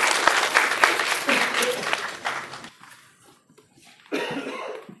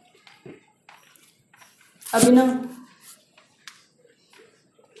 Abhinav.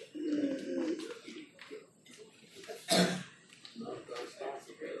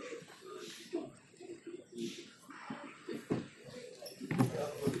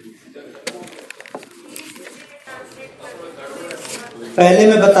 पहले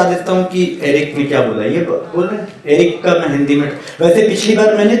मैं बता देता हूँ कि Eric ने क्या बोला। ये बोल रहे हैं एरिक का, मैं हिंदी में, वैसे पिछली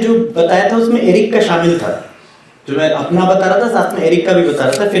बार मैंने जो बताया था उसमें एरिक का शामिल था, जो मैं अपना बता रहा था साथ में एरिक का भी बता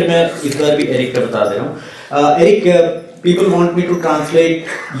रहा था, फिर मैं इस बार भी एरिक का बता दे रहा हूँ। Eric, people want me to translate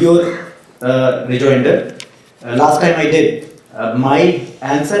your rejoinder. Last time I did, my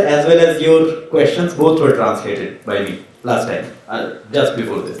answer as well as your questions both were translated by me last time, just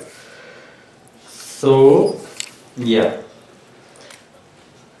before this. So, yeah.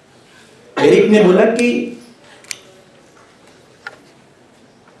 Eric ने बोला कि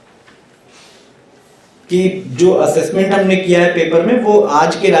जो assessment हमने किया है paper में वो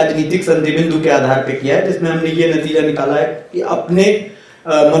आज के राजनीतिक संधि बिंदु के आधार पे किया है, जिसमें हमने ये नतीजा निकाला है कि अपने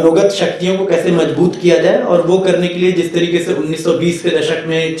मनोगत शक्तियों को कैसे मजबूत किया जाए, और वो करने के लिए जिस तरीके से 1920 के दशक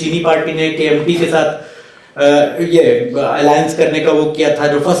में चीनी पार्टी ने केएमटी के साथ ये अलायंस करने का वो किया था,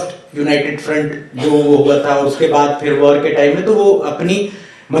 जो फर्स्ट यूनाइटेड फ्रंट जो वो हुआ था, उसके बाद फिर वॉर के टाइम में तो वो अपनी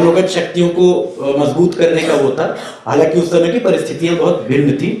मनोगत शक्तियों को मजबूत करने का वो था। हालांकि उस समय की परिस्थितियां बहुत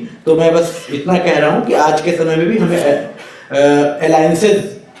भिन्न थी, तो मैं बस इतना कह रहा हूं कि आज के समय में भी हमें अलायंसेस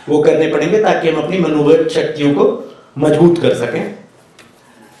वो करने पड़ेंगे ताकि हम अपनी मनोगत शक्तियों को मजबूत कर सकें।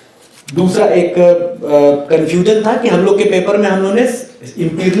 दूसरा एक कंफ्यूजन था कि हम लोग के पेपर में हम लोगों ने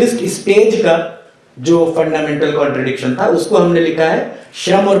इंपीरियलिस्ट स्टेज का जो फंडामेंटल कॉन्ट्रडिक्शन था उसको हमने लिखा है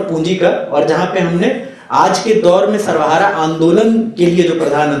श्रम और पूंजी का, और जहां पे हमने आज के दौर में सर्वहारा आंदोलन के लिए जो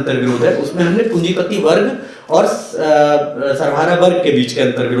प्रधान अंतर्विरोध है उसमें हमने पूंजीपति वर्ग और सर्वहारा वर्ग के बीच के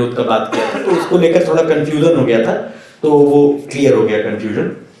अंतर्विरोध का बात किया था, तो उसको लेकर थोड़ा कंफ्यूजन हो गया था, तो वो क्लियर हो गया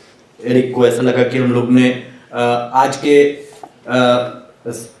कंफ्यूजन। एरिक को ऐसा लगा कि हम लोग ने आज के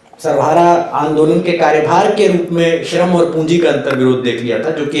सर्वहारा आंदोलन के कार्यभार के रूप में श्रम और पूंजी का अंतर्विरोध देख लिया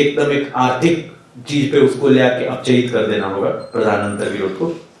था, जो कि एकदम एक आर्थिक चीज पे उसको ले आके अपचयित कर देना होगा प्रधान अंतर्विरोध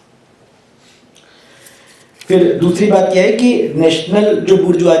को। फिर दूसरी बात यह है कि नेशनल जो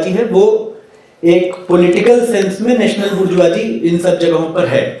बुर्जुआजी है वो एक पॉलिटिकल सेंस में नेशनल बुर्जुआजी इन सब जगहों पर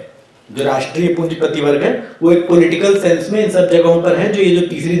है, जो राष्ट्रीय पूंजीपति वर्ग है वो एक पॉलिटिकल सेंस में इन सब जगहों पर है, जो ये जो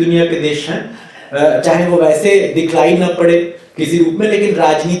तीसरी दुनिया के देश हैं, चाहे वो वैसे दिखलाई ना पड़े किसी रूप में, लेकिन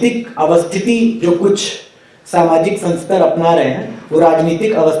राजनीतिक अवस्थिति जो कुछ सामाजिक संस्कार अपना रहे हैं वो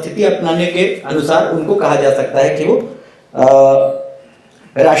राजनीतिक अवस्थिति अपनाने के अनुसार उनको कहा जा सकता है कि वो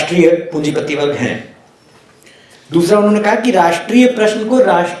राष्ट्रीय पूंजीपति वर्ग हैं। दूसरा उन्होंने कहा कि राष्ट्रीय प्रश्न को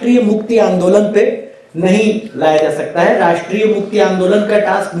राष्ट्रीय मुक्ति आंदोलन पे नहीं लाया जा सकता है, राष्ट्रीय मुक्ति आंदोलन का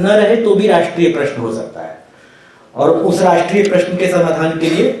टास्क न रहे तो भी राष्ट्रीय प्रश्न हो सकता है, और उस राष्ट्रीय प्रश्न के समाधान के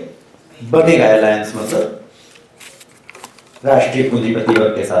लिए बनेगा अलायंस, मतलब राष्ट्रीय पूंजीपति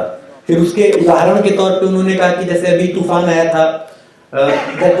वर्ग के साथ। फिर उसके उदाहरण के तौर पे उन्होंने कहा कि जैसे अभी तूफान आया था,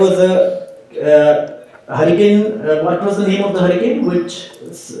 that was hurricane, what was the name of the hurricane which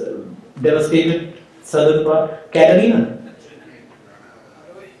devastated southern part, Catalina?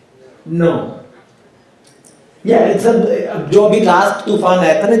 No. Yeah, it's जो अभी लास्ट तूफान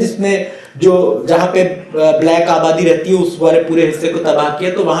आया था ना, जिसमें जो जहाँ पे ब्लैक आबादी रहती है उस वाले पूरे हिस्से को तबाह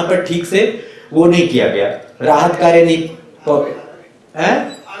किया, तो वहां पर ठीक से वो नहीं किया गया, राहत कार्य नहीं है।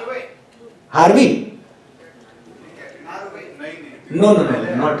 Harvey? No no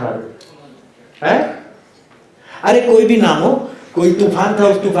no, not Harvey है। अरे कोई भी नाम हो, कोई तूफान था,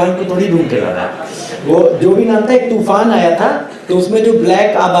 उस तूफान को थोड़ी ढूंढ के लाना, वो जो भी नाम था, एक तूफान आया था तो उसमें जो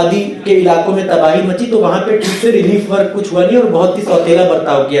ब्लैक आबादी के इलाकों में तबाही मची, तो वहां पे ठीक से रिलीफ वर्क कुछ हुआ नहीं और बहुत ही सौतेला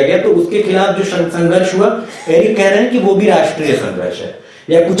बर्ताव किया गया, तो उसके खिलाफ जो संघर्ष हुआ, एरिक कह रहे हैं कि वो भी राष्ट्रीय संघर्ष है।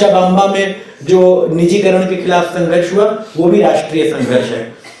 या कुचाबाम्बा में जो निजीकरण के खिलाफ संघर्ष हुआ वो भी राष्ट्रीय संघर्ष है,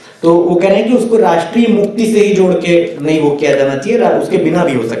 तो वो कह रहे हैं कि उसको राष्ट्रीय मुक्ति से ही जोड़ के नहीं वो किया जाना चाहिए, उसके बिना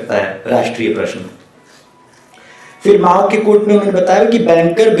भी हो सकता है राष्ट्रीय प्रश्न। फिर माओ के कोट में उन्होंने बताया कि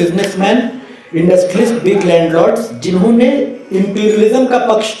banker, businessman, industrialist, big landlords जिन्होंने इंपीरियलिज्म का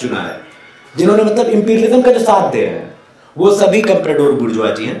पक्ष चुना है, जिन्होंने मतलब इंपीरियलिज्म का जो साथ दे रहे हैं, वो सभी कंप्राडोर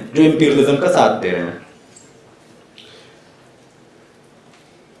बुर्जुआजी हैं जो इंपीरियलिज्म का साथ दे रहे हैं।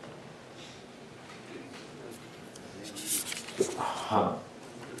 हाँ,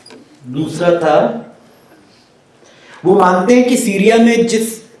 दूसरा था वो मानते हैं कि सीरिया में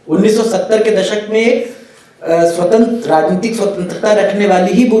जिस 1970 के दशक में एक स्वतंत्र राजनीतिक स्वतंत्रता रखने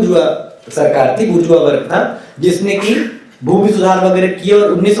वाली ही बुर्जुआ सरकार थी, बुर्जुआ वर्ग था, जिसने की भूमि सुधार वगैरह किए,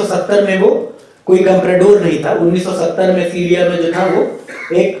 और 1970 में वो कोई कंप्राडोर नहीं था। 1970 में सीरिया में जो था वो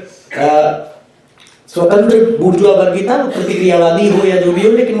एक स्वतंत्र बुर्जुआ वर्ग ही था, प्रतिक्रियावादी हो या जो भी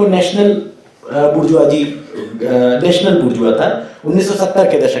हो, लेकिन वो नेशनल बुर्जुआजी, नेशनल बुर्जुआ था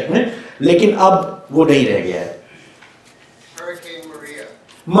 1970 के दशक में, लेकिन अब वो नहीं रह गया है।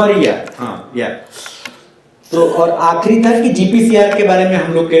 मरिया, हाँ, या तो और आखिरी था कि जीपीसीआर के बारे में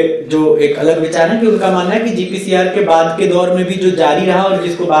हम लोग के जो एक अलग विचार है कि उनका मानना है कि जीपीसीआर के बाद के दौर में भी जो जारी रहा और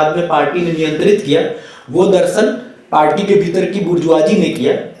जिसको बाद में पार्टी ने नियंत्रित किया, वो दरअसल पार्टी के भीतर की बुर्जुआजी ने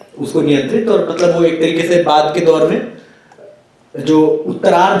किया उसको नियंत्रित, और मतलब वो एक तरीके से बाद के दौर में जो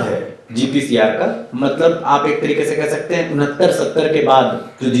उत्तरार्ध है जीपीसीआर का, मतलब आप एक तरीके से कह सकते हैं 69-70 के बाद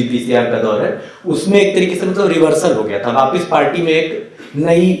जो जीपीसीआर का दौर है उसमें एक तरीके से मतलब रिवर्सल हो गया था। वापस पार्टी में एक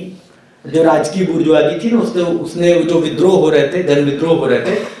नई जो राजकीय बुर्जुआजी थी ना, उसने जो विद्रोह हो रहे थे, जन विद्रोह हो रहे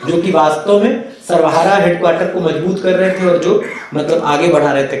थे, जो कि वास्तव में सर्वहारा हेडक्वार्टर को मजबूत कर रहे थे और जो मतलब आगे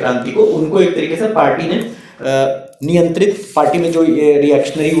बढ़ा रहे थे क्रांति को, उनको एक तरीके से पार्टी ने नियंत्रित, पार्टी में जो ये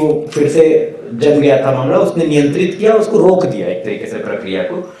रिएक्शनरी वो फिर से जम गया था मामला, उसने नियंत्रित किया, उसको रोक दिया एक तरीके से प्रक्रिया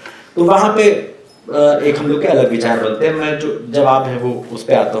को। तो वहां पे एक हम लोग के अलग विचार बनते हैं। मैं जो जवाब है वो उस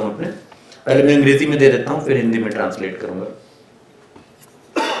पर आता हूँ अपने, पहले मैं अंग्रेजी में दे देता हूँ फिर हिंदी में ट्रांसलेट करूंगा।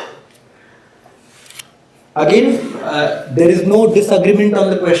 Again, there is no disagreement on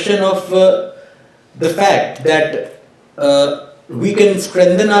the question of the fact that we can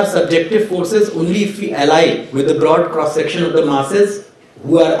strengthen our subjective forces only if we ally with the broad cross-section of the masses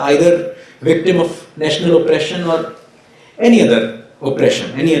who are either victim of national oppression or any other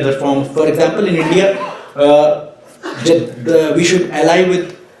oppression, any other form. For example, in India, we should ally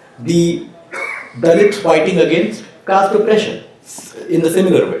with the Dalits fighting against caste oppression in the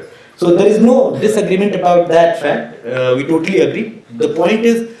similar way. So there is no disagreement about that fact. We totally agree. The point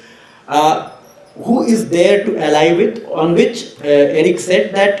is, who is there to ally with, on which Eric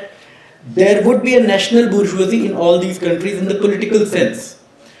said that there would be a national bourgeoisie in all these countries in the political sense.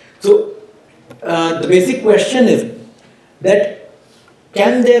 So the basic question is that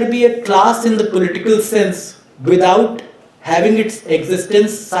can there be a class in the political sense without having its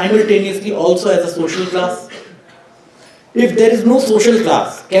existence simultaneously also as a social class? If there is no social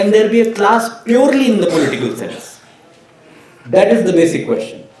class, can there be a class purely in the political sense? That is the basic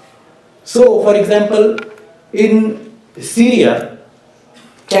question. So, for example, in Syria,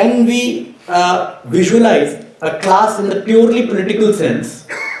 can we visualize a class in the purely political sense,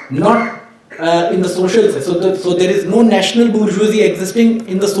 not in the social sense? So there is no national bourgeoisie existing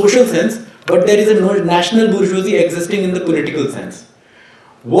in the social sense, but there is a national bourgeoisie existing in the political sense.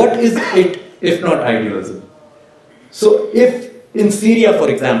 What is it if not idealism? So if in Syria, for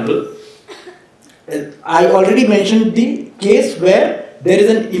example, I already mentioned the case where there is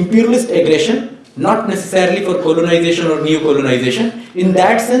an imperialist aggression, not necessarily for colonization or neo-colonization. In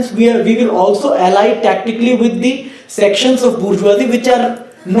that sense, we will also ally tactically with the sections of bourgeoisie which are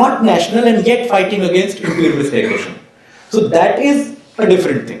not national and yet fighting against imperialist aggression. So that is a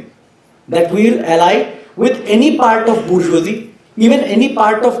different thing. That we will ally with any part of bourgeoisie, even any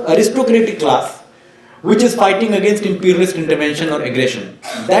part of aristocratic class, which is fighting against imperialist intervention or aggression.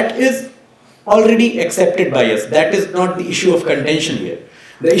 That is already accepted by us. That is not the issue of contention here.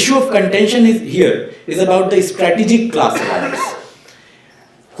 The issue of contention is about the strategic class alliance.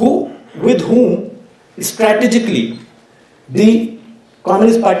 With whom strategically the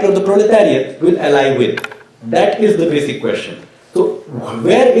Communist Party or the proletariat will ally with. That is the basic question. So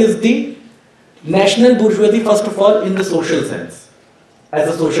where is the national bourgeoisie, first of all, in the social sense, as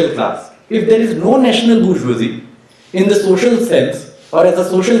a social class? If there is no national bourgeoisie in the social sense or as a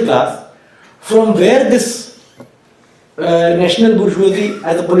social class, from where this national bourgeoisie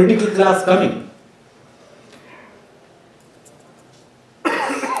as a political class coming?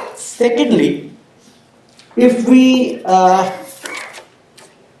 Secondly, if we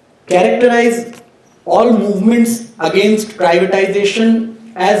characterize all movements against privatization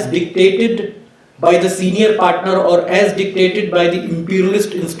as dictated by the senior partner or as dictated by the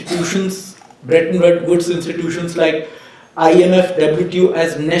imperialist institutions, Bretton Woods institutions like IMF, WTO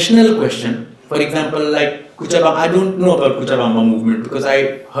as national question. For example, like Kuchabamba, I don't know about Kuchabamba movement because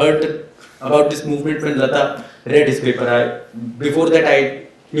I heard about this movement when Lata read his paper. Before that I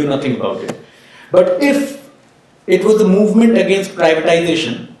knew nothing about it. But if it was a movement against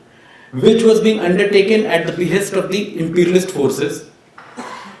privatization which was being undertaken at the behest of the imperialist forces,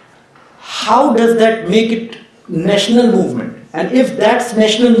 how does that make it national movement? And if that's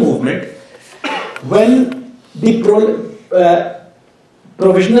national movement, when the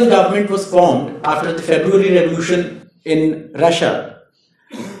provisional government was formed after the February Revolution in Russia,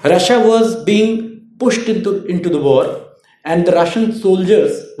 Russia was being pushed into the war and the Russian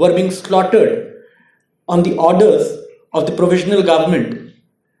soldiers were being slaughtered on the orders of the provisional government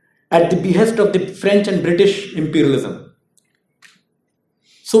at the behest of the French and British imperialism.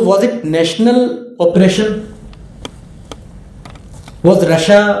 So was it national oppression? Was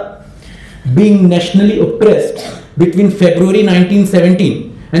Russia being nationally oppressed between February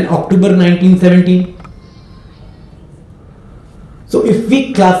 1917 and October 1917?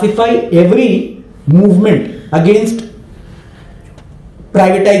 we classify every movement against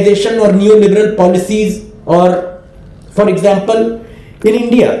privatization or neoliberal policies, or for example, in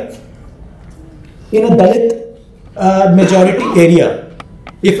India, in a Dalit majority area,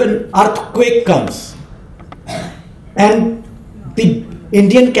 if an earthquake comes and the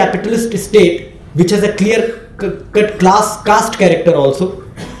Indian capitalist state, which has a clear cut caste character also,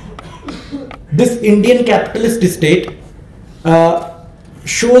 this Indian capitalist state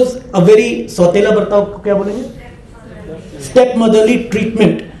shows a very सौतेला बर्ताव को क्या बोलेंगे, stepmotherly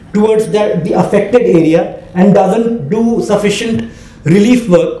treatment towards the affected area and doesn't do sufficient relief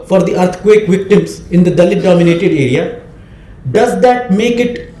work for the earthquake victims in the Dalit dominated area. Does that make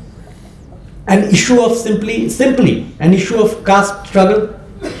it an issue of simply an issue of caste struggle?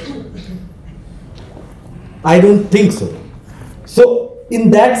 I don't think so. So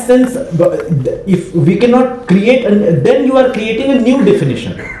in that sense, if we cannot create, then you are creating a new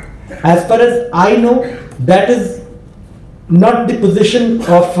definition. As far as I know, that is not the position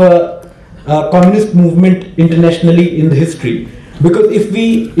of communist movement internationally in the history. Because if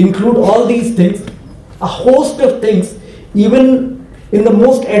we include all these things, a host of things, even in the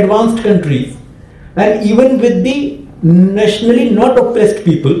most advanced countries, and even with the nationally not oppressed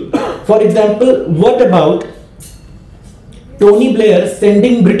people, for example, what about Tony Blair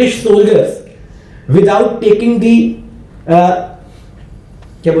sending British soldiers without taking the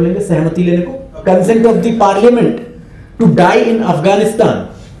क्या बोलेंगे सहमति लेने को, consent of the parliament to die in Afghanistan?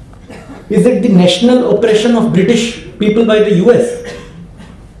 Is it the national oppression of British people by the US?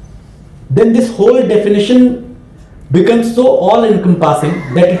 Then this whole definition becomes so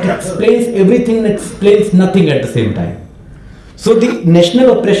all-encompassing that it explains everything and explains nothing at the same time. So the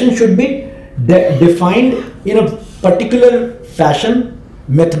national oppression should be defined in a particular fashion,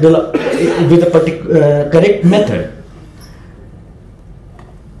 with a correct method.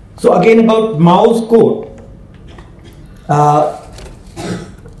 So again about Mao's quote,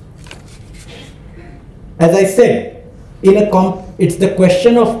 as I said, it's the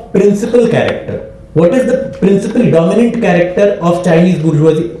question of principal character. What is the principal dominant character of Chinese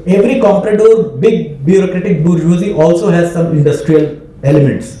bourgeoisie? Every comprador, big bureaucratic bourgeoisie also has some industrial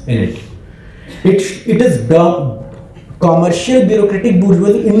elements in it. It is commercial bureaucratic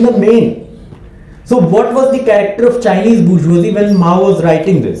bourgeoisie in the main. So what was the character of Chinese bourgeoisie when Mao was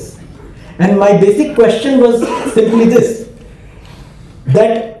writing this? And my basic question was simply this,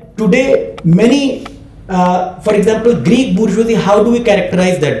 that today many, for example, Greek bourgeoisie, how do we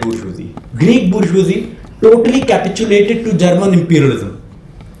characterize that bourgeoisie? Greek bourgeoisie totally capitulated to German imperialism.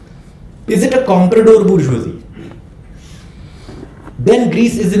 Is it a comprador bourgeoisie? Then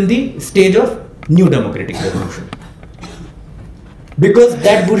Greece is in the stage of new democratic revolution. Because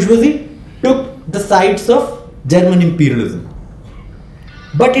that bourgeoisie took the sides of German imperialism.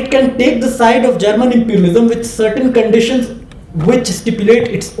 But it can take the side of German imperialism with certain conditions which stipulate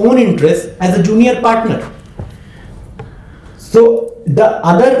its own interests as a junior partner. So the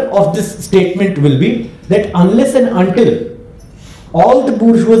other of this statement will be that unless and until all the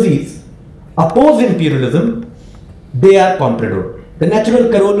bourgeoisies oppose imperialism, they are comprador. The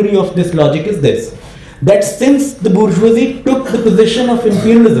natural corollary of this logic is this, that since the bourgeoisie took the position of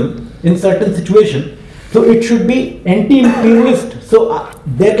imperialism in certain situation, so it should be anti-imperialist. So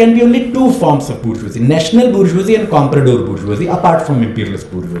there can be only two forms of bourgeoisie, national bourgeoisie and comprador bourgeoisie, apart from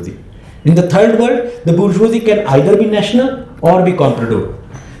imperialist bourgeoisie. In the third world, the bourgeoisie can either be national or be comprador.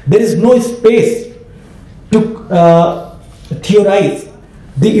 There is no space to theorize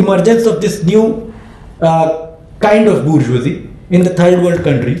the emergence of this new kind of bourgeoisie in the third world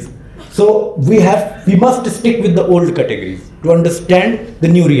countries. So we must stick with the old categories to understand the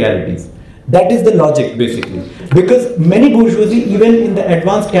new realities. That is the logic basically. Because many bourgeoisie, even in the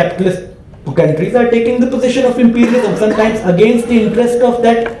advanced capitalist countries, are taking the position of imperialism, sometimes against the interest of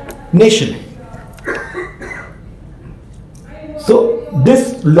that nation. So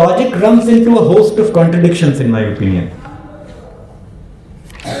this logic runs into a host of contradictions in my opinion.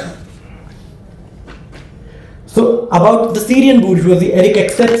 So about the Syrian bourgeoisie, Eric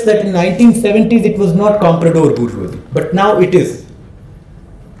accepts that in 1970s it was not comprador bourgeoisie, but now it is.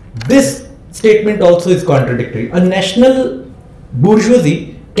 This statement also is contradictory. A national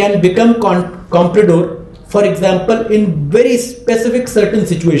bourgeoisie can become comprador, for example, in very specific certain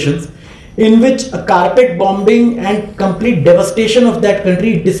situations in which a carpet bombing and complete devastation of that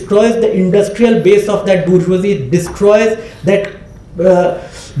country destroys the industrial base of that bourgeoisie, destroys that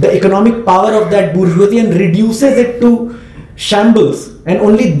the economic power of that bourgeoisie and reduces it to shambles, and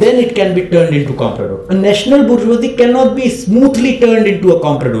only then it can be turned into comprador. A national bourgeoisie cannot be smoothly turned into a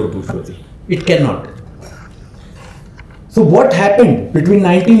comprador bourgeoisie. It cannot. So what happened between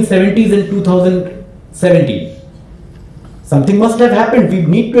 1970s and 2017? Something must have happened. We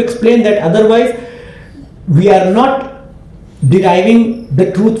need to explain that, otherwise we are not deriving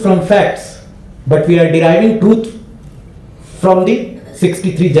the truth from facts, but we are deriving truth from the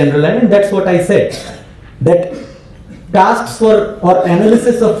 63 general line, and that's what I said. That tasks for or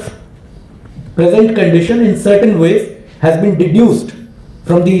analysis of present condition in certain ways has been deduced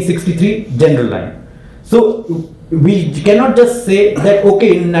from the 63 general line. So we cannot just say that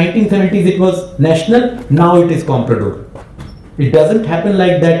okay, in 1970s it was national, now it is comprador. It doesn't happen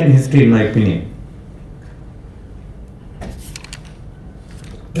like that in history, in my opinion.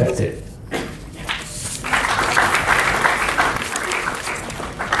 That's it.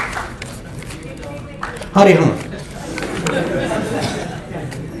 अरे हाँ,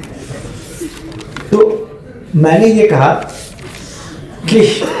 तो मैंने ये कहा कि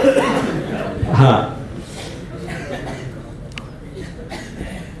हाँ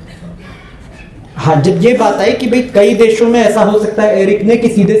जब ये बात आई कि भाई कई देशों में ऐसा हो सकता है एरिक ने कि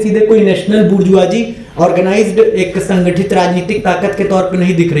सीधे सीधे कोई नेशनल बुर्जुआजी ऑर्गेनाइज्ड एक संगठित राजनीतिक ताकत के तौर पे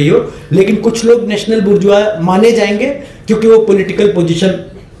नहीं दिख रही हो, लेकिन कुछ लोग नेशनल बुर्जुआ माने जाएंगे क्योंकि वो पॉलिटिकल पोजीशन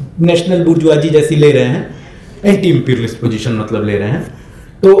नेशनल बुर्जुआजी जैसी ले रहे हैं, एंटी इंपीरियलिस्ट पोजीशन मतलब ले रहे हैं।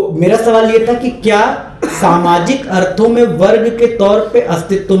 तो मेरा सवाल ये था कि क्या सामाजिक अर्थों में वर्ग के तौर पे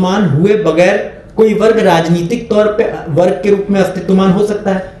अस्तित्वमान हुए बगैर कोई वर्ग राजनीतिक तौर पे वर्ग के रूप में अस्तित्वमान हो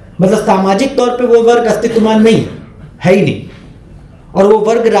सकता है? मतलब सामाजिक तौर पे वो वर्ग अस्तित्वमान नहीं है ही नहीं, और वो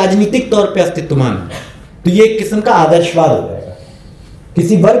वर्ग राजनीतिक तौर पे अस्तित्वमान है, तो ये एक किस्म का आदर्शवाद हो जाएगा।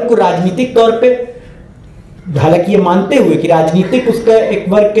 किसी वर्ग को राजनीतिक तौर पे, हालांकि ये मानते हुए कि राजनीतिक उसका एक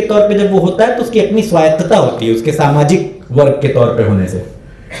वर्ग के तौर पे जब वो होता है तो उसकी अपनी स्वायत्तता होती है उसके सामाजिक वर्ग के तौर पे होने से,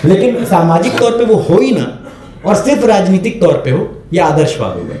 लेकिन सामाजिक तौर पे वो हो ही ना और सिर्फ राजनीतिक तौर पे हो, ये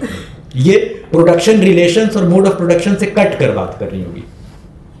आदर्शवाद होगा। ये प्रोडक्शन रिलेशंस और मोड ऑफ प्रोडक्शन से कट कर बात करनी होगी।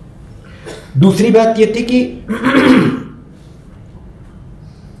 दूसरी बात ये थी कि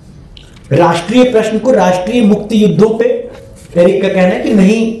राष्ट्रीय प्रश्न को राष्ट्रीय मुक्ति युद्धों पे एरिक का कहना है कि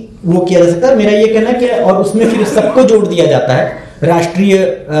नहीं वो किया जा सकता। मेरा ये कहना है कि और उसमें फिर सबको जोड़ दिया जाता है राष्ट्रीय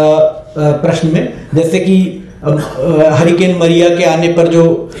प्रश्न में, जैसे कि हरिकेन मरिया के आने पर जो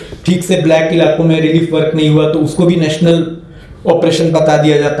ठीक से ब्लैक इलाकों में रिलीफ वर्क नहीं हुआ तो उसको भी नेशनल ऑपरेशन बता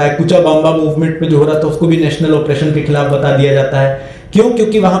दिया जाता है। कुचा बाम्बा मूवमेंट में जो हो रहा था उसको भी नेशनल ऑपरेशन के खिलाफ बता दिया जाता है। क्यों?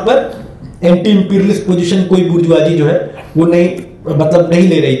 क्योंकि वहां पर एंटी इंपीरियलिस्ट पोजीशन कोई बुर्जुआजी जो है वो नहीं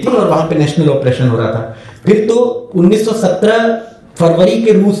ले रही थी और वहां पे नेशनल ऑपरेशन हो रहा था। फिर तो 1917 फरवरी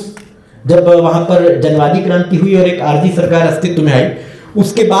के रूस जब वहां पर जनवादी क्रांति हुई और एक आरजी सरकार अस्तित्व में आई,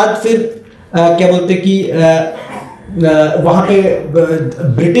 उसके बाद फिर क्या बोलते कि वहां पे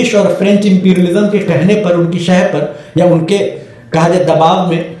ब्रिटिश और फ्रेंच इंपीरियलिज्म के कहने पर, उनकी शह पर या उनके कहा जाए दबाव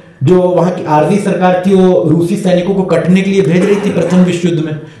में, जो वहां की आरजी सरकार थी वो रूसी सैनिकों को कटने के लिए भेज रही थी प्रथम विश्व युद्ध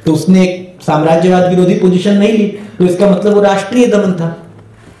में, तो उसने एक साम्राज्यवाद विरोधी पोजीशन नहीं ली, तो इसका मतलब वो राष्ट्रीय दमन था।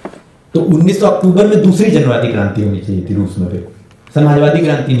 तो 19 अक्टूबर में दूसरी जनवादी क्रांति होनी चाहिए थी रूस में, फिर समाजवादी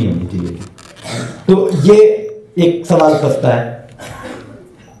क्रांति नहीं होनी चाहिए थी। तो ये एक सवाल फंसता है।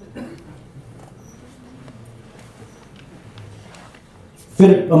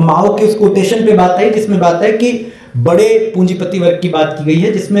 फिर माओ के उस कोटेशन पे बात आई जिसमें बात है कि बड़े पूंजीपति वर्ग की बात की गई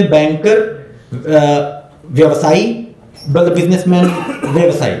है, जिसमें बैंकर, व्यवसायी, बिजनेसमैन,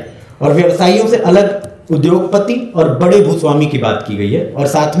 व्यवसायी और व्यवसायियों से अलग उद्योगपति और बड़े भूस्वामी की बात की गई है, और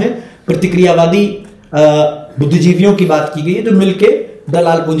साथ में प्रतिक्रियावादी बुद्धिजीवियों की बात की गई है जो मिलके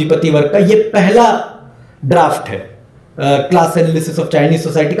दलाल पूंजीपति वर्ग का ये पहला ड्राफ्ट है class analysis of Chinese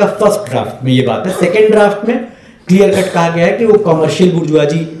society का। फर्स्ट ड्राफ्ट में ये बात है। सेकेंड ड्राफ्ट में क्लियर कट कहा गया है कि वो कॉमर्शियल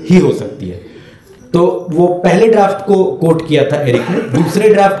बुर्जुआजी ही हो सकती है। तो वो पहले ड्राफ्ट को कोट किया था एरिक ने, दूसरे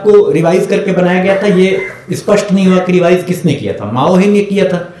ड्राफ्ट को रिवाइज करके बनाया गया था। ये स्पष्ट नहीं हुआ कि रिवाइज किसने किया था, माओ ही ने किया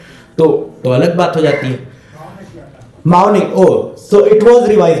था, तो अलग बात हो जाती है। माओ ने, so it was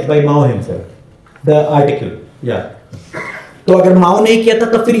revised bye Mao himself the article, या तो अगर माओ ने किया था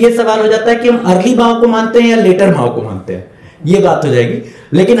तो फिर ये सवाल हो जाता है कि हम अर्ली माओ को मानते हैं या लेटर माओ को मानते हैं, ये बात हो जाएगी।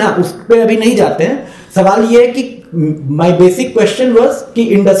 लेकिन हाँ, उस पर अभी नहीं जाते हैं। सवाल ये है कि माय बेसिक क्वेश्चन वाज कि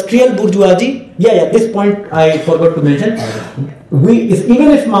इंडस्ट्रियल बुर्जुआजी, या this point I forgot to mention, we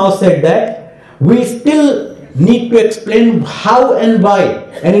even if Mao said that we still need to explain how and why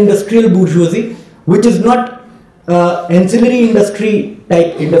an industrial bourgeoisie, which is not ancillary industry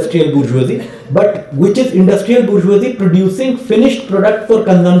type industrial bourgeoisie, but which is industrial bourgeoisie producing finished product for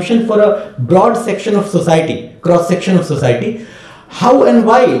consumption for a broad section of society, cross section of society, how and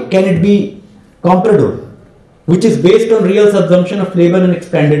why can it be comprador, which is based on real subsumption of labor and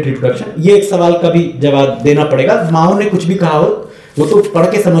expanded reproduction? ये एक सवाल का भी जवाब देना पड़ेगा। माओ ने कुछ भी कहा हो वो तो पढ़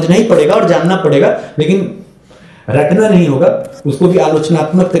के समझना ही पड़ेगा और जानना पड़ेगा, लेकिन रटना नहीं होगा, उसको भी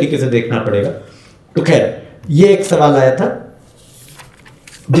आलोचनात्मक तरीके से देखना पड़ेगा। तो खैर, ये एक सवाल आया था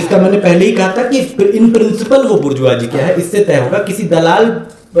जिसका मैंने पहले ही कहा था कि इन प्रिंसिपल वो बुर्जुआजी क्या है इससे तय होगा। किसी दलाल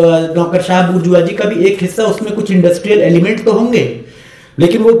नौकरशाह बुर्जुआजी का भी एक हिस्सा, उसमें कुछ इंडस्ट्रियल एलिमेंट तो होंगे,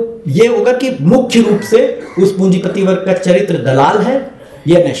 लेकिन वो ये होगा कि मुख्य रूप से उस पूंजीपति वर्ग का चरित्र दलाल है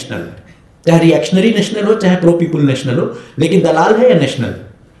या नेशनल है, चाहे रिएक्शनरी नेशनल हो चाहे प्रो पीपुल नेशनल हो, लेकिन दलाल है या नेशनल।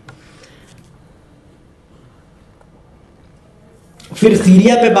 फिर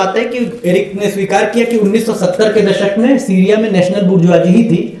सीरिया पे बात है कि एरिक ने स्वीकार किया कि 1970 के दशक में सीरिया में नेशनल बुर्जुआजी ही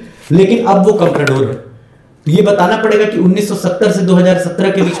थी, लेकिन अब वो कंप्राडोर है। तो ये बताना पड़ेगा कि 1970 से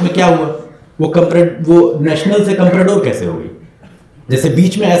 2017 के बीच में क्या हुआ, वो नेशनल से कंप्राडोर कैसे हो गई। जैसे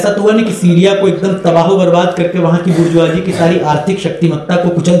बीच में ऐसा तो हुआ नहीं कि सीरिया को एकदम तबाह बर्बाद करके वहां की बुर्जुआजी की सारी आर्थिक शक्तिमत्ता को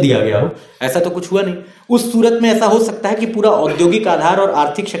कुचल दिया गया हो, ऐसा तो कुछ हुआ नहीं। उस सूरत में ऐसा हो सकता है कि पूरा औद्योगिक आधार और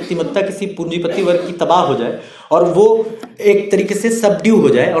आर्थिक शक्तिमत्ता किसी पूंजीपति वर्ग की तबाह हो जाए और वो एक तरीके से सबड्यू हो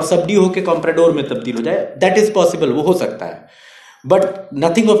जाए और सबड्यू होकर कॉम्प्राडोर में तब्दील हो जाए। दैट इज पॉसिबल, वो हो सकता है, but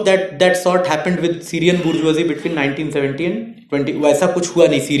nothing of that sort happened with Syrian bourgeoisie between 1970 and 20। वैसा कुछ हुआ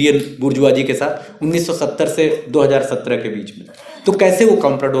नहीं सीरियन बुर्जुआजी के साथ 1970 से 2017 के बीच में। तो कैसे वो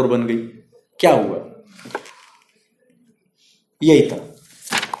कॉम्प्राडोर बन गई, क्या हुआ, यही था।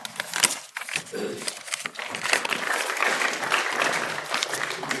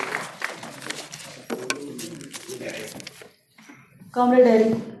 Comrade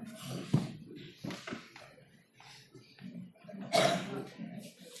Eric,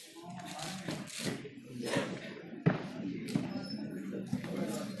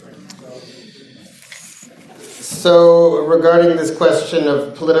 So, regarding this question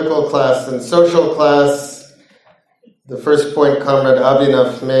of political class and social class, the first point Comrade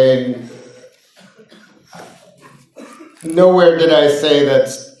Abhinav made, nowhere did I say that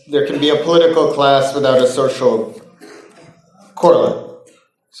there can be a political class without a social correlate,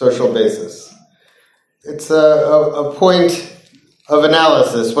 social basis. It's a point of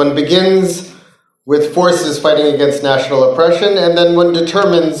analysis. One begins with forces fighting against national oppression, and then one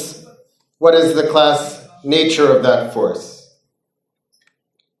determines what is the class nature of that force,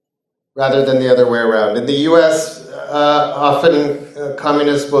 rather than the other way around. In the US, often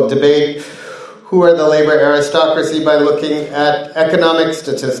communists will debate who are the labor aristocracy by looking at economic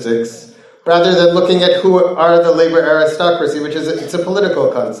statistics, rather than looking at who are the labor aristocracy, which is it's a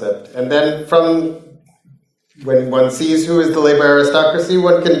political concept. And then when one sees who is the labor aristocracy,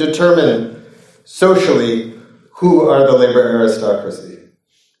 one can determine socially who are the labor aristocracy.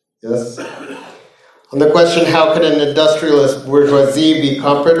 Yes? On the question, how can an industrialist bourgeoisie be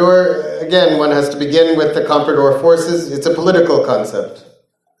comprador? Again, one has to begin with the comprador forces. It's a political concept.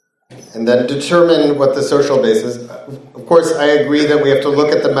 And then determine what the social base is. Of course, I agree that we have to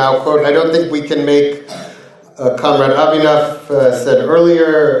look at the Mao quote. I don't think we can make, Comrade Abhinav said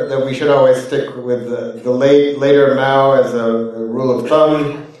earlier, that we should always stick with the later Mao as a rule of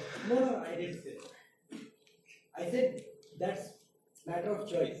thumb. No, I didn't say that. I said that's a matter of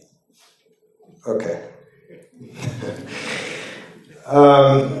choice. Okay.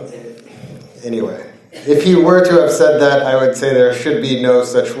 Anyway, if he were to have said that, I would say there should be no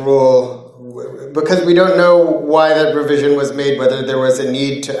such rule, because we don't know why that revision was made, whether there was a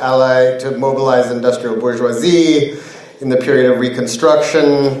need to mobilize industrial bourgeoisie in the period of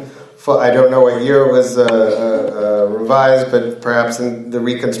Reconstruction. I don't know what year it was revised, but perhaps in the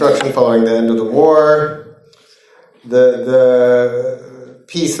Reconstruction following the end of the war. The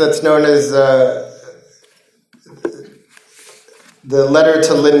piece that's known as the letter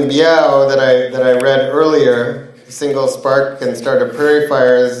to Lin Biao that I read earlier, Single Spark Can Start a Prairie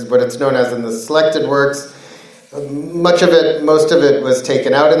Fire, is what it's known as in the selected works. Most of it was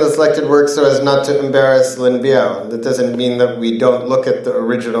taken out in the selected works so as not to embarrass Lin Biao. That doesn't mean that we don't look at the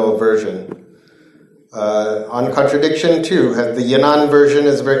original version. On contradiction too, the Yan'an version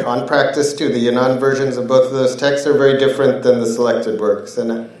is very, on practice too, the Yan'an versions of both of those texts are very different than the selected works.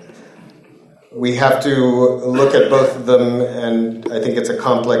 And we have to look at both of them, and I think it's a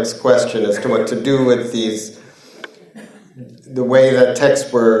complex question as to what to do with these, the way that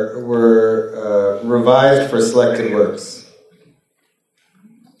texts were revised for selected works.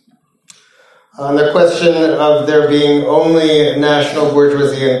 On the question of there being only national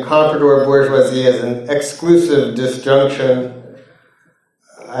bourgeoisie and comprador bourgeoisie as an exclusive disjunction,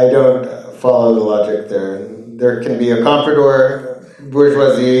 I don't follow the logic there. There can be a comprador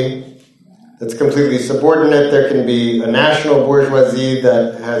bourgeoisie that's completely subordinate. There can be a national bourgeoisie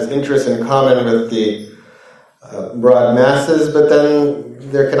that has interests in common with the broad masses, but then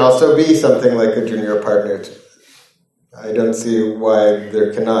there can also be something like a junior partner. I don't see why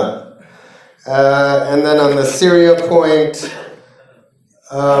there cannot. And then on the Syria point,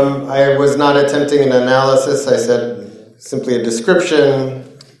 I was not attempting an analysis. I said simply a description.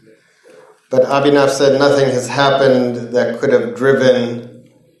 But Abhinav said nothing has happened that could have driven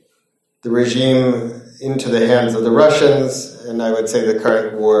the regime into the hands of the Russians. And I would say the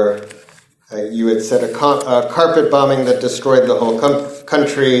current war, you had said a carpet bombing that destroyed the whole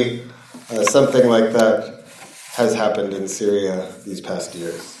country. Something like that has happened in Syria these past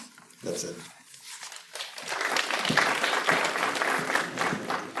years. That's it.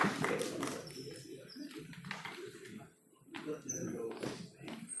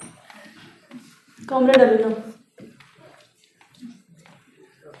 Comrade Abhinav.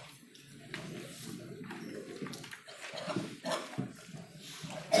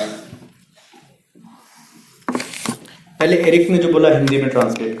 पहले Eric ने जो बोला हिंदी में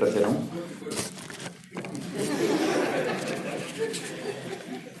translate कर दे रहा हूं।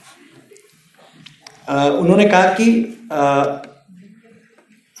 उन्होंने कहा कि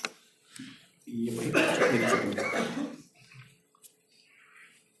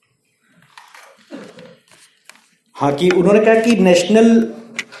हाँ कि उन्होंने कहा कि नेशनल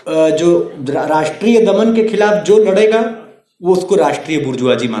जो राष्ट्रीय दमन के खिलाफ जो लड़ेगा वो उसको राष्ट्रीय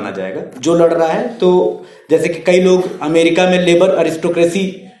बुर्जुआजी माना जाएगा, जो लड़ रहा है। तो जैसे कि कई लोग अमेरिका में लेबर अरिस्टोक्रेसी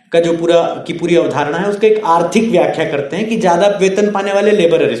का जो पूरी अवधारणा है उसका एक आर्थिक व्याख्या करते हैं कि ज्यादा वेतन पाने वाले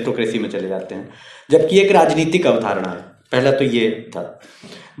लेबर अरिस्टोक्रेसी में चले जाते हैं, जबकि एक राजनीतिक अवधारणा है। पहला तो ये था।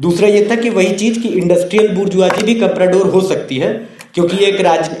 दूसरा ये था कि वही चीज कि इंडस्ट्रियल बुर्जुआजी भी कंप्राडोर हो सकती है, क्योंकि ये एक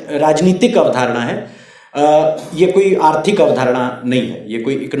राजनीतिक अवधारणा है, ये कोई आर्थिक अवधारणा नहीं है, ये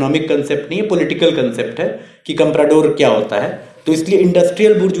कोई इकोनॉमिक कंसेप्ट नहीं है, पॉलिटिकल कंसेप्ट है कि कंप्राडोर क्या होता है। तो इसलिए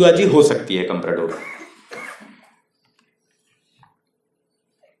इंडस्ट्रियल बुर्जुआजी हो सकती है कंप्राडोर।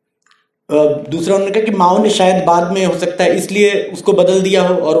 दूसरा उन्होंने कहा कि माओ ने शायद बाद में हो सकता है इसलिए उसको बदल दिया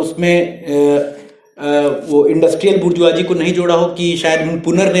हो और उसमें वो इंडस्ट्रियल बुर्जुआजी को नहीं जोड़ा हो कि शायद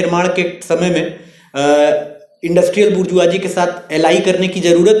पुनर्निर्माण के समय में इंडस्ट्रियल बुर्जुआजी के साथ एलाई करने की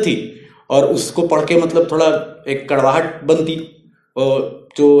जरूरत थी और उसको पढ़ के मतलब थोड़ा एक कड़वाहट बनती, और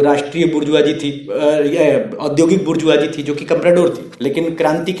जो राष्ट्रीय बुर्जुआजी थी, औद्योगिक बुर्जुआजी थी जो कि कंप्राडोर थी। लेकिन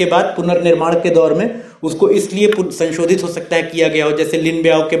क्रांति के बाद पुनर्निर्माण के दौर में उसको इसलिए संशोधित हो सकता है किया गया हो, जैसे लिन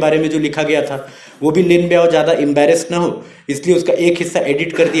ब्याओ के बारे में जो लिखा गया था वो भी लिन ब्याओ ज्यादा एम्बेरेस ना हो इसलिए उसका एक हिस्सा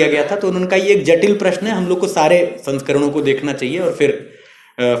एडिट कर दिया गया था। तो उन्होंने कहा ये एक जटिल प्रश्न है, हम लोग को सारे संस्करणों को देखना चाहिए और फिर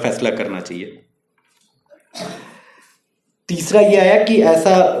फैसला करना चाहिए। तीसरा ये आया कि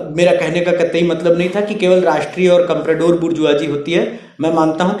ऐसा मेरा कहने का कतई मतलब नहीं था कि केवल राष्ट्रीय और कंप्राडोर बुर्जुआजी होती है, मैं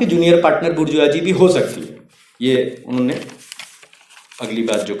मानता हूं कि जूनियर पार्टनर बुर्जुआजी भी हो सकती है। ये उन्होंने अगली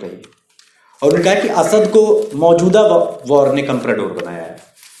बात जो कही। और उन्होंने कहा कि असद को मौजूदा वॉर ने कंप्राडोर बनाया है,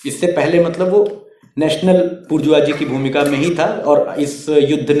 इससे पहले मतलब वो नेशनल बुर्जुआजी की भूमिका में ही था और इस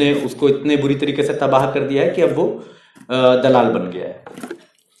युद्ध ने उसको इतने बुरी तरीके से तबाह कर दिया है कि अब वो दलाल बन गया है।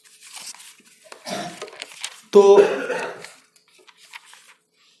 तो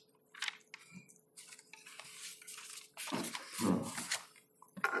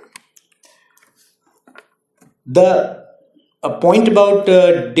a point about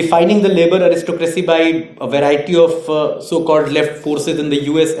defining the labor aristocracy by a variety of so-called left forces in the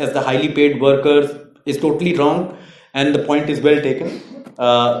US as the highly paid workers is totally wrong, and the point is well taken.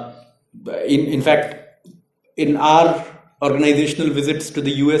 In fact, in our organizational visits to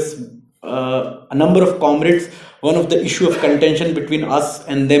the US, a number of comrades, one of the issue of contention between us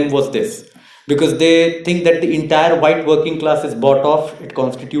and them was this, because they think that the entire white working class is bought off, it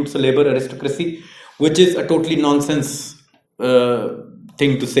constitutes a labor aristocracy, which is a totally nonsense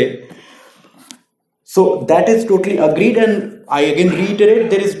thing to say. So that is totally agreed, and I again reiterate,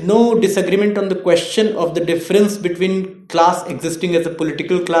 there is no disagreement on the question of the difference between class existing as a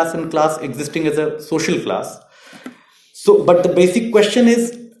political class and class existing as a social class. So, but the basic question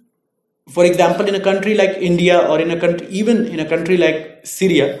is, for example, in a country like India or in a country, even in a country like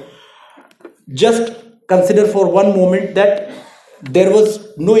Syria, just consider for one moment that there was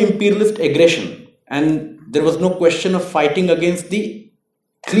no imperialist aggression. And there was no question of fighting against the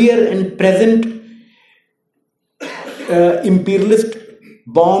clear and present imperialist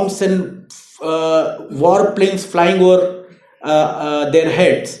bombs and war planes flying over their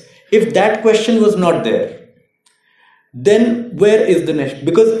heads. If that question was not there, then where is the nation?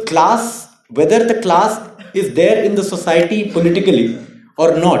 Because class, whether the class is there in the society politically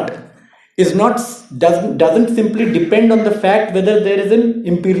or not, doesn't simply depend on the fact whether there is an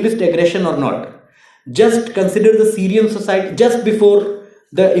imperialist aggression or not. Just consider the Syrian society just before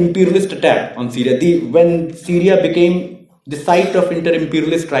the imperialist attack on Syria, when Syria became the site of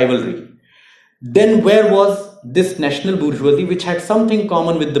inter-imperialist rivalry. Then where was this national bourgeoisie which had something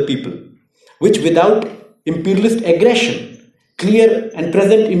common with the people? which without imperialist aggression, clear and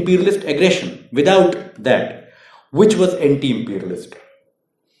present imperialist aggression, without that, which was anti-imperialist?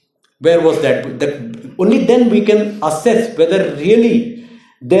 Where was that? Only then we can assess whether really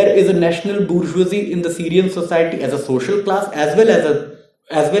there is a national bourgeoisie in the Syrian society as a social class as well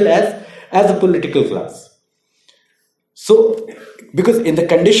as a political class. So, because in the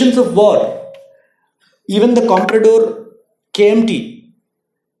conditions of war, even the Comprador KMT,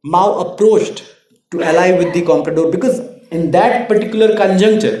 Mao approached to ally with the Comprador, because in that particular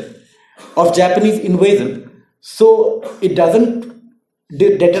conjuncture of Japanese invasion, so it doesn't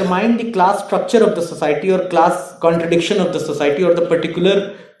determine the class structure of the society or class contradiction of the society or the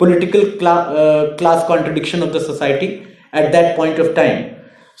particular political class contradiction of the society at that point of time.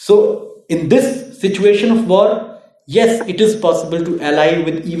 So in this situation of war, yes, it is possible to ally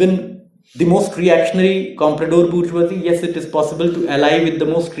with even the most reactionary Comprador bourgeoisie. Yes, it is possible to ally with the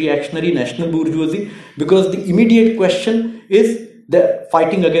most reactionary national bourgeoisie, because the immediate question is the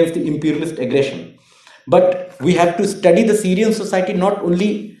fighting against the imperialist aggression. But we have to study the Syrian society not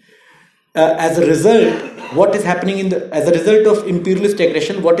only as a result, what is happening as a result of imperialist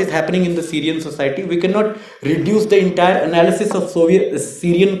aggression, what is happening in the Syrian society. We cannot reduce the entire analysis of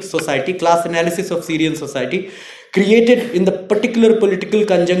Syrian society, class analysis of Syrian society, created in the particular political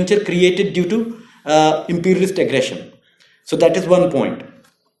conjuncture created due to imperialist aggression. So that is one point.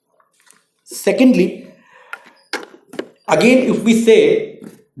 Secondly, again, if we say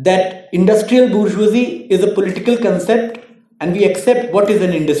that industrial bourgeoisie is a political concept and we accept what is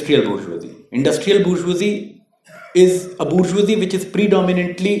an industrial bourgeoisie. Industrial bourgeoisie is a bourgeoisie which is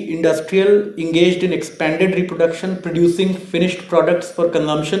predominantly industrial, engaged in expanded reproduction, producing finished products for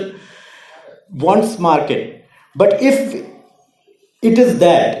consumption, wants market. But if it is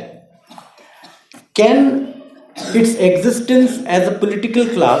that, can its existence as a political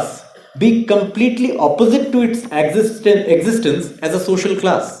class be completely opposite to its existence as a social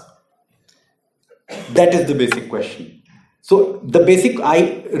class? That is the basic question. So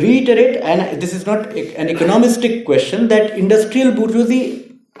I reiterate, and this is not an economistic question, that industrial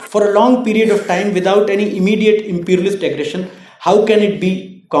bourgeoisie for a long period of time without any immediate imperialist aggression, how can it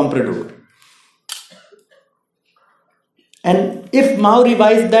be Comprador? And if Mao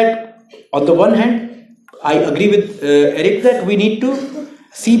revised that, on the one hand, I agree with Eric that we need to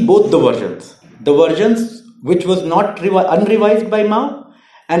see both the versions which was not unrevised by Mao,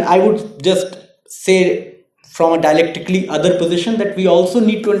 and I would just say from a dialectically other position that we also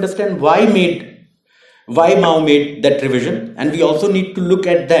need to understand why Mao made that revision, and we also need to look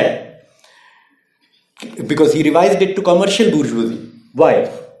at that because he revised it to commercial bourgeoisie.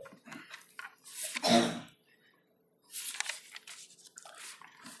 Why?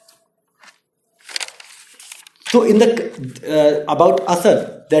 So in the about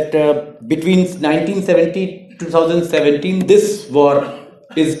Assad, that between 1970 to 2017, this war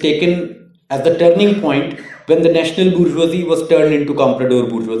is taken as the turning point when the national bourgeoisie was turned into Comprador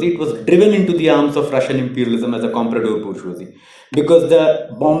bourgeoisie. It was driven into the arms of Russian imperialism as a Comprador bourgeoisie, because the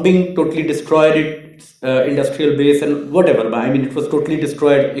bombing totally destroyed its industrial base and whatever. I mean, it was totally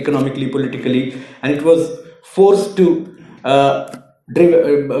destroyed economically, politically, and it was forced to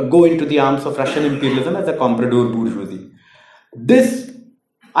go into the arms of Russian imperialism as a Comprador bourgeoisie. This,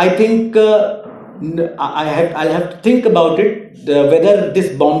 I think, I'll have to think about it, whether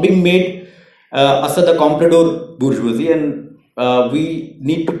this bombing made Assad a Comprador bourgeoisie, and we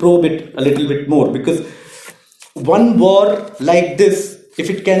need to probe it a little bit more, because one war like this, if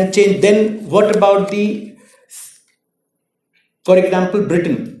it can change, then what about for example,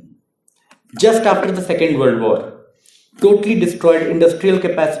 Britain, just after the Second World War, totally destroyed, industrial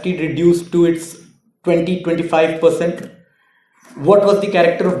capacity reduced to its 20-25%. What was the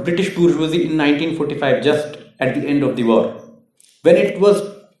character of British bourgeoisie in 1945, just at the end of the war, when it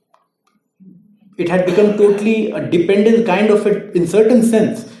had become totally a dependent kind of in certain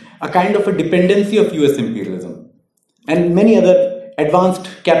sense, a kind of a dependency of US imperialism and many other advanced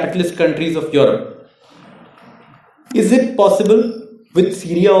capitalist countries of Europe. Is it possible with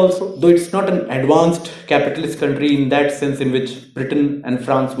Syria also, though it's not an advanced capitalist country in that sense in which Britain and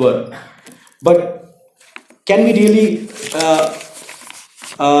France were, but can we really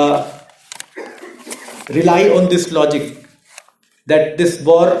rely on this logic that this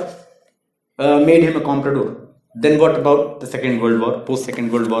war made him a Comprador? Then what about the Second World War, post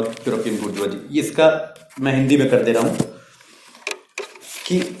Second World War European bourgeoisie? इसका मैं हिंदी में कर दे रहा हूँ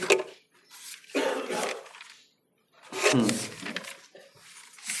कि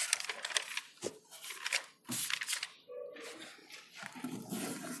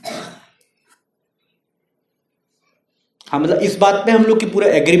हाँ, मतलब इस बात पे हम लोग की पूरा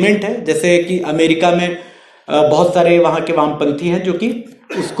एग्रीमेंट है। जैसे कि अमेरिका में बहुत सारे वहाँ के वामपंथी हैं जो कि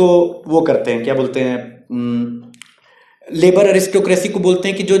उसको वो करते हैं, क्या बोलते हैं, लेबर अरिस्टोक्रेसी को बोलते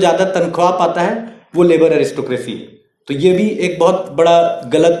हैं कि जो ज़्यादा तनख्वाह पाता है वो लेबर अरिस्टोक्रेसी है। तो ये भी एक बहुत बड़ा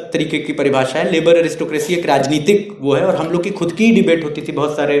गलत तरीके की परिभाषा है। लेबर अरिस्टोक्रेसी एक राजनीतिक वो है, और हम लोग की खुद की डिबेट होती थी।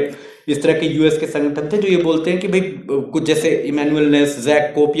 बहुत सारे इस तरह के यूएस के संगठन थे जो ये बोलते हैं कि भाई, कुछ जैसे इमैनुअल नेस,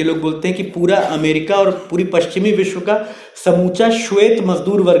 जैक कोप, ये लोग बोलते हैं कि पूरा अमेरिका और पूरी पश्चिमी विश्व का समूचा श्वेत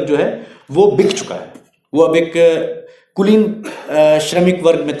मजदूर वर्ग जो है वो बिक चुका है। वो अब एक कुलीन श्रमिक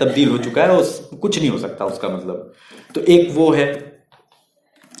वर्ग में तब्दील हो चुका है, कुछ नहीं हो सकता उसका मतलब। तो एक वो है,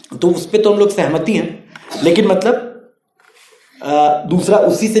 तो उस पर तो हम लोग सहमति हैं। लेकिन मतलब दूसरा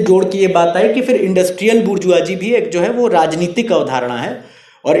उसी से जोड़ के ये बात आई कि फिर इंडस्ट्रियल बुर्जुआजी भी एक जो है वो राजनीतिक अवधारणा है,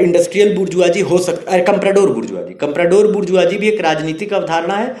 और इंडस्ट्रियल बुर्जुआजी हो सकता है, कंप्राडोर बुर्जुआजी भी एक राजनीतिक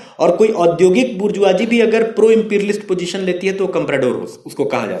अवधारणा है, और कोई औद्योगिक बुर्जुआजी भी अगर प्रो इंपीरियलिस्ट पोजीशन लेती है तो कंप्राडोर उसको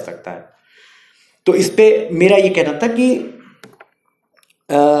कहा जा सकता है। तो इस पे मेरा ये कहना था कि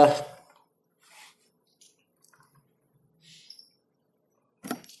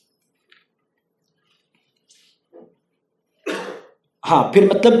हाँ, फिर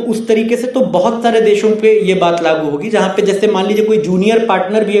मतलब उस तरीके से तो बहुत सारे देशों पे ये बात लागू होगी, जहां पे जैसे मान लीजिए कोई जूनियर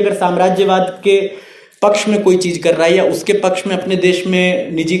पार्टनर भी अगर साम्राज्यवाद के पक्ष में कोई चीज कर रहा है या उसके पक्ष में अपने देश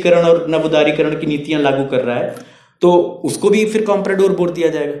में निजीकरण और नवोदारीकरण की नीतियां लागू कर रहा है, तो उसको भी फिर कॉम्प्राडोर बोल दिया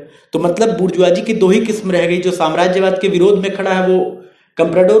जाएगा। तो मतलब बुर्जुआजी की दो ही किस्म रह गई, जो साम्राज्यवाद के विरोध में खड़ा है वो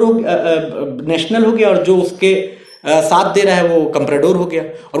कंप्राडोर हो, नेशनल हो गया, और जो उसके साथ दे रहा है वो कंप्राडोर हो गया।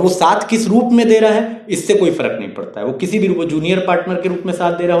 और वो साथ किस रूप में दे रहा है इससे कोई फर्क नहीं पड़ता है। वो किसी भी रूप, जूनियर पार्टनर के रूप में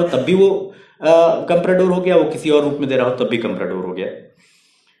साथ दे रहा हो तब भी वो कंप्राडोर हो गया, वो किसी और रूप में दे रहा हो तब भी कंप्राडोर हो गया।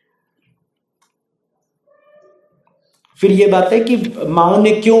 फिर ये बात है कि माओ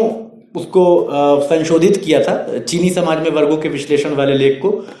ने क्यों उसको संशोधित किया था, चीनी समाज में वर्गों के विश्लेषण वाले लेख को।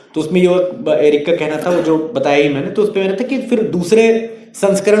 तो उसमें ये एरिक का कहना था, वो जो बताया ही मैंने, तो उस पर मैंने था कि फिर दूसरे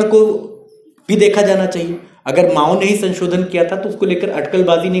संस्करण को भी देखा जाना चाहिए। अगर माओ ने ही संशोधन किया था तो उसको लेकर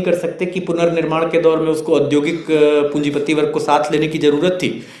अटकलबाजी नहीं कर सकते कि पुनर्निर्माण के दौर में उसको औद्योगिक पूंजीपति वर्ग को साथ लेने की जरूरत थी।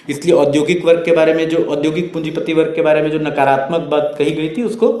 इसलिए औद्योगिक वर्ग के बारे में, जो औद्योगिक पूंजीपति वर्ग के बारे में जो नकारात्मक बात कही गई थी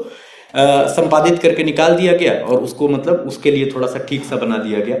उसको संपादित करके निकाल दिया गया, और उसको मतलब उसके लिए थोड़ा सा ठीक सा बना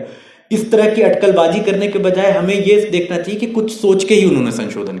दिया गया। इस तरह की अटकलबाजी करने के बजाय हमें ये देखना चाहिए कि कुछ सोच के ही उन्होंने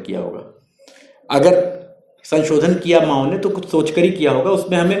संशोधन किया होगा। अगर संशोधन किया माओ ने तो कुछ सोचकर ही किया होगा।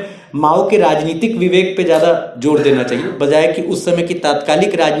 उसमें हमें माओ के राजनीतिक विवेक पे ज्यादा जोर देना चाहिए, बजाय कि उस समय की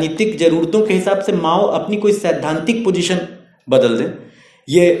तात्कालिक राजनीतिक जरूरतों के हिसाब से माओ अपनी कोई सैद्धांतिक पोजीशन बदल दें।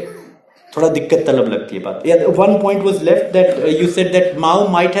 ये थोड़ा दिक्कत तलब लगती है बात। One point was left that you said that Mao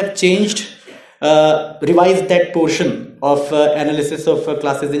might have changed, revised that portion of analysis of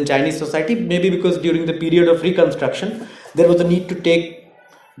classes in Chinese society, maybe because during the period of reconstruction there was a need to take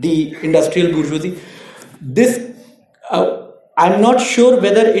the industrial bourgeoisie. This I'm not sure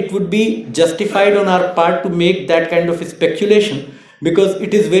whether it would be justified on our part to make that kind of a speculation, because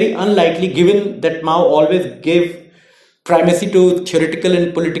it is very unlikely, given that Mao always gave primacy to theoretical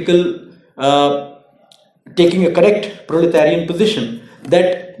and political, taking a correct proletarian position, that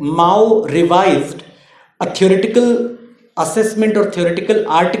Mao revised a theoretical assessment or theoretical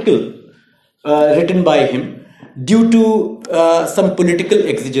article written by him due to some political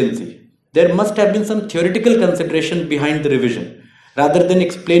exigency. There must have been some theoretical consideration behind the revision, rather than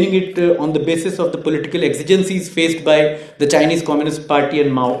explaining it on the basis of the political exigencies faced by the Chinese Communist Party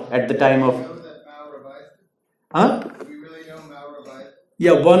and Mao at the time of. Huh? Do we really know Mao revised?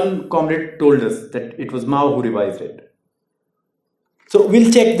 Yeah, one comrade told us that it was Mao who revised it. So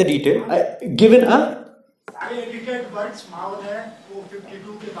we'll check the detail. Given a सारे edited words माओ ने वो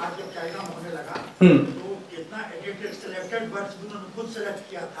 52 के बाद जब China होने लगा तो कितना एडिटेड सिलेक्टेड वर्ड्स भी उन्होंने खुद सेलेक्ट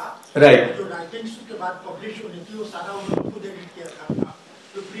किया था, राइट। जो राइटिंग्स के बाद पब्लिश होनी थी वो सारा उन्होंने खुद एडिट किया था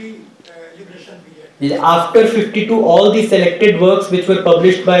pre liberation period. After 52, all the selected works which were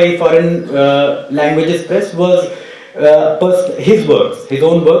published by foreign languages press was his works. His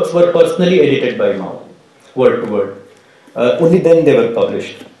own works were personally edited by Mao, word to word. Only then they were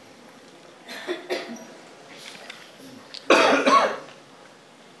published.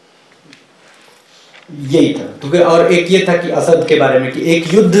 यही था। तो और एक ये था कि असद के बारे में, कि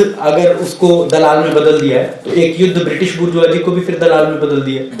एक युद्ध अगर उसको दलाल में बदल दिया है तो एक युद्ध ब्रिटिश बुर्जुआजी को भी फिर दलाल में बदल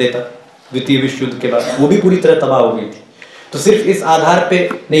देता द्वितीय विश्व युद्ध के बाद। वो भी पूरी तरह तबाह हो गई थी। तो सिर्फ इस आधार पे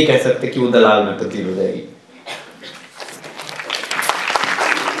नहीं कह सकते कि वो दलाल में तब्दील हो जाएगी।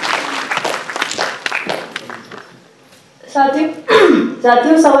 साथियों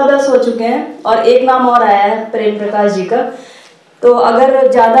 10:15 हो चुके हैं और एक नाम और आया है प्रेम प्रकाश जी का। तो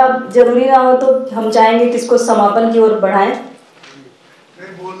अगर ज़्यादा जरूरी ना हो तो हम चाहेंगे कि इसको समापन की ओर बढ़ाएं।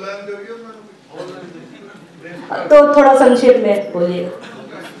 तो थोड़ा संक्षेप में बोलिए।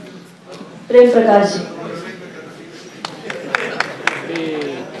 प्रेम प्रकाश जी।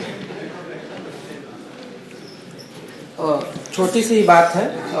 छोटी सी बात है।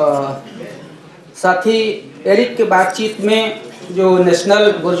 साथी एरिक के बातचीत में जो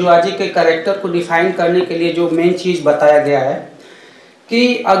नेशनल बुर्जुआजी के कैरेक्टर को डिफाइन करने के लिए जो मेन चीज़ बताया गया है कि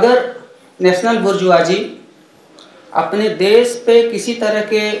अगर नेशनल बुर्जुआजी अपने देश पे किसी तरह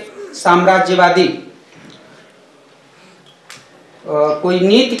के साम्राज्यवादी कोई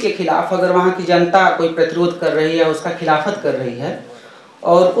नीति के खिलाफ अगर वहाँ की जनता कोई प्रतिरोध कर रही है, उसका खिलाफत कर रही है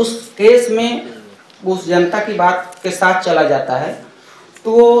और उस केस में उस जनता की बात के साथ चला जाता है,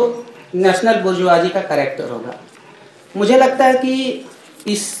 तो वो नेशनल बुर्जुआजी का कैरेक्टर होगा। मुझे लगता है कि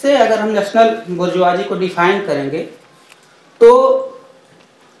इससे अगर हम नेशनल बुर्जुआजी को डिफाइन करेंगे तो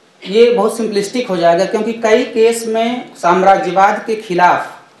ये बहुत सिंपलिस्टिक हो जाएगा, क्योंकि कई केस में साम्राज्यवाद के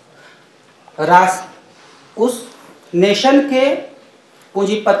खिलाफ उस नेशन के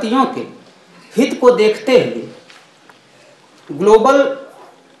पूंजीपतियों के हित को देखते हुए ग्लोबल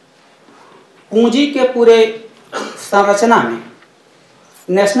पूंजी के पूरे संरचना में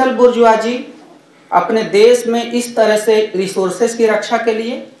नेशनल बुर्जुआजी अपने देश में इस तरह से रिसोर्सेज की रक्षा के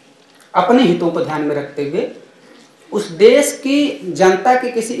लिए अपने हितों को ध्यान में रखते हुए उस देश की जनता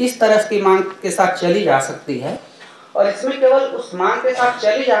की किसी इस तरह की मांग के साथ चली जा सकती है, और इसमें केवल उस मांग के साथ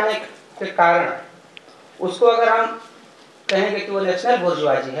चली जाने के कारण उसको अगर हम कहेंगे कि वो नेशनल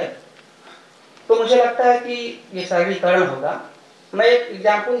बुर्जुआजी है, तो मुझे लगता है कि ये सरलीकरण होगा। मैं एक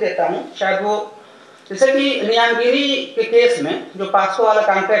एग्जाम्पल देता हूँ, शायद वो जैसे कि नियांगिरी के केस में जो पास्को वाला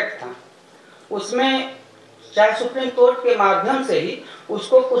कॉन्ट्रैक्ट था, उसमें चाहे सुप्रीम कोर्ट के माध्यम से ही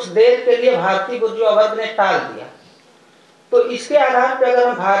उसको कुछ देर के लिए भारतीय बुर्जुआ वर्ग ने टाल दिया, तो इसके आधार पर अगर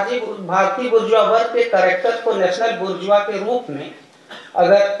हम भारतीय बुर्जुआ वर्ग के कैरेक्टर को नेशनल बुर्जुआ के रूप में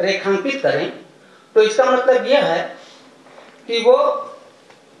अगर रेखांकित करें, तो इसका मतलब यह है कि वो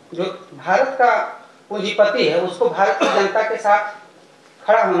जो भारत का पूंजीपति है उसको भारत की जनता के साथ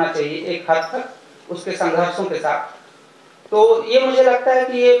खड़ा होना चाहिए एक हद तक उसके संघर्षों के साथ। तो ये मुझे लगता है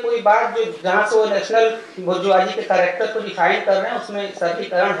कि ये पूरी बात जो जहाँ से वो नेशनल बुर्जुआजी के कैरेक्टर को डिफाइन कर रहे हैं उसमें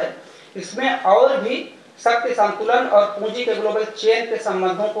सरलीकरण है। इसमें और भी शक्ति संतुलन और पूंजी के ग्लोबल चेन के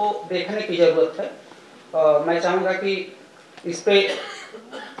संबंधों को देखने की जरूरत है। मैं चाहूँगा कि इस पे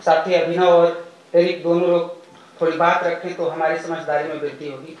साथी अभिनव और एरिक दोनों लोग थोड़ी बात रखें तो हमारी समझदारी में वृद्धि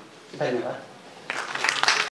होगी। धन्यवाद।